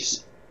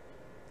accuracy,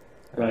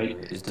 right?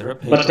 Is there a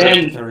paper that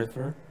you can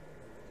refer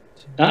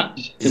to?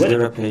 Is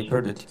there a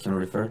paper that you can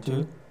refer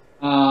to?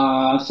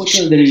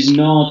 Unfortunately, there is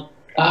not.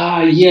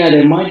 Yeah,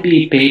 there might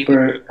be a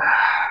paper.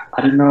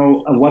 I don't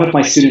know. One of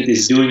my students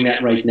is doing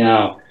that right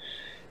now,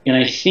 and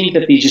I think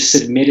that they just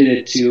submitted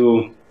it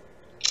to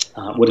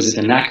what is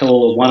it, the NACL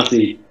or one of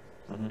the.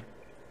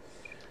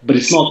 But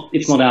it's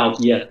not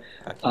out yet.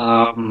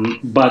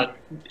 But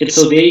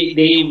so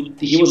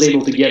he was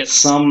able to get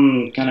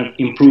some kind of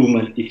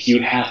improvement if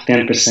you have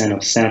 10%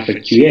 of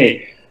Stanford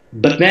QA.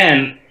 But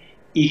then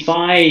if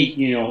I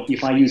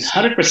use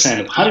 100%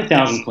 of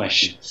 100,000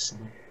 questions,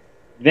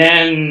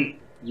 then,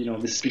 you know,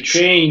 this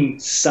pre-train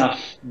stuff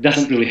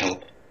doesn't really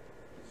help.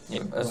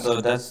 Yeah,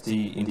 so that's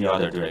in the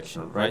other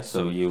direction, right?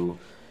 So you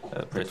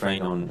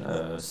pre-train on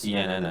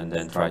CNN and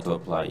then try to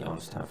apply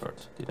on Stanford.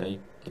 Did I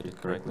get it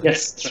correctly?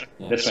 Yes, that's right.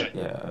 Yeah, that's right.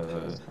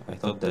 Yeah, I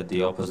thought that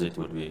the opposite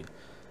would be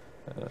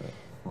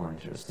more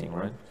interesting,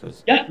 right?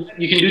 Because yeah,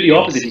 you can do the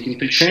opposite. You can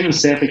pre-train on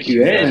Stanford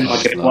QA and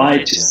like apply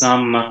it to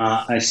some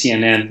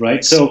CNN,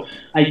 right? So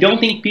I don't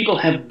think people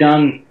have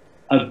done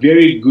a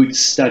very good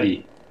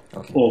study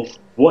of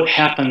what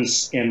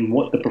happens and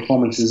what the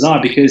performances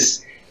are,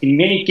 because in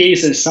many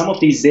cases, some of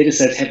these data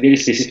sets have very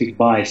specific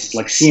bias.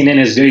 Like CNN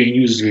is very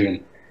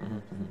news-driven.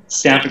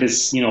 Stanford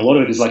is, you know, a lot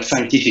of it is like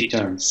scientific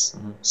terms.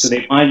 So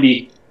there might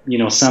be, you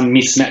know, some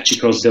mismatch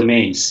across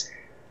domains.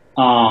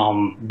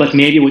 But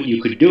maybe what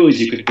you could do is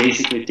you could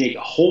basically take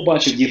a whole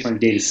bunch of different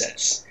data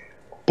sets,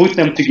 put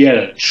them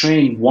together,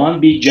 train one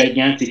big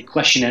gigantic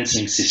question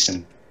answering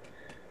system,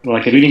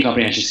 like a reading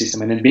comprehension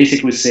system, and then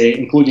basically say,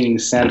 including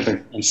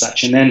Stanford and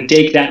such, and then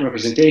take that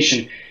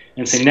representation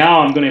and say,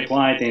 now I'm going to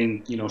apply it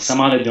in, you know, some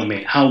other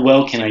domain. How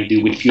well can I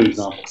do with few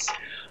examples?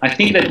 I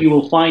think that you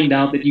will find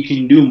out that you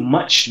can do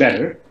much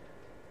better.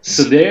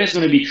 So there's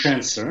going to be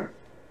transfer.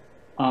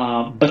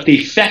 But the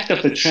effect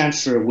of the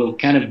transfer will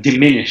kind of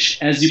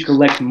diminish as you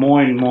collect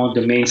more and more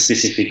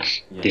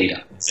domain-specific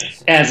data,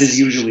 as is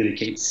usually the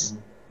case.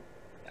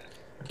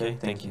 Okay,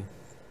 thank you.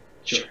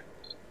 Sure.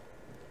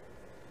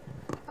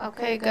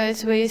 Okay,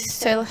 guys, we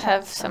still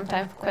have some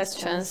time for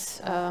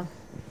questions.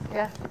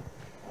 Yeah,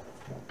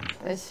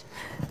 please.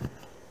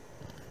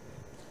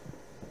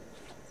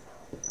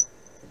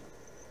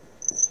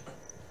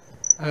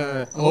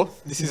 Hello,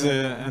 this is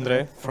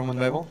Andre from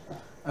MIPT.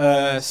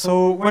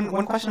 So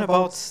one question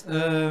about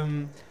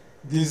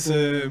this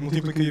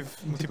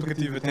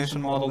multiplicative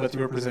attention model that you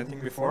were presenting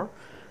before.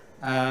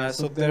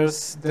 So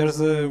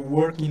there's a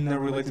work in a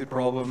related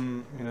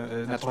problem, you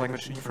know, natural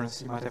language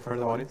inference. You might have heard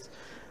about it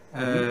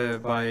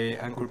by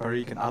Ankur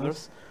Parikh and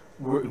others,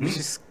 which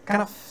is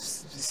kind of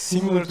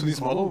similar to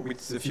this model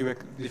with a few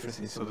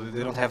differences. So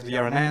they don't have the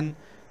RNN,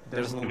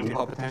 there's no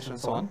multi-hop attention,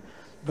 and so on.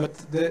 But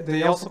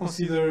they also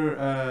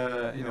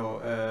consider, you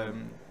know,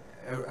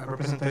 a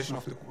representation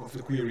of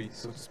the query,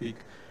 so to speak,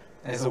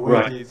 as a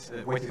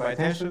weighted by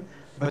attention.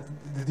 But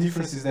the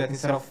difference is that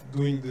instead of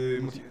doing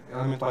the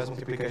element-wise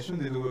multiplication,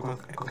 they do a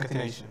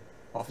concatenation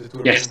of the two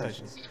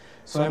representations.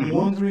 So I'm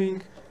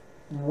wondering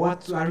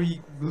what are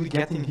we really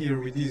getting here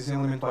with these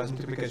element-wise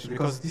multiplication?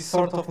 Because these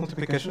sort of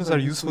multiplications are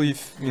useful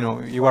if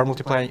you are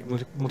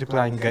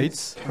multiplying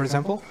gates, for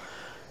example.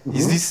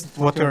 Is this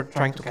what you're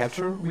trying to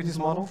capture with this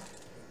model?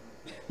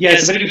 Yeah,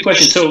 it's a very good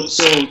question.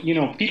 So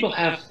people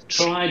have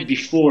tried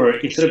before,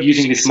 instead of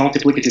using this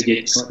multiplicative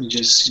gating. So let me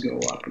just go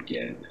up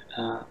again.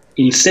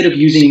 Instead of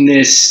using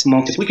this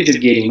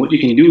multiplicative gating, what you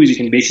can do is you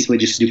can basically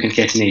just do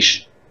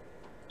concatenation,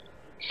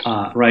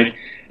 right?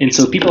 And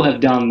so people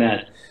have done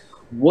that.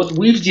 What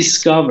we've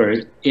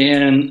discovered,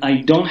 and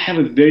I don't have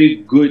a very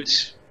good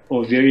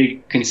or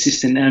very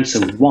consistent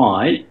answer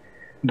why,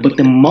 but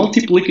the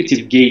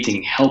multiplicative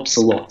gating helps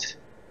a lot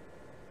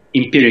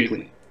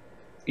empirically.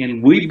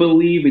 And we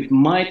believe it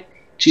might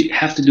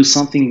have to do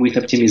something with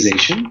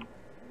optimization,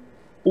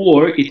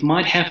 or it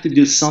might have to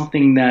do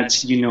something that,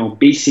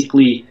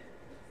 basically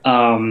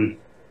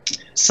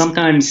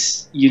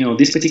sometimes,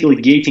 this particular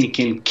gating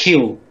can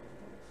kill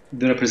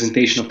the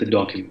representation of the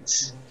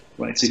documents,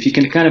 right? So if you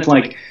can kind of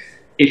like,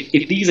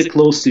 if these are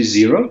close to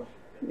 0,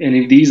 and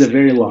if these are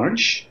very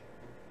large,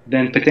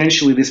 then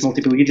potentially this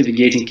multiplicative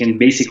gating can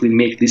basically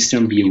make this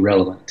term be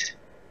irrelevant,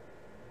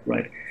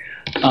 right?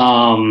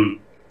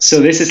 So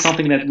this is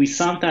something that we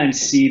sometimes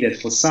see, that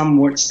for some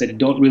words that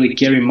don't really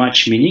carry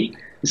much meaning,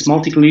 this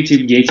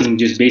multiplicative gating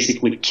just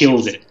basically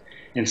kills it.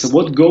 And so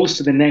what goes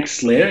to the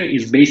next layer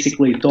is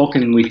basically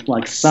talking with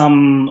like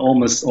some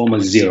almost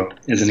 0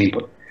 as an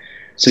input.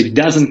 So it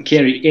doesn't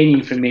carry any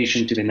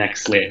information to the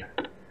next layer.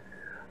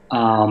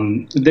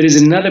 There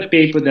is another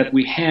paper that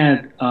we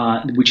had,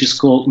 which is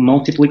called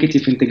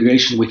multiplicative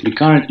integration with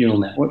recurrent neural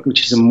network,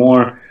 which is a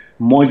more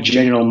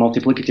general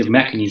multiplicative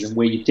mechanism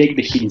where you take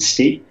the hidden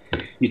state,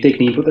 you take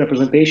the input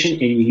representation,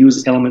 and you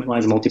use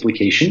element-wise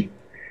multiplication.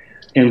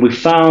 And we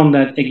found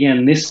that,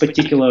 again, this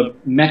particular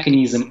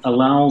mechanism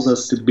allows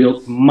us to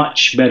build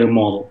much better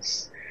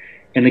models.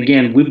 And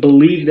again, we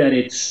believe that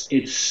it's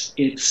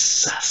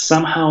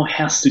somehow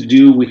has to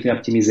do with the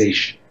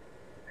optimization.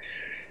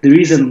 The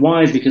reason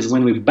why is because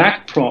when we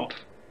backprop,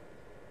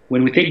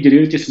 when we take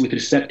derivatives with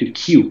respect to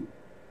Q,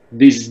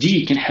 this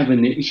D can have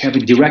a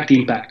direct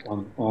impact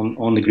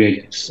on the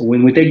gradients. So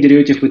when we take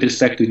derivative with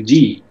respect to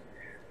D,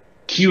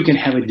 Q can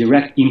have a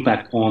direct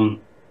impact on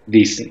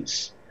these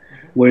things.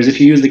 Whereas if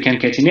you use the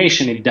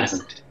concatenation, it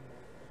doesn't.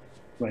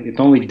 Right? It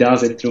only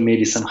does it through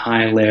maybe some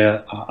high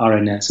layer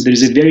RNN. So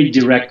there's a very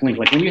direct link.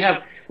 Like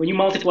when you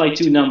multiply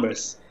two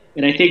numbers,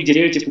 and I take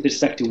derivative with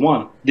respect to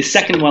one, the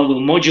second one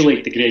will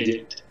modulate the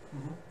gradient.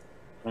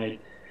 Right?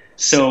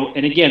 So,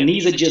 and again,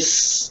 these are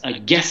just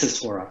guesses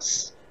for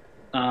us.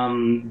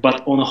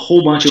 But on a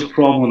whole bunch of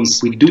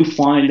problems, we do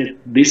find that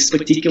this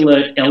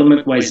particular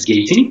element-wise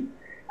gating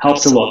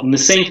helps a lot. And the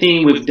same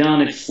thing, we've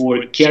done it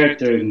for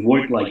character and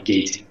word-like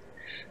gating.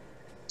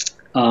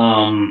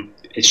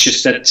 It's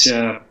just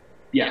that,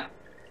 yeah.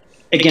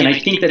 Again, I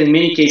think that in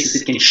many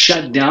cases it can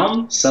shut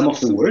down some of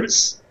the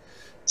words.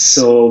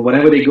 So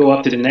whenever they go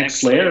up to the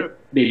next layer,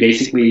 they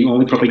basically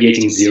only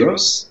propagating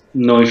zeros,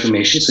 no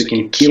information. So it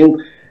can kill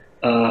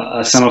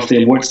some of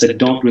the words that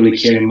don't really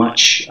carry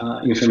much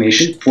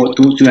information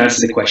to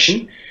answer the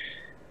question.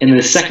 And then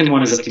the second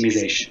one is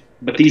optimization.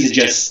 But these are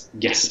just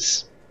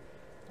guesses.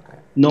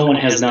 No one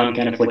has done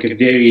kind of like a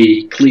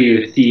very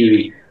clear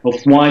theory of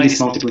why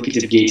this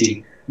multiplicative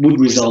gating would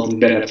result in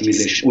better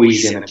optimization or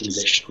easier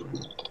optimization.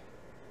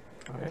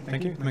 Okay,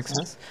 thank you. That makes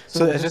sense.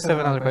 So I just have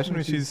another question,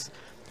 which is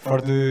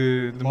for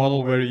the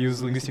model where you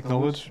use linguistic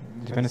knowledge,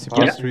 dependency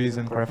parse trees,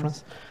 and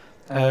preference.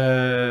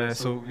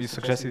 So you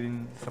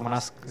suggested someone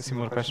asked a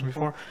similar question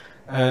before.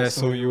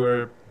 So you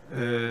were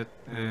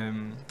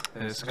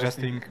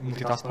suggesting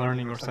multitask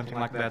learning or something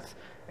like that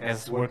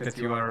as work that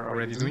you are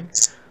already doing.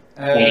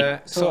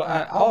 So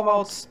how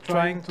about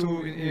trying to,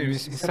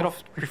 instead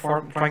of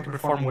trying to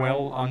perform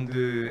well on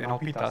the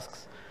NLP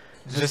tasks,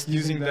 just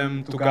using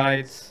them to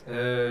guide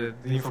the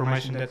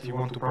information that you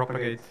want to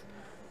propagate,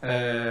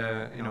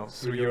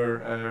 through your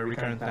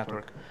recurrent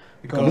network,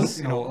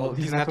 because all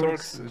these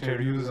networks, which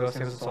are used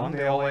and so on,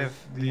 they all have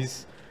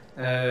these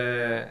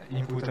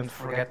input and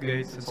forget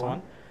gates and so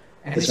on,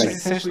 and this is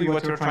essentially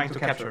what you're trying to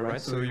capture,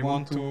 right? So you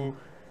want to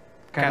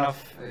kind of,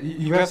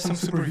 you have some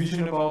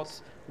supervision about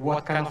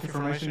what kind of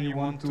information you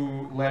want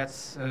to let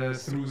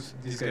through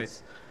these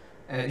gates.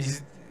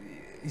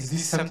 Is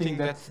this something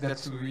that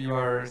you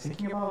are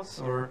thinking about,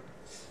 or?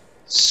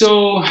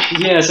 So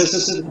yeah,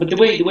 but the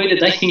way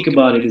that I think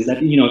about it is that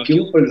if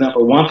you look, for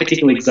example, one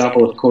particular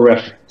example of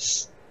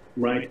co-reference,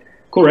 right?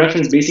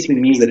 Co-reference basically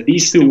means that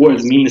these two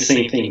words mean the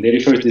same thing. They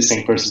refer to the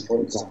same person,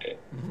 for example,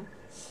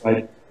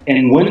 right?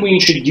 And when we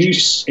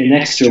introduce an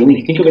extra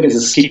link, think of it as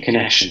a skip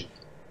connection,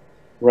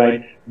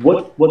 right?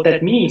 What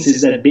that means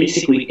is that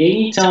basically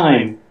any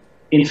time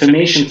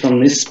information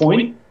from this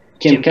point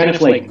can kind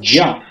of like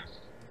jump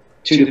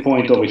to the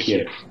point over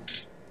here,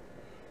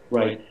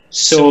 right?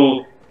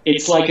 So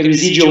it's like a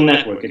residual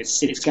network.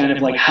 It's kind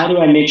of like, how do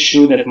I make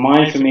sure that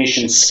my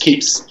information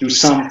skips through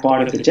some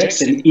part of the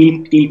text and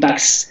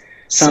impacts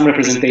some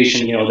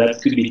representation, that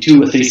could be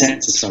 2 or 3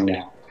 sentences from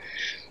now.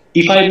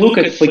 If I look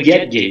at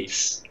forget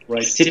gates,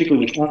 right? Typically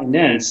with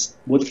RNNs,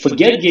 what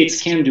forget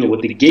gates can do,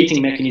 what the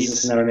gating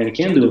mechanisms in RNN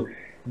can do,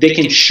 they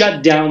can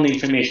shut down the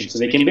information. So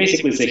they can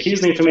basically say,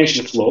 here's the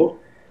information flow,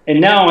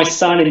 and now I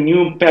start a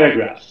new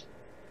paragraph.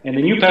 And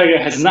the new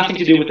paragraph has nothing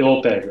to do with the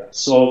old paragraph.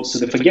 So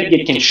the forget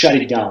gate can shut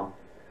it down.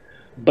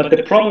 But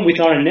the problem with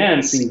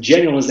RNNs in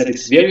general is that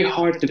it's very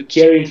hard to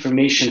carry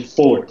information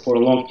forward for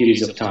long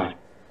periods of time,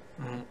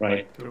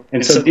 right?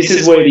 And so this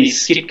is where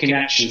these skip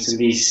connections and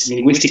these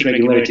linguistic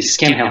regularities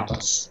can help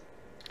us,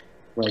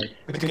 right?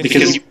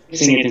 Because you're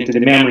placing it into the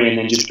memory and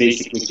then just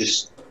basically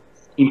just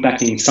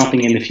impacting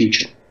something in the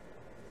future.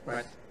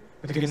 Right.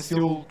 But you can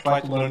still try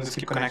to learn the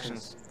skip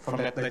connections from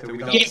that data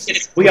without,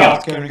 yes, we are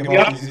caring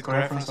about is it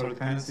coreference or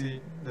dependency.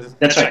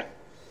 That's right.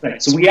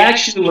 Right. So we're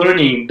actually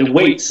learning the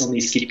weights on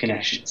these skip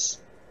connections.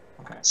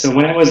 Okay. So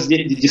when I was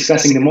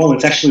discussing the model,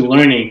 it's actually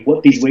learning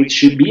what these weights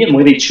should be and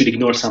whether it should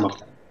ignore some of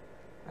them.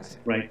 I see.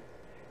 Right.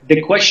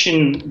 The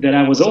question that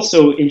I was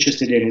also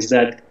interested in is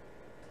that,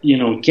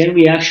 can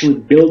we actually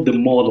build the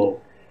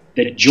model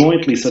that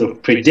jointly sort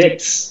of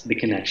predicts the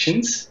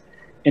connections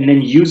and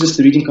then uses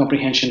the reading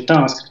comprehension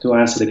task to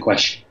answer the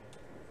question?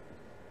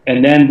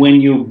 And then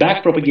when you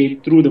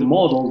backpropagate through the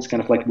model, it's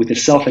kind of like with the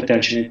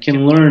self-attention, it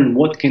can learn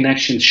what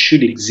connections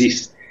should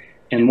exist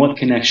and what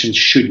connections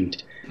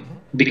shouldn't.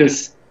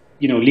 Because,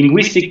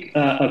 linguistic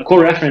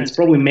co-reference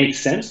probably makes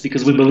sense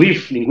because we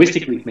believe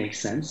linguistically it makes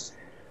sense.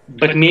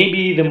 But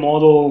maybe the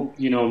model,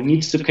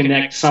 needs to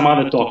connect some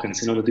other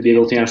tokens in order to be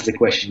able to answer the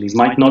question. These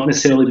might not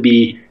necessarily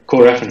be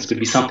co-reference, could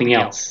be something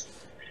else,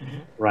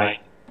 right?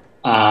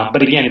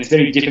 But again, it's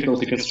very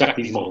difficult to construct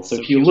these models. So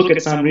if you look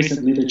at some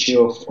recent literature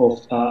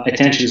of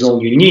attention is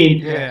all you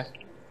need,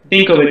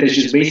 think of it as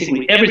just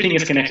basically everything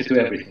is connected to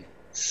everything.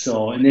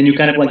 So, and then you're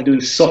kind of like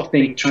doing soft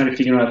think, trying to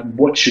figure out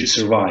what should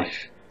survive.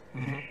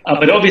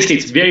 But obviously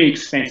it's very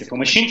expensive. For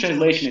machine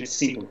translation, it's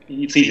simple.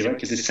 It's easy, right?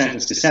 Because it's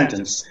sentence to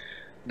sentence.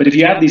 But if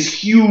you have this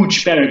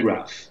huge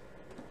paragraph,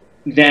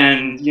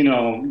 then,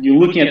 you're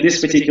looking at this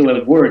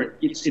particular word,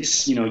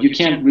 it's you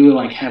can't really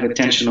like have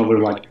attention over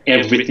like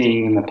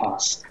everything in the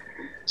past.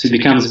 So it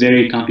becomes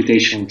very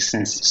computationally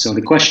expensive. So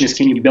the question is,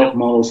 can you build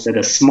models that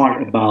are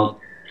smart about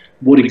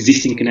what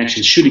existing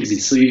connections should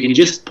exist? So you can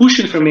just push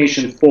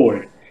information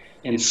forward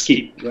and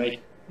skip, right?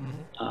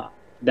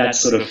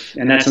 That's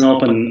that's an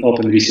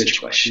open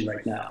research question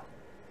right now.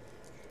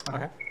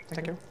 Okay,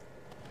 thank you.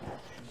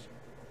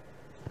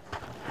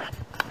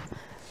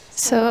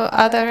 So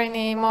are there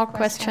any more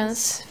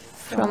questions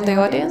from the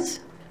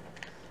audience?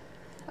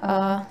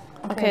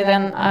 Okay,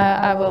 then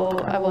I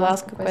will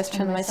ask a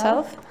question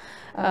myself.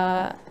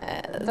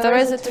 There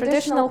is a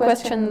traditional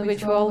question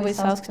which we always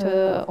ask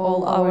to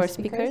all our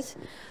speakers.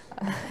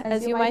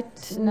 As you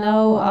might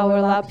know,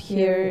 our lab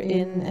here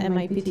in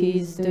MIPT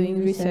is doing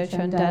research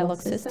on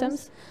dialogue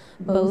systems,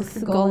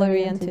 both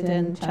goal-oriented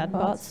and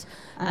chatbots.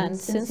 And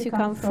since you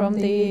come from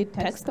the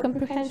text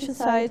comprehension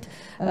side,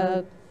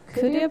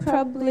 could you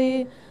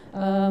probably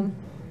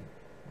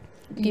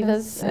give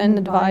us an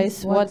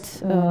advice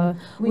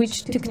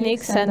which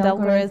techniques and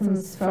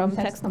algorithms from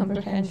text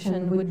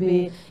comprehension would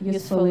be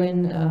useful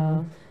in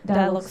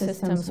dialogue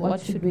systems?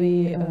 What should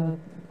we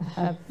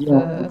have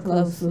a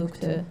close look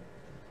to?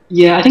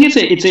 Yeah, I think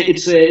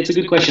it's a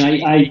good question.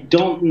 I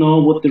don't know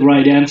what the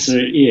right answer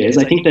is.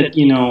 I think that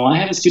I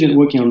have a student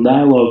working on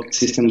dialogue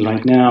systems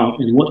right now,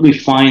 and what we're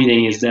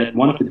finding is that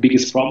one of the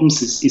biggest problems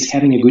is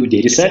having a good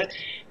data set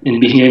and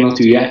being able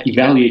to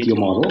evaluate your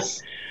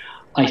models.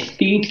 I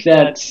think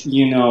that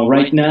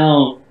right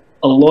now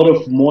a lot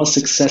of more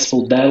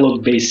successful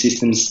dialogue-based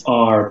systems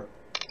are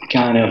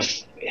kind of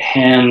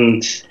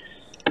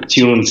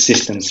hand-tuned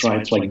systems,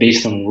 right? Like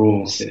based on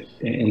rules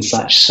and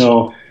such.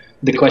 So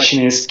the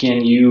question is,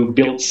 can you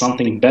build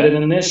something better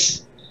than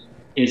this?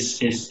 I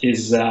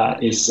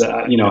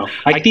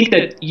think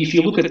that if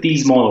you look at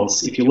these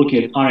models, if you look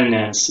at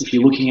RNNs, if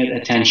you're looking at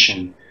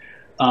attention,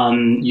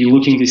 you're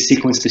looking at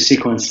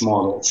sequence-to-sequence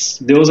models.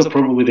 Those are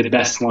probably the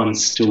best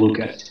ones to look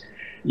at.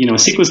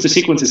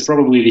 Sequence-to-sequence is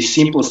probably the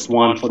simplest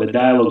one for the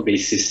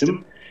dialogue-based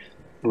system,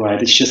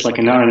 right? It's just like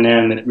an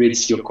RNN that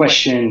reads your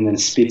question and then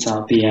spits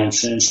out the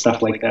answer and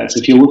stuff like that. So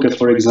if you look at,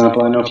 for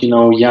example, I don't know if you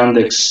know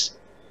Yandex.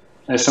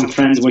 I have some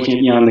friends working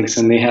at Yandex,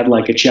 and they had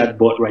like a chat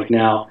bot right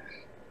now.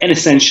 And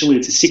essentially,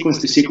 it's a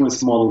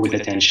sequence-to-sequence model with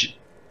attention,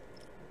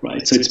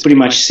 right? So it's pretty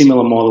much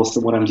similar models to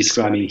what I'm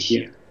describing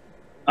here.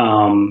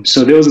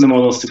 So those are the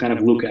models to kind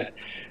of look at.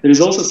 There is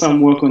also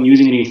some work on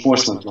using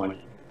reinforcement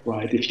learning,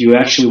 right? If you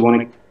actually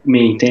want to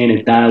maintain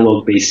a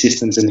dialogue-based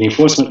systems, and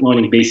reinforcement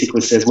learning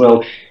basically says,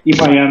 well, if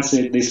I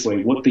answer it this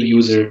way, what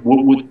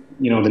would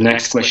the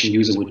next question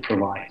user would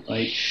provide,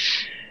 right?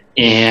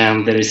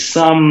 And there is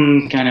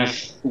some kind of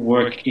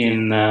work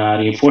in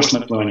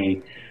reinforcement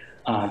learning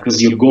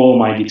because your goal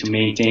might be to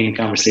maintain a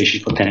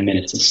conversation for 10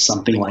 minutes or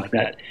something like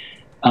that.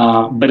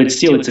 But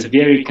it's a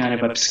very kind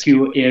of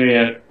obscure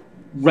area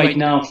right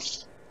now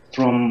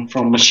from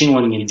machine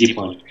learning and deep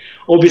learning.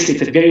 Obviously,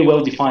 it's a very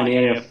well-defined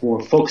area for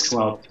folks who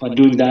are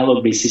doing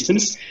dialogue-based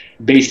systems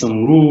based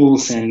on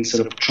rules and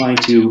sort of trying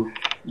to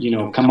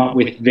come up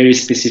with very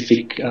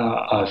specific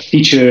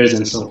features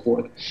and so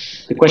forth.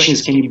 The question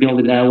is, can you build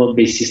a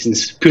dialogue-based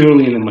systems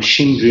purely in a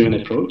machine-driven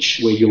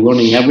approach where you're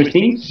learning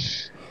everything?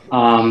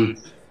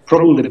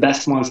 Probably the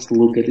best ones to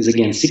look at is,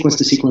 again,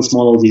 sequence-to-sequence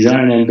models. These are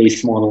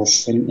RNN-based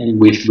models and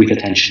with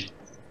attention.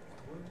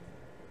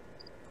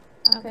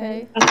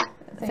 Okay,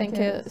 thank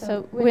you.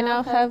 So we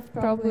now have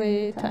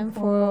probably time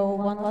for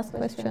one last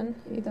question,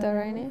 if there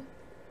are any.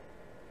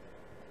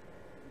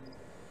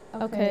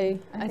 Okay,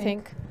 I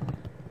think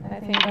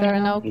there are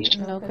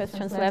no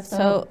questions left.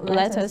 So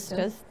let us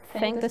just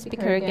thank the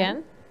speaker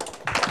again.